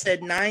 as I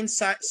said, 9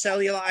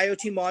 cellular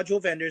IoT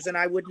module vendors. And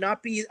I would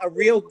not be a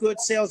real good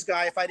sales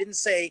guy if I didn't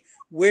say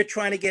we're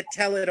trying to get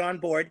Telit on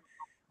board.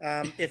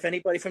 If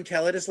anybody from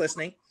Telit is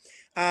listening.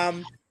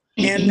 And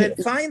then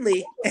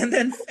finally, I'm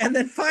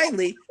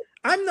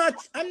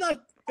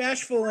not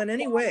bashful in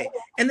any way.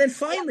 And then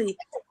finally,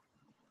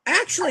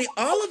 actually,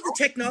 all of the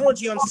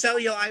technology on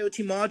cellular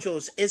IoT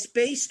modules is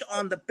based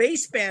on the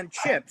baseband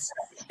chips.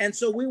 And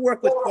so we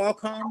work with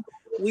Qualcomm,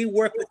 we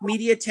work with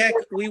MediaTek,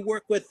 we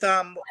work with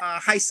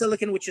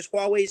HiSilicon, which is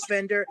Huawei's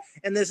vendor,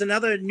 and there's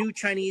another new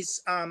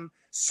Chinese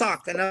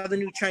SOC, another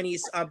new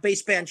Chinese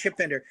baseband chip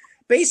vendor.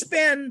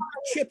 Baseband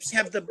chips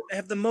have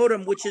the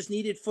modem which is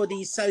needed for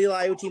these cellular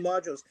IoT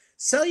modules.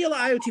 Cellular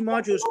IoT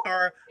modules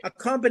are a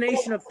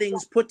combination of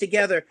things put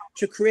together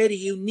to create a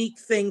unique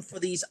thing for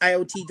these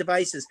IoT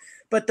devices.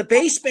 But the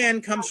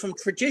baseband comes from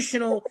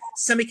traditional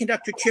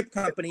semiconductor chip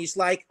companies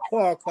like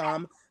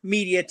Qualcomm,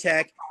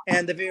 MediaTek,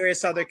 and the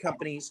various other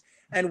companies.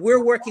 And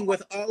we're working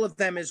with all of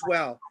them as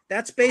well.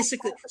 That's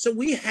basically, so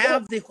we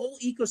have the whole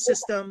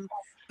ecosystem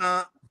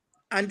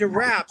under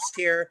wraps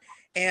here.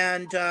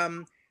 And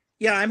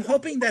yeah, I'm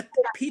hoping that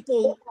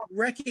people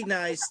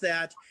recognize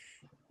that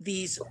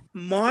these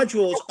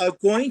modules are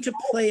going to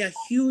play a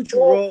huge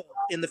role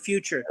in the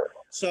future.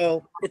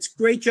 So it's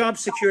great job,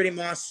 Security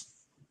Moss.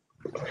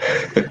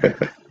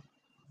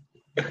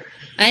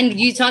 And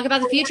you talk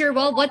about the future.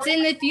 Well, what's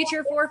in the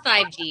future for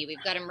 5G?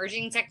 We've got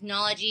emerging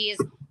technologies,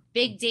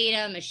 big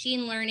data,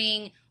 machine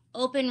learning,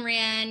 Open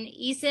RAN,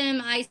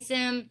 eSIM,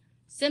 iSIM,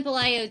 simple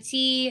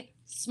IoT,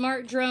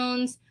 smart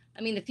drones.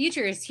 I mean, the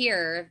future is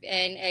here,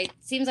 and it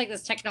seems like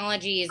this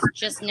technology is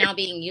just now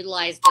being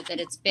utilized, but that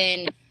it's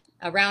been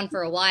around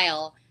for a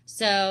while.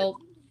 So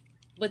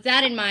with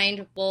that in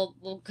mind,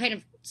 we'll kind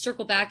of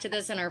circle back to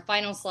this in our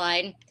final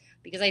slide,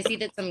 because I see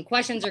that some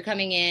questions are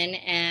coming in,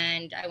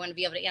 and I want to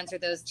be able to answer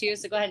those too.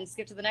 So go ahead and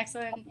skip to the next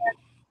one.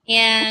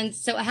 And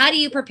so how do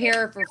you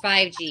prepare for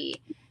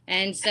 5G?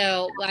 And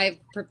so I've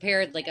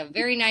prepared like a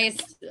very nice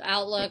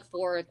outlook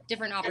for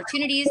different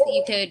opportunities that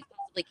you could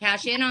possibly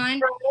cash in on,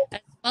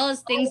 as well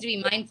as things to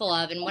be mindful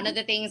of. And one of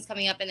the things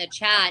coming up in the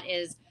chat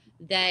is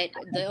that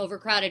the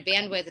overcrowded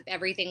bandwidth, if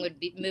everything would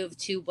be moved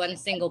to one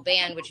single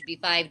band, which would be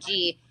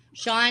 5G.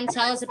 Sean,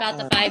 tell us about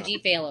the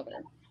 5G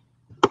failover.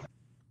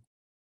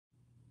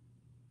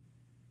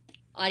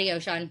 Audio,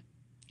 Sean,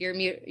 you're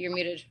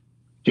muted.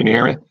 Can you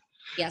hear me?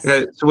 Yes.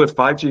 Okay, so with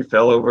 5G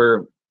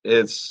failover,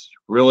 it's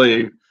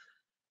really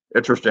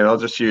interesting. I'll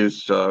just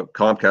use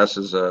Comcast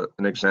as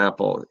an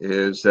example,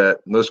 is that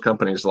most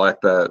companies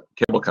like the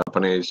cable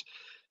companies,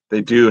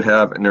 they do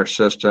have in their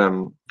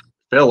system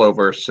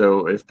failover.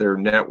 So if their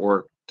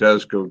network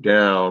does go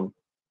down,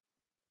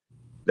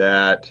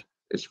 that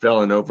is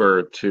failing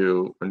over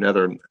to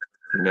another,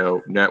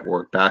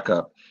 network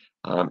backup.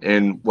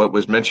 And what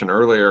was mentioned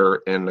earlier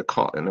in the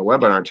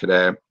webinar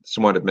today,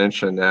 someone had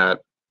mentioned that,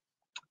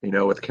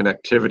 with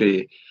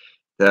connectivity,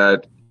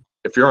 that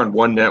if you're on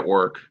one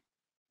network,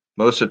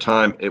 most of the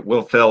time it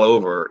will fail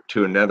over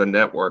to another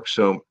network.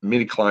 So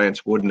many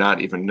clients would not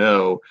even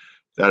know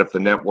that if the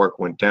network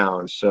went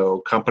down. So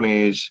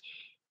companies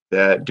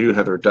that do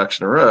have their ducks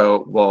in a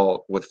row,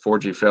 well, with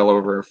 4G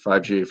failover,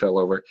 5G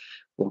failover,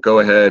 will go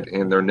ahead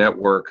and their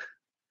network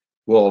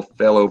will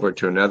fail over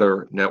to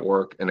another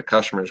network and the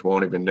customers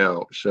won't even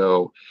know.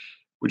 So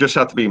we just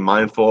have to be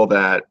mindful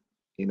that,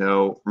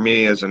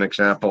 me as an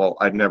example,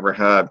 I'd never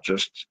have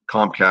just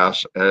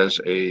Comcast as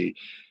a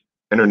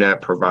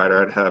internet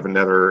provider. I'd have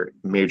another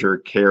major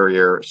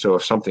carrier. So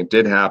if something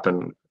did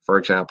happen, for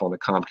example, on the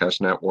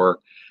Comcast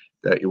network,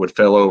 that you would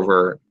fail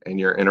over and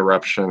your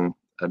interruption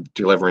of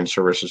delivering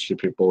services to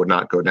people would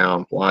not go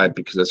down. Why?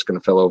 Because it's going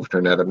to fail over to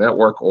another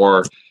network,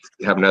 or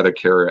you have another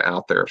carrier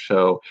out there.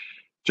 So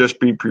just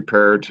be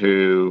prepared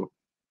to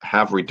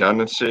have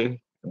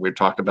redundancy. We've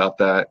talked about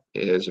that,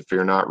 is if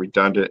you're not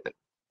redundant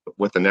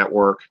with the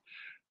network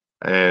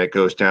and it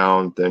goes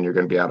down, then you're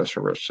going to be out of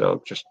service.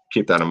 So just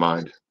keep that in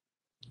mind.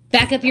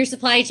 Back up your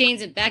supply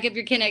chains and back up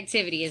your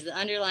connectivity is the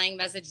underlying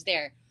message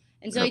there.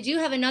 And so I do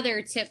have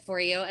another tip for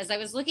you. As I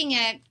was looking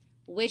at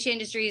which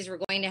industries were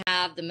going to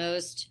have the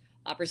most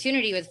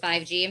opportunity with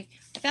 5G,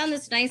 I found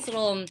this nice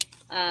little,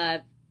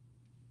 I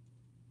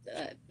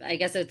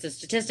guess it's a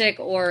statistic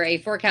or a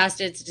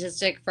forecasted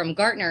statistic from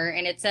Gartner,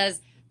 and it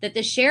says that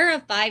the share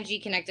of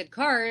 5G connected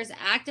cars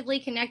actively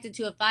connected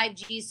to a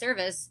 5G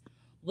service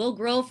will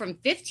grow from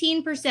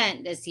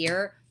 15% this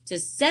year to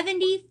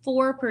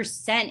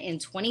 74% in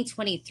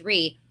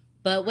 2023.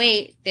 But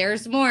wait,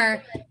 there's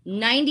more,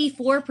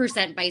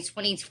 94% by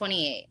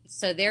 2028.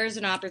 So there's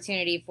an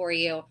opportunity for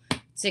you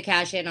to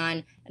cash in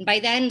on. And by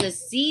then, the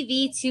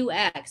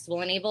CV2X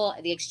will enable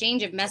the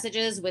exchange of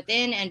messages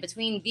within and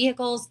between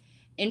vehicles,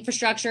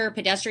 infrastructure,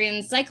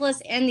 pedestrians,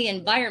 cyclists, and the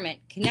environment.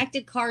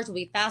 Connected cars will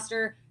be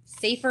faster,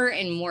 safer,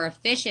 and more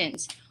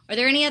efficient. Are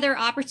there any other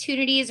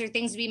opportunities or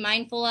things to be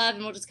mindful of?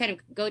 And we'll just kind of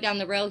go down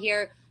the row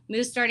here.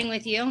 Moose, starting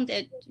with you,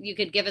 that you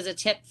could give as a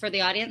tip for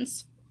the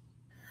audience.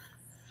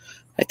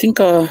 I think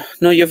no,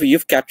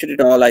 you've captured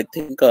it all. I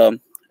think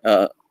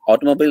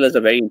automobile is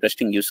a very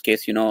interesting use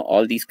case. You know,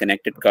 all these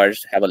connected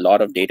cars have a lot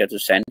of data to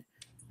send,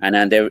 and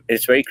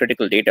it's very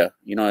critical data.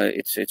 You know,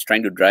 it's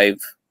trying to drive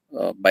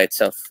by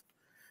itself.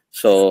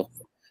 So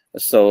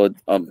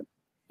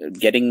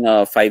getting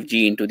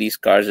 5G into these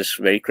cars is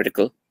very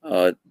critical.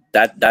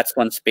 That's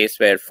one space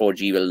where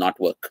 4G will not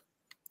work.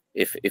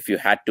 If you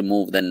had to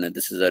move, then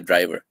this is a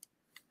driver.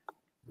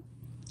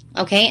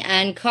 Okay,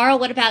 and Karl,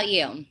 what about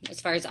you as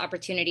far as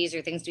opportunities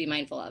or things to be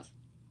mindful of?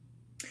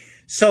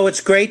 So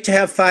it's great to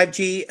have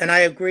 5G, and I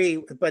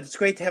agree, but it's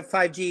great to have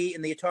 5G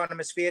in the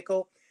autonomous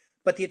vehicle.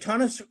 But the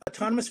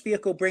autonomous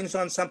vehicle brings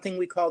on something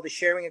we call the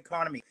sharing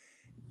economy.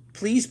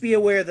 Please be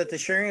aware that the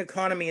sharing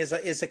economy is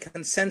a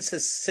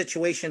consensus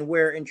situation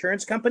where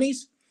insurance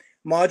companies,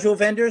 module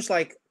vendors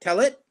like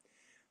Telecom,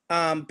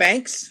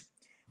 banks,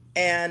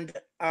 and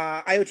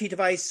IoT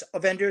device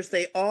vendors,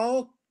 they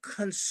all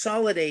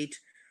consolidate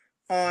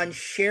on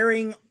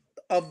sharing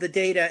of the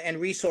data and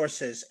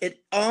resources.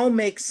 It all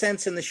makes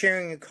sense in the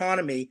sharing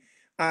economy,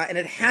 and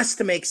it has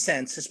to make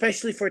sense,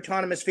 especially for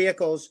autonomous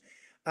vehicles,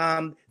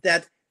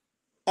 that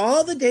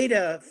all the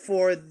data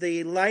for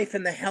the life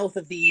and the health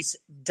of these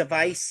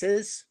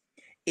devices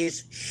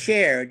is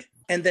shared,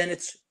 and then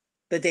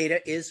the data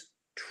is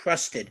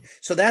trusted.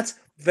 So that's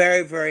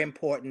very, very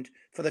important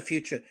for the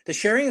future. The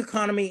sharing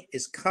economy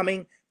is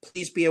coming.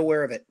 Please be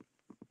aware of it.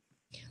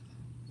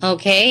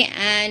 Okay,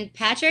 and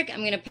Patrick, I'm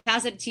going to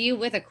pass it to you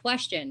with a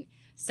question.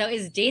 So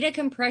is data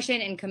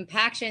compression and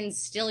compaction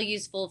still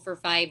useful for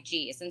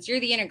 5G? Since you're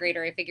the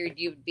integrator, I figured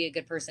you would be a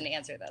good person to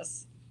answer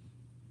this.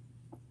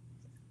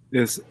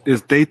 Is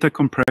data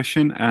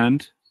compression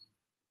and?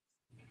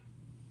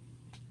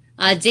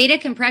 Data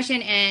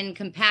compression and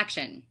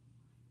compaction.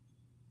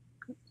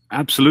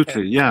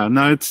 Absolutely, yeah.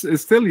 No, it's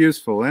still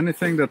useful.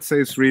 Anything that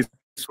saves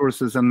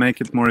resources and make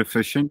it more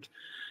efficient,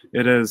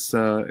 it's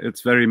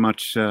very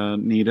much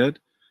needed.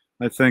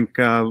 I think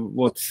so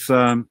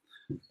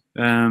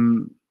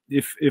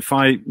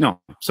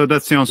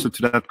that's the answer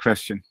to that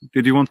question.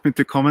 Did you want me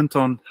to comment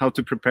on how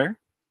to prepare?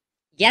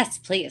 Yes,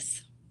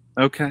 please.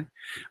 Okay.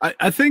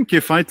 I think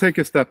if I take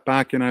a step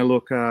back and I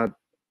look at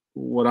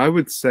what I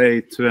would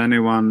say to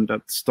anyone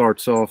that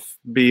starts off,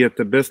 be it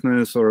a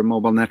business or a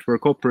mobile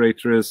network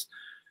operator, is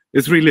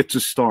really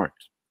to start.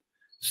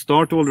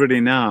 Start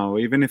already now.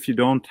 Even if you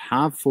don't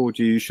have 4G,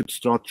 you should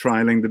start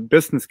trialing the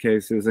business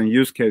cases and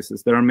use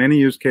cases. There are many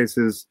use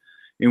cases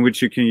in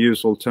which you can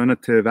use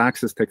alternative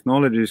access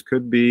technologies.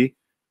 Could be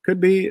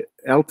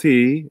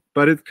LTE,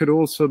 but it could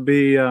also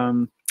be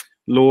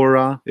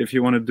LoRa if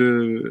you want to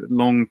do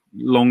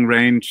long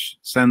range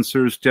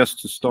sensors, just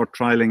to start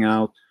trialing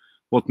out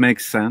what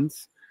makes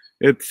sense.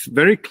 It's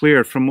very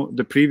clear from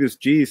the previous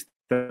Gs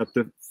that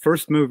the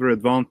first mover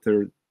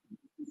advantage,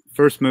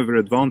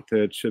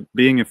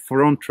 being a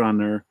front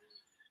runner,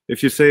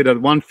 if you say that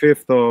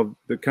 1/5 of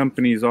the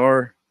companies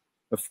are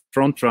a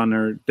front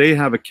runner, they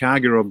have a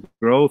CAGR of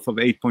growth of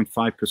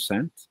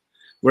 8.5%,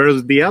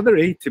 whereas the other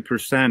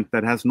 80%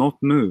 that has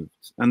not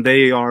moved, and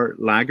they are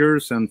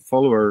laggers and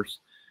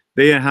followers,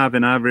 they have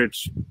an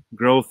average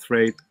growth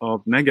rate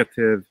of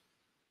negative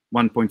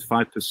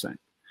 1.5%.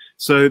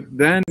 So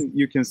then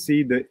you can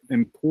see the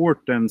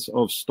importance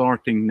of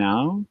starting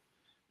now,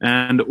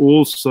 and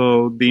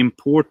also the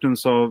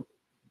importance of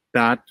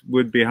that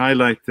would be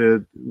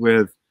highlighted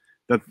with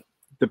that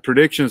the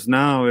predictions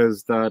now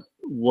is that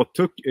what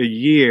took a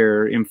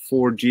year in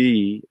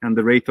 4G and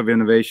the rate of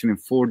innovation in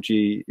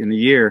 4G in a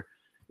year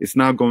is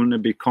now going to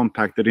be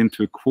compacted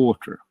into a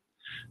quarter.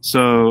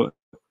 So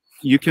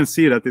you can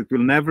see that it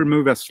will never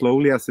move as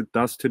slowly as it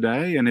does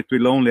today, and it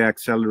will only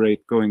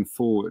accelerate going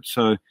forward.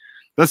 So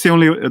that's the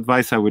only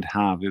advice I would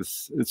have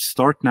is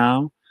start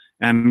now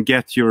and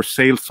get your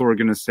sales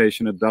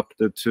organization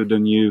adapted to the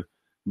new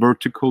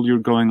vertical you're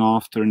going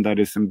after, and that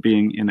is in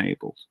being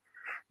enabled.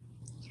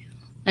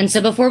 And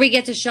so before we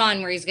get to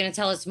Sean, where he's going to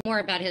tell us more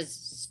about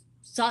his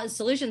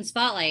solution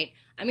spotlight,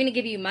 I'm going to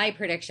give you my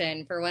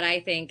prediction for what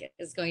I think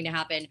is going to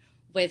happen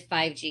with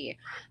 5G.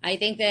 I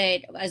think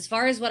that as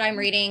far as what I'm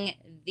reading,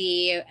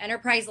 the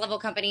enterprise level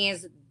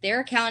companies,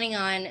 they're counting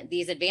on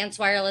these advanced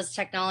wireless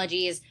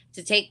technologies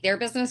to take their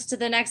business to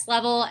the next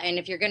level. And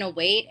if you're going to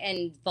wait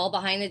and fall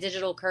behind the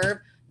digital curve,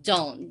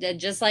 don't.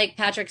 Just like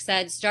Patrick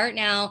said, start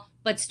now,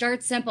 but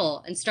start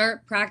simple and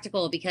start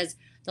practical, because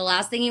the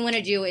last thing you want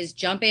to do is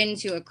jump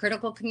into a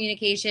critical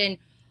communication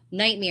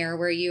nightmare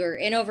where you are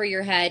in over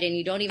your head and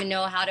you don't even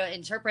know how to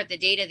interpret the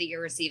data that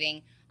you're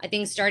receiving. I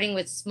think starting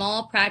with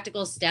small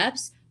practical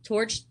steps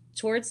towards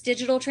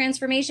digital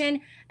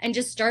transformation, and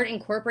just start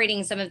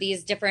incorporating some of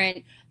these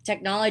different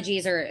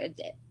technologies,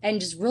 and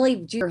just really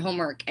do your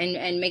homework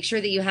and make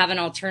sure that you have an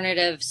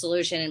alternative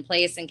solution in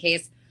place in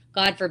case,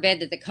 God forbid,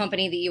 that the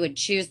company that you would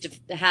choose to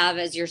have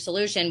as your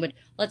solution would,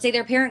 let's say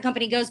their parent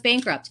company goes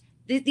bankrupt.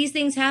 These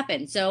things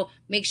happen. So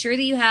make sure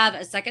that you have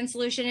a second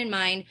solution in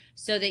mind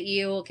so that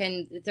you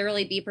can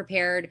thoroughly be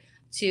prepared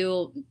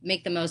to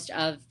make the most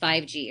of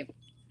 5G.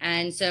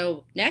 And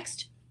so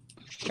next,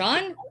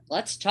 Sean,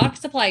 let's talk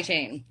supply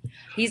chain.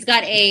 He's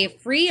got a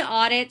free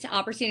audit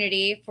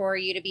opportunity for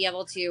you to be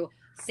able to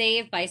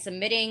save by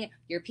submitting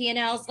your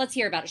P&Ls. Let's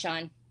hear about it,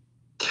 Sean.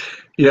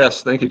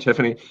 Yes, thank you,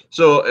 Tiffany.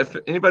 So if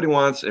anybody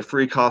wants a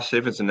free cost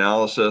savings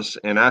analysis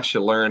and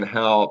actually learn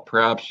how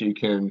perhaps you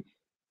can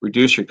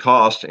reduce your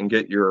cost and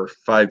get your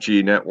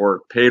 5G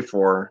network paid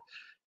for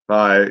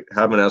by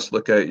having us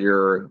look at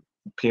your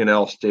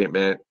P&L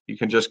statement, you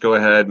can just go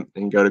ahead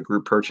and go to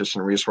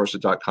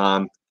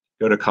grouppurchasingresources.com,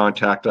 go to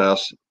contact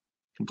us,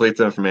 complete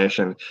the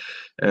information,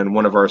 and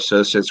one of our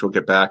associates will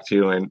get back to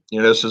you. And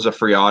this is a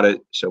free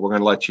audit, so we're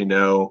going to let you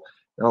know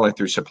not only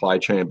through supply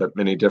chain but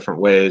many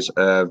different ways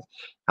of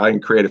how you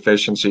can create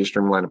efficiency,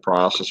 streamline the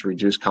process,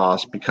 reduce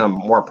costs, become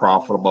more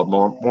profitable.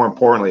 More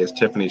importantly, as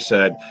Tiffany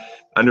said,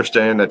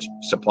 understand that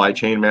supply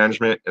chain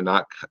management and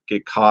not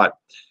get caught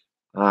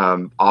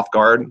off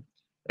guard.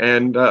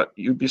 And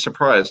you'd be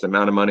surprised the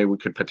amount of money we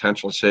could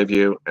potentially save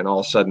you, and all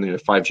of a sudden the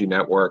 5G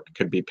network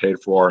could be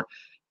paid for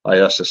by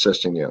us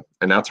assisting you.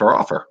 And that's our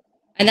offer.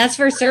 And that's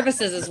for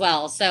services as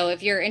well. So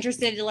if you're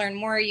interested to learn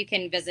more, you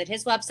can visit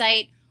his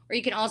website, or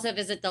you can also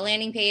visit the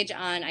landing page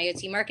on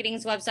IoT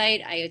Marketing's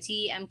website,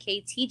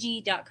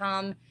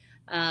 iotmktg.com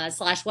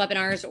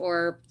 /webinars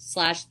or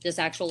 / this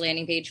actual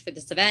landing page for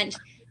this event.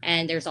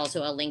 And there's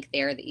also a link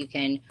there that you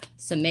can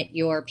submit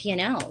your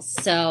P&Ls.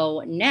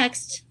 So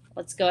next,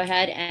 let's go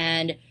ahead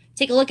and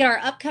take a look at our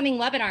upcoming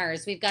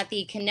webinars. We've got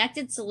the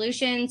Connected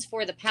Solutions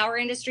for the Power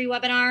Industry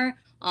webinar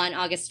on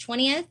August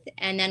 20th.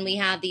 And then we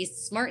have the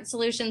Smart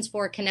Solutions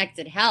for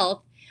Connected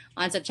Health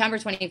on September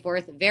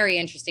 24th. Very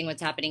interesting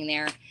what's happening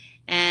there.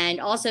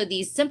 And also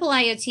the Simple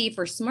IoT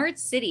for Smart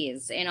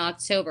Cities in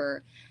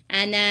October.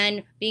 And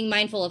then being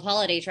mindful of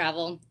holiday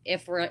travel,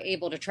 if we're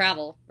able to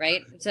travel,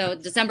 right? So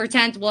December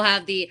 10th, we'll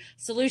have the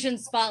Solution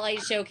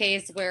Spotlight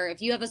Showcase, where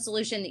if you have a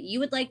solution that you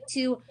would like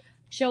to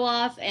show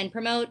off and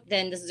promote,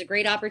 then this is a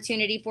great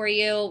opportunity for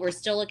you. We're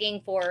still looking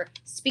for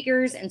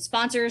speakers and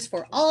sponsors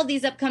for all of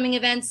these upcoming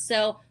events.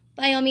 So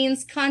by all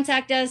means,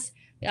 contact us,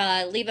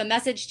 leave a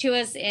message to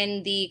us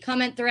in the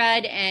comment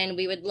thread, and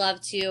we would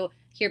love to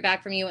hear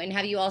back from you and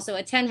have you also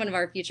attend one of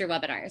our future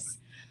webinars.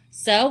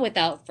 So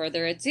without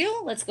further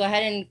ado, let's go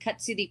ahead and cut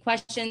to the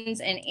questions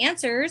and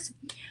answers.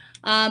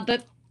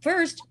 But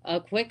first, a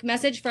quick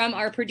message from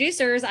our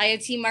producers,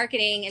 IoT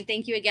Marketing, and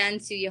thank you again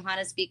to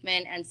Johanna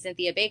Speakman and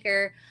Cynthia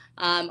Baker.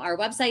 Our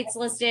website's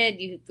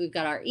listed. We've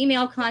got our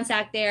email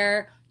contact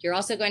there. You're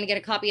also going to get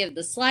a copy of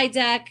the slide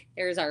deck.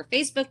 There's our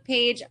Facebook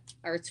page,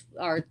 our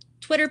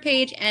Twitter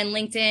page, and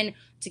LinkedIn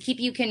to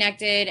keep you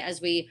connected as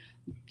we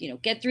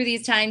get through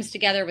these times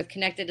together with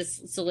Connected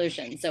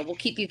Solutions. So we'll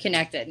keep you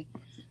connected.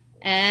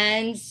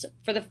 And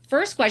for the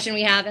first question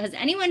we have, has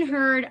anyone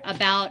heard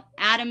about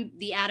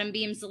the Atom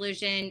Beam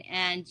solution,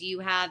 and do you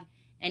have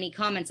any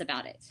comments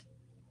about it?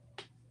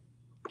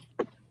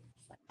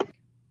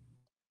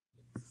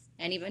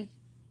 Anyone?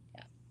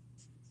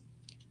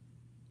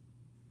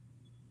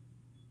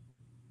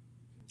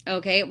 Yeah.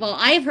 Okay, well,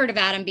 I have heard of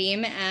Atom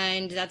Beam,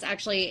 and that's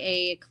actually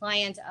a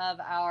client of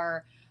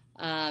our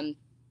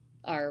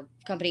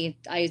company,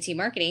 IoT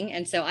Marketing,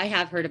 and so I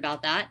have heard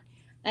about that.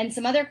 And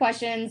some other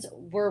questions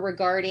were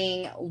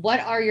regarding what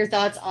are your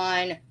thoughts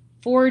on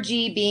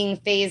 4G being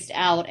phased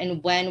out,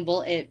 and when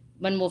will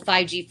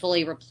 5G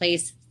fully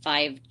replace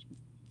 5G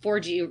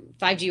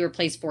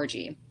replace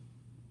 4G?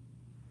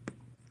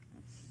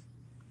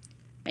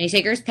 Any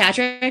takers?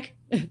 Patrick,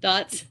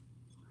 thoughts?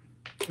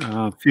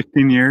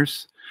 15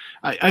 years.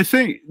 I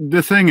think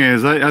the thing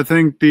is, I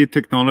think the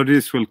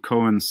technologies will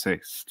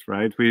coexist,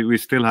 right? We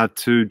still have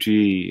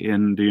 2G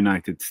in the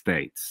United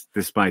States,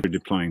 despite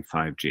deploying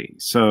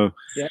 5G. So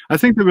yeah. I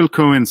think they will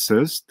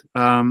coexist.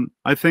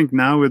 I think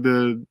now with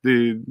the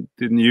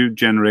new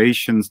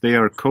generations, they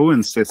are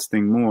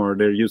coexisting more.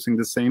 They're using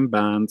the same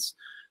bands,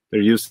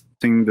 they're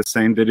using the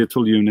same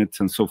digital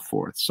units and so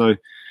forth. So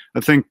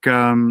I think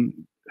yeah,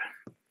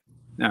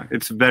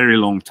 it's a very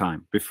long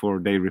time before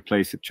they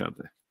replace each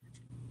other.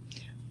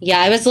 Yeah,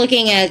 I was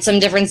looking at some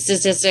different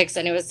statistics,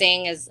 and it was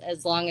saying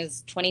as long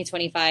as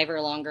 2025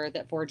 or longer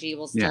that 4G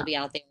will still be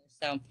out there.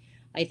 So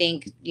I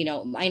think, you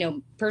know, I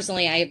know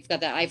personally I've got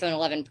the iPhone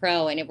 11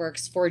 Pro, and it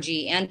works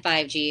 4G and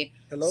 5G.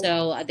 Hello?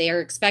 So they are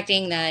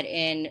expecting that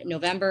in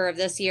November of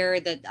this year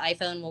that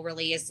iPhone will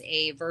release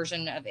a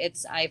version of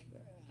its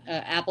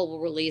Apple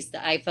will release the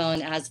iPhone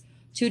that has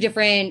 2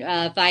 different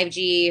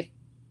 5G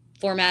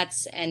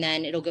formats, and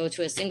then it'll go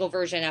to a single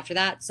version after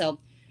that. So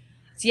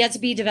it's yet to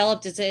be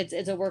developed.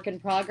 It's a work in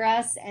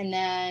progress. And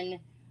then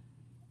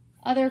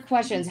other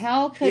questions.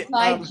 How could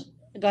 5G...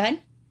 Go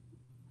ahead.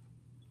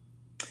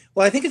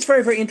 Well, I think it's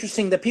very, very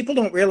interesting that people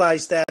don't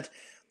realize that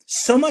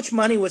so much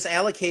money was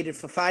allocated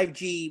for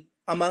 5G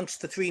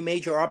amongst the 3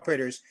 major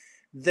operators.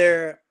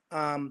 Their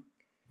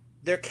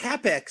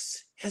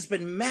CapEx has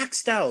been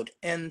maxed out.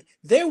 And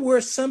there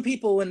were some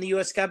people in the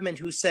US government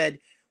who said,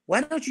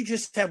 why don't you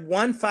just have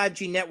one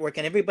 5G network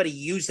and everybody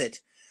use it?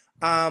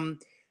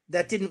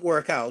 That didn't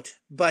work out.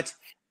 But,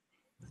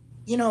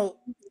 you know,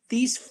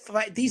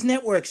 these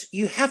networks,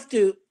 you have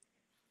to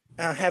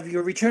have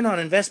your return on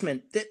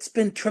investment. It's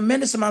been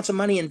tremendous amounts of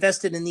money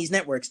invested in these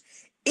networks.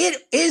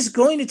 It is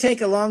going to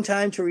take a long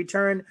time to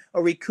return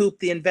or recoup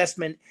the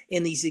investment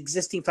in these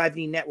existing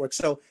 5G networks.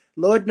 So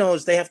Lord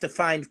knows they have to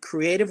find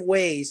creative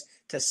ways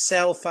to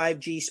sell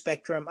 5G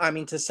spectrum,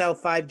 to sell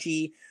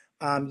 5G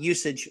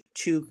usage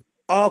to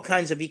all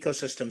kinds of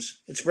ecosystems.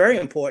 It's very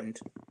important.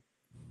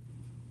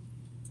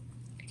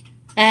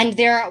 And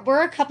there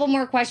were a couple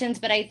more questions,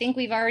 but I think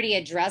we've already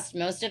addressed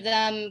most of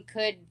them.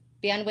 Could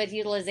bandwidth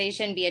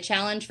utilization be a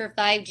challenge for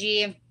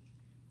 5G?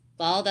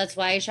 Well, that's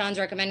why Sean's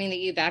recommending that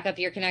you back up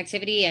your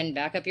connectivity and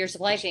back up your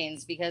supply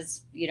chains,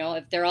 because, you know,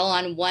 if they're all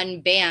on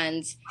one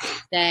band,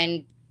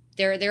 then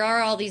there are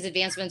all these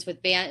advancements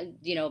with band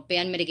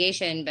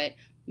mitigation. But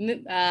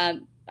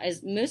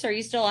Moose, are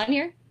you still on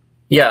here?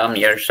 Yeah, I'm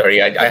here. Sorry,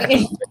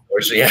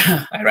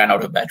 yeah, I ran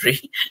out of battery.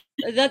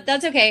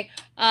 That's okay.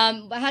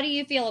 How do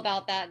you feel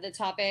about that? The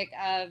topic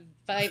of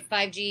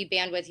 5G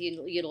bandwidth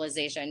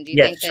utilization. Do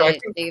you think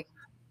that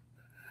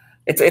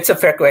it's a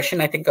fair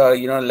question? I think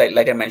you know,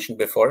 like I mentioned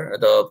before,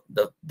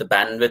 the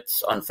bandwidth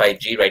on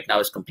 5G right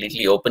now is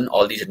completely open.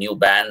 All these new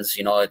bands,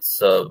 you know,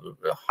 it's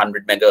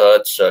 100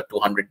 megahertz,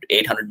 200,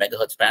 800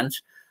 megahertz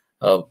bands.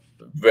 A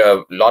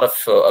lot of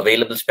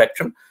available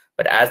spectrum.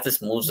 But as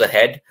this moves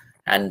ahead,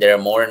 and there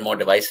are more and more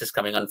devices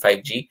coming on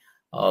 5G,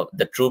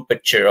 the true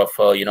picture of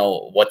you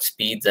know, what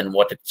speeds and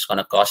what it's going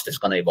to cost is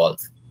going to evolve.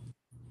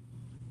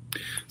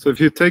 So if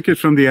you take it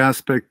from the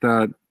aspect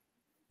that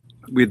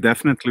we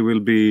definitely will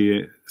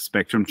be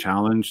spectrum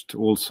challenged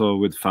also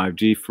with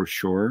 5G for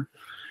sure.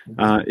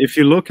 If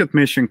you look at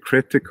mission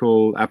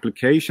critical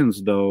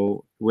applications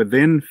though,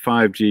 within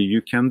 5G,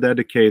 you can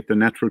dedicate the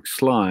network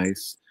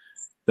slice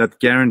that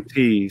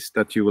guarantees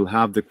that you will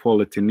have the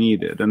quality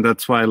needed. And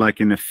that's why, like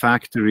in a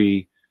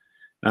factory,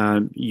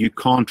 you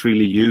can't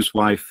really use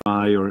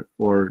Wi-Fi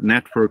or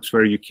networks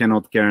where you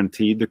cannot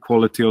guarantee the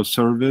quality of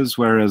service,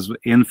 whereas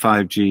in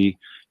 5G,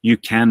 you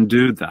can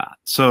do that.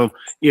 So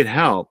it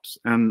helps,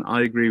 and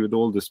I agree with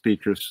all the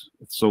speakers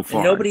so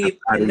far.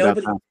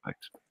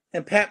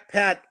 And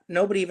Pat,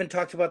 nobody even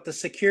talked about the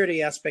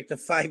security aspect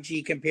of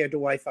 5G compared to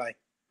Wi-Fi.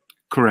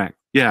 Correct.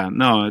 Yeah,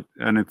 no,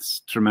 and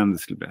it's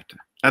tremendously better.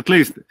 At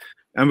least.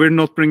 And we're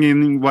not bringing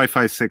in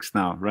Wi-Fi 6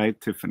 now, right,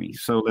 Tiffany?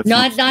 So let's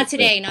not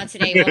today. Not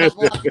today.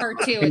 We'll have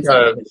part 2.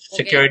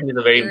 Security is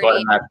a very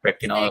important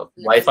aspect. You know,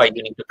 Wi-Fi,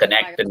 you need to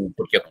connect and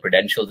put your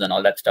credentials and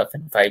all that stuff.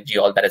 And 5G,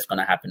 all that is going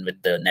to happen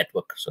with the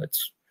network, so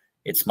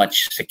it's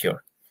much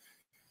secure.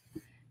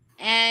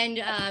 And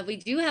we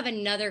do have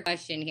another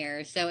question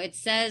here. So it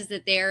says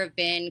that there have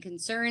been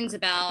concerns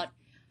about.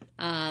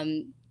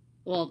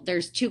 Well,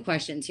 there's 2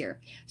 questions here.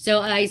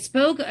 So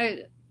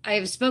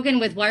I've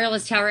spoken with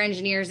wireless tower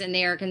engineers, and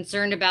they are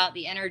concerned about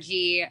the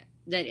energy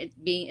that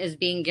is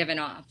being given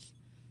off.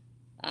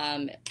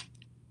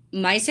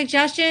 My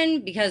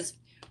suggestion, because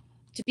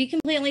to be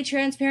completely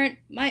transparent,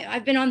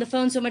 I've been on the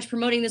phone so much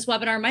promoting this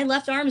webinar, my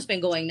left arm's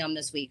been going numb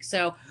this week.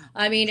 So,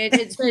 I mean, it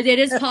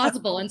is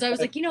possible. And so I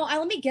was like, you know,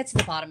 let me get to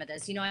the bottom of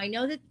this. You know, I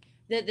know that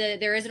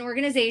there is an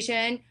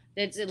organization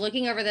that's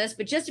looking over this,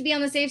 but just to be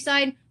on the safe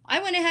side, I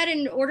went ahead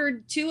and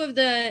ordered 2 of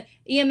the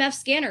EMF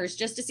scanners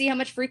just to see how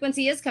much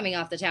frequency is coming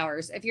off the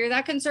towers. If you're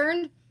that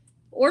concerned,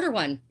 order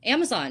one,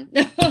 Amazon.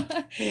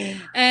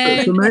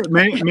 And so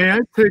may I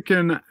take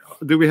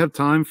do we have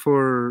time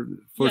for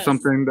yes.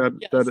 something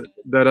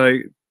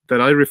that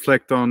I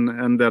reflect on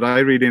and that I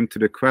read into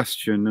the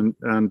question,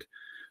 and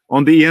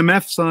on the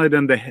EMF side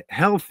and the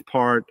health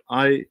part,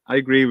 I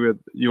agree with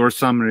your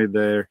summary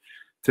there.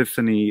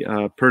 Tiffany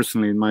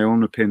personally, in my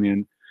own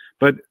opinion.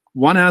 But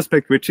one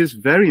aspect which is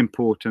very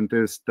important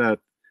is that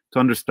to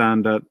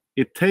understand that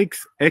it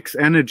takes X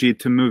energy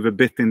to move a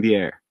bit in the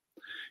air.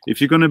 If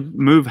you're going to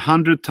move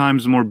 100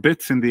 times more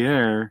bits in the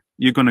air,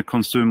 you're going to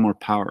consume more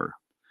power.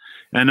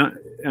 And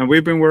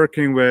we've been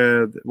working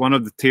with one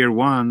of the tier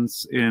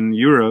 1s in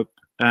Europe,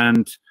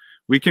 and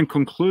we can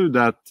conclude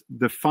that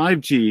the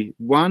 5G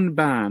one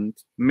band,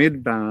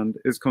 mid-band,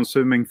 is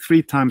consuming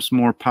 3 times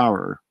more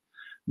power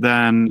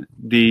than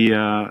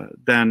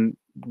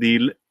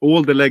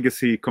all the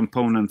legacy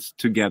components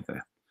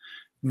together,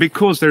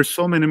 because there's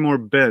so many more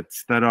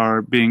bits that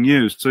are being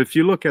used. So if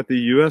you look at the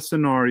US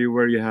scenario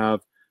where you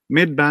have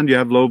mid-band, you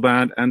have low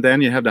band, and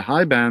then you have the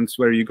high bands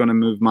where you're going to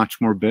move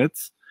much more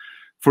bits,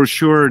 for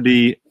sure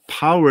the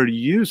power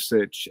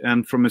usage,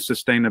 and from a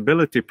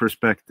sustainability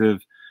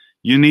perspective,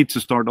 you need to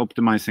start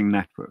optimizing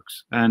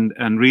networks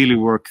and really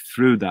work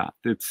through that.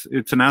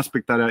 It's an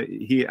aspect that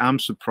I'm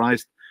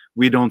surprised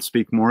we don't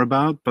speak more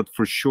about, but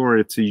for sure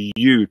it's a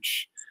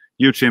huge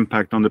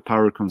impact on the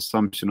power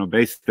consumption of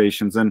base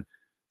stations, and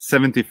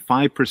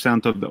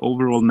 75% of the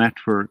overall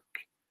network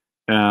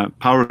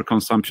power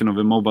consumption of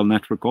a mobile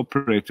network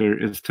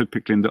operator is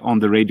typically on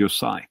the radio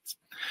side.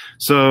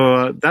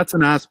 So that's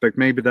an aspect.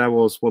 Maybe that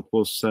was what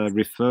was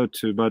referred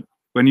to, but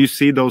when you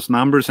see those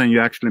numbers and you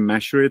actually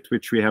measure it,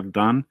 which we have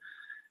done,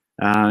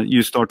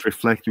 you start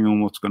reflecting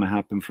on what's going to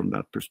happen from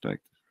that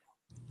perspective.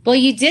 Well,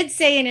 you did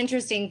say an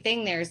interesting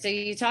thing there. So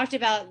you talked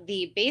about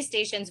the base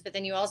stations, but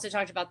then you also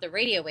talked about the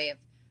radio wave.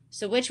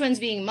 So which one's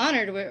being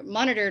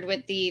monitored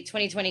with the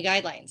 2020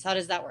 guidelines? How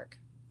does that work?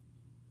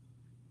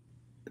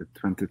 The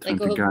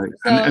 2020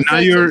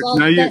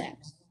 guidelines.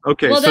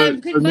 Okay. Well, so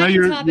now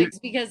you're topics,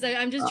 because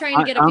I'm just trying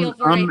to get a feel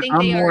for it. I think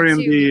they are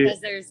too,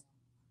 because there's.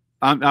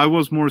 I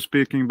was more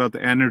speaking about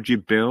the energy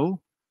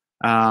bill,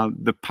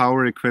 the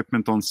power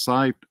equipment on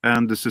site,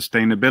 and the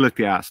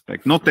sustainability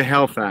aspect, not the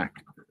health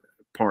act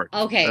part.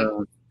 Okay.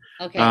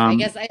 Okay.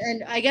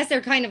 I guess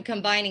they're kind of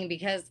combining,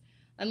 because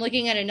I'm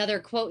looking at another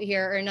quote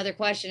here, or another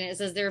question. It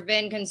says there have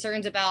been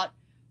concerns about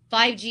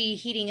 5G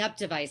heating up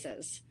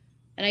devices.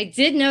 And I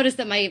did notice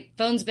that my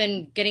phone's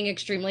been getting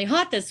extremely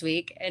hot this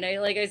week. And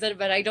like I said,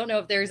 but I don't know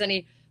if there's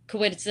any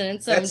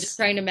coincidence. So I'm just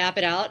trying to map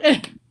it out.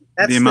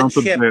 That's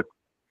the chip.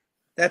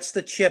 That's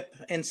the chip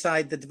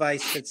inside the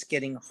device that's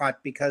getting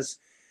hot, because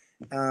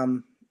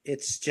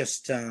it's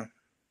just,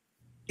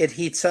 it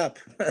heats up.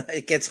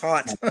 It gets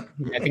hot.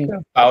 I think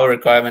the power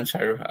requirements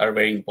are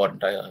very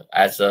important,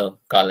 as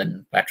Karl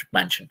and Patrick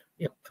mentioned.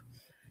 Yep,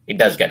 it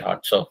does get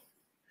hot. So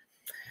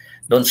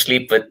don't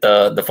sleep with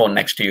the phone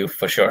next to you,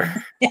 for sure.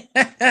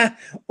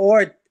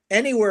 Or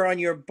anywhere on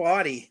your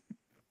body.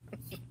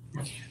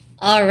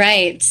 All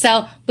right.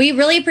 So we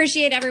really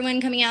appreciate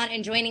everyone coming out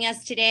and joining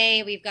us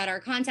today. We've got our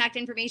contact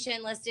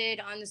information listed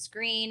on the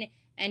screen,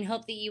 and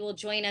hope that you will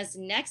join us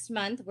next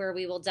month, where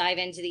we will dive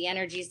into the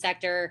energy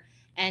sector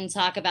and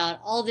talk about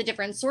all the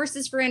different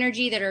sources for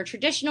energy that are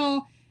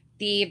traditional,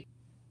 the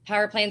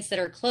power plants that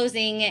are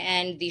closing,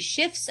 and the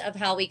shifts of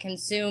how we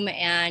consume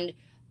and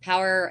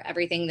power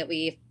everything that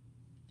we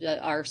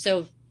are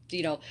so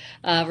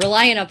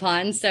reliant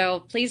upon. So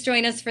please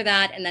join us for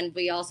that. And then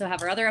we also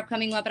have our other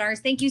upcoming webinars.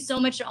 Thank you so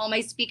much to all my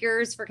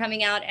speakers for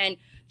coming out and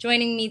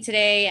joining me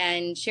today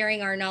and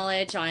sharing our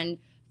knowledge on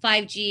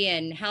 5G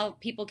and how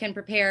people can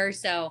prepare.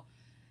 So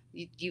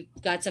you've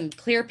got some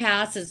clear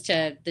paths as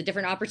to the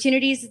different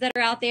opportunities that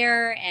are out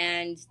there,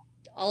 and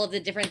all of the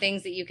different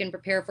things that you can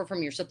prepare for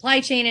from your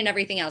supply chain and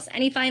everything else.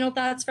 Any final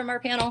thoughts from our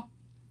panel?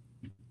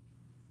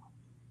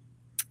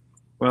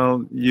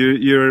 Well,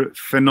 you're a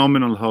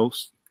phenomenal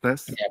host,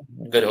 Tess.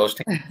 Yeah, good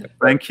hosting.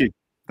 Thank you.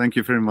 Thank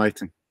you for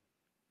inviting.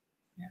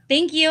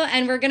 Thank you.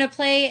 And we're going to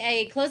play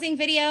a closing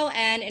video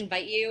and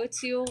invite you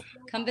to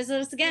come visit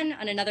us again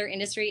on another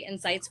Industry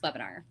Insights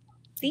webinar.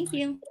 Thank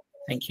you.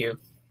 Thank you.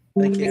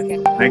 Thank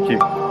you. Thank you.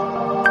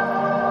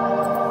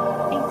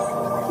 Thanks.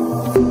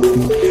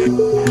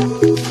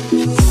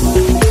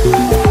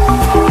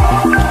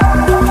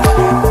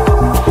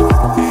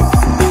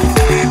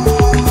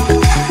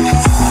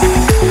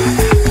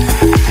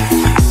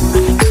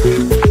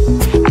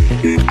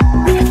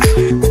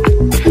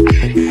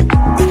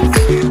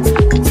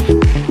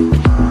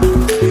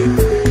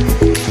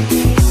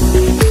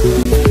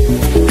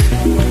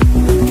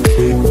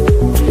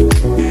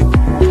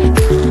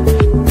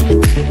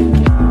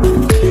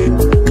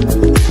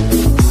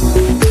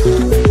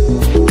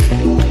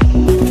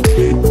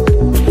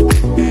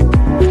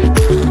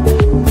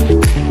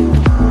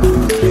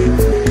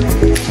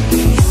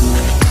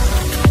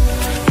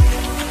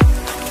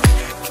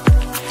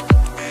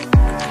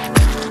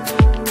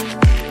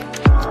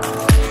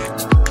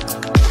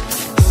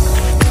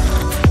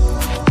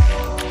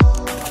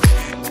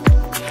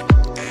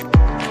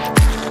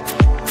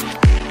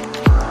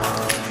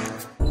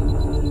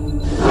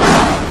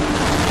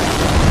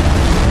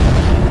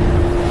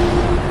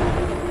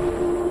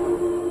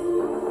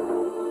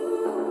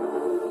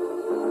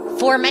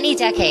 For many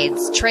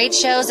decades, trade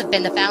shows have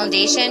been the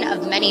foundation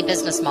of many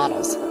business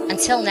models,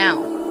 until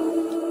now.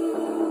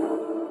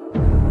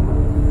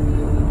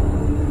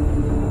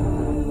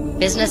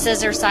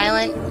 Businesses are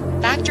silent,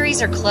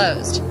 factories are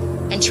closed,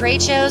 and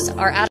trade shows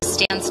are at a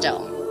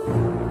standstill.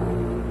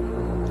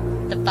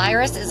 The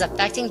virus is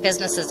affecting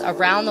businesses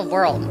around the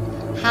world.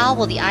 How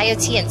will the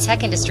IoT and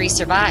tech industry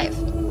survive?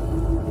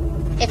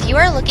 If you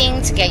are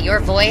looking to get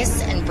your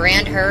voice and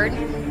brand heard,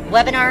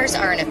 webinars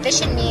are an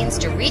efficient means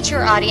to reach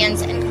your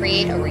audience and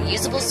create a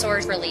reusable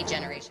source for lead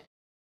generation.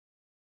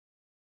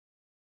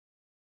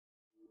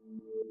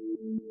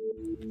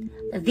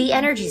 The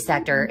energy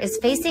sector is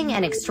facing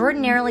an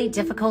extraordinarily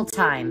difficult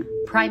time,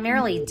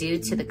 primarily due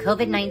to the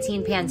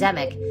COVID-19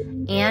 pandemic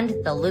and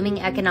the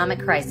looming economic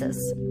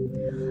crisis.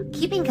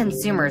 Keeping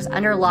consumers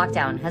under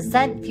lockdown has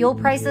sent fuel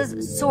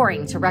prices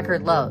soaring to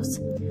record lows.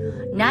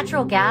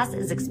 Natural gas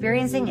is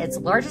experiencing its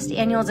largest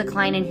annual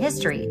decline in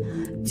history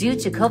due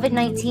to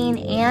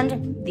COVID-19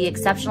 and the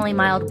exceptionally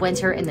mild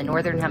winter in the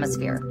Northern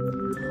Hemisphere.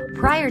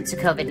 Prior to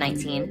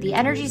COVID-19, the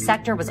energy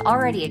sector was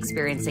already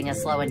experiencing a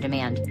slow in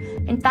demand.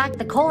 In fact,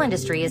 the coal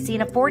industry has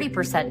seen a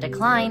 40%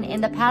 decline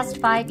in the past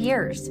 5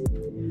 years.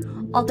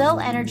 Although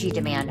energy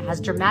demand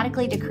has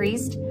dramatically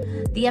decreased,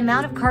 the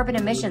amount of carbon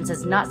emissions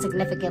has not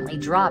significantly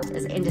dropped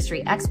as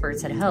industry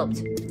experts had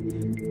hoped.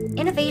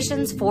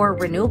 Innovations for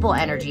renewable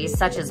energies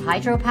such as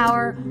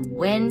hydropower,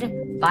 wind,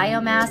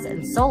 biomass,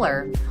 and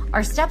solar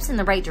are steps in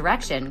the right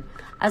direction,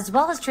 as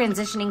well as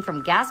transitioning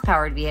from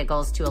gas-powered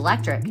vehicles to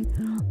electric.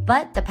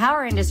 But the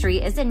power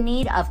industry is in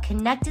need of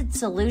connected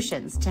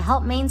solutions to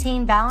help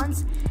maintain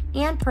balance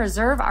and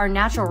preserve our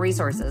natural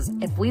resources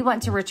if we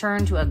want to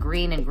return to a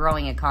green and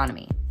growing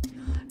economy.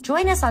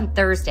 Join us on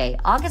Thursday,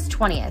 August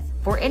 20th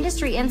for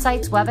Industry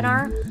Insights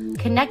webinar,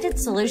 Connected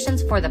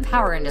Solutions for the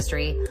Power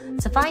Industry,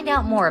 to find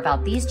out more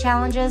about these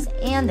challenges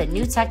and the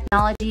new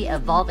technology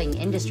evolving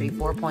Industry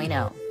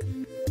 4.0.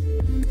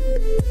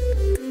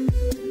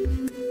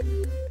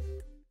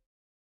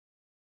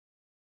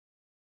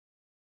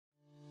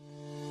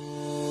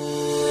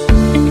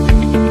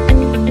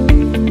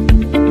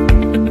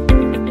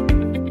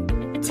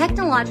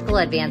 Technological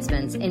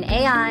advancements in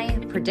AI,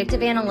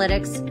 predictive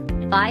analytics,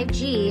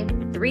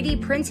 5G,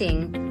 3D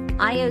printing,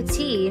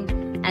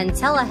 IoT, and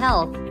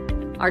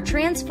telehealth are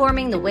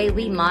transforming the way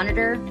we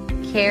monitor,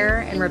 care,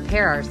 and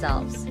repair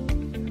ourselves.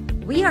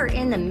 We are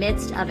in the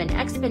midst of an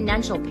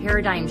exponential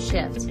paradigm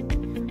shift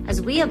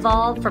as we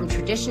evolve from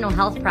traditional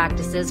health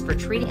practices for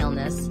treating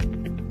illness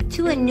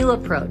to a new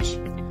approach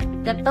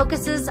that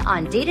focuses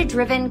on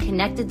data-driven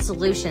connected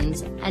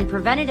solutions and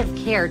preventative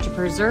care to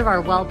preserve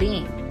our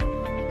well-being.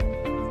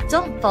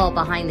 Don't fall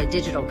behind the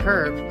digital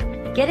curve.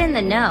 Get in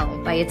the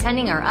know by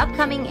attending our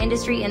upcoming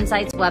Industry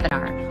Insights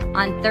webinar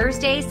on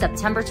Thursday,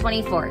 September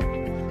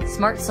 24th,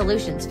 Smart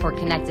Solutions for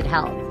Connected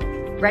Health.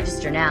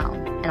 Register now,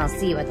 and I'll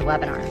see you at the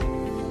webinar.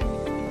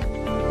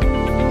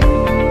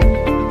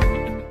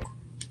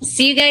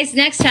 See you guys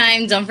next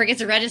time. Don't forget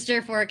to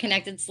register for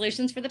Connected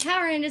Solutions for the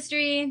Power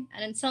Industry.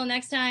 And until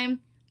next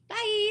time,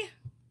 bye.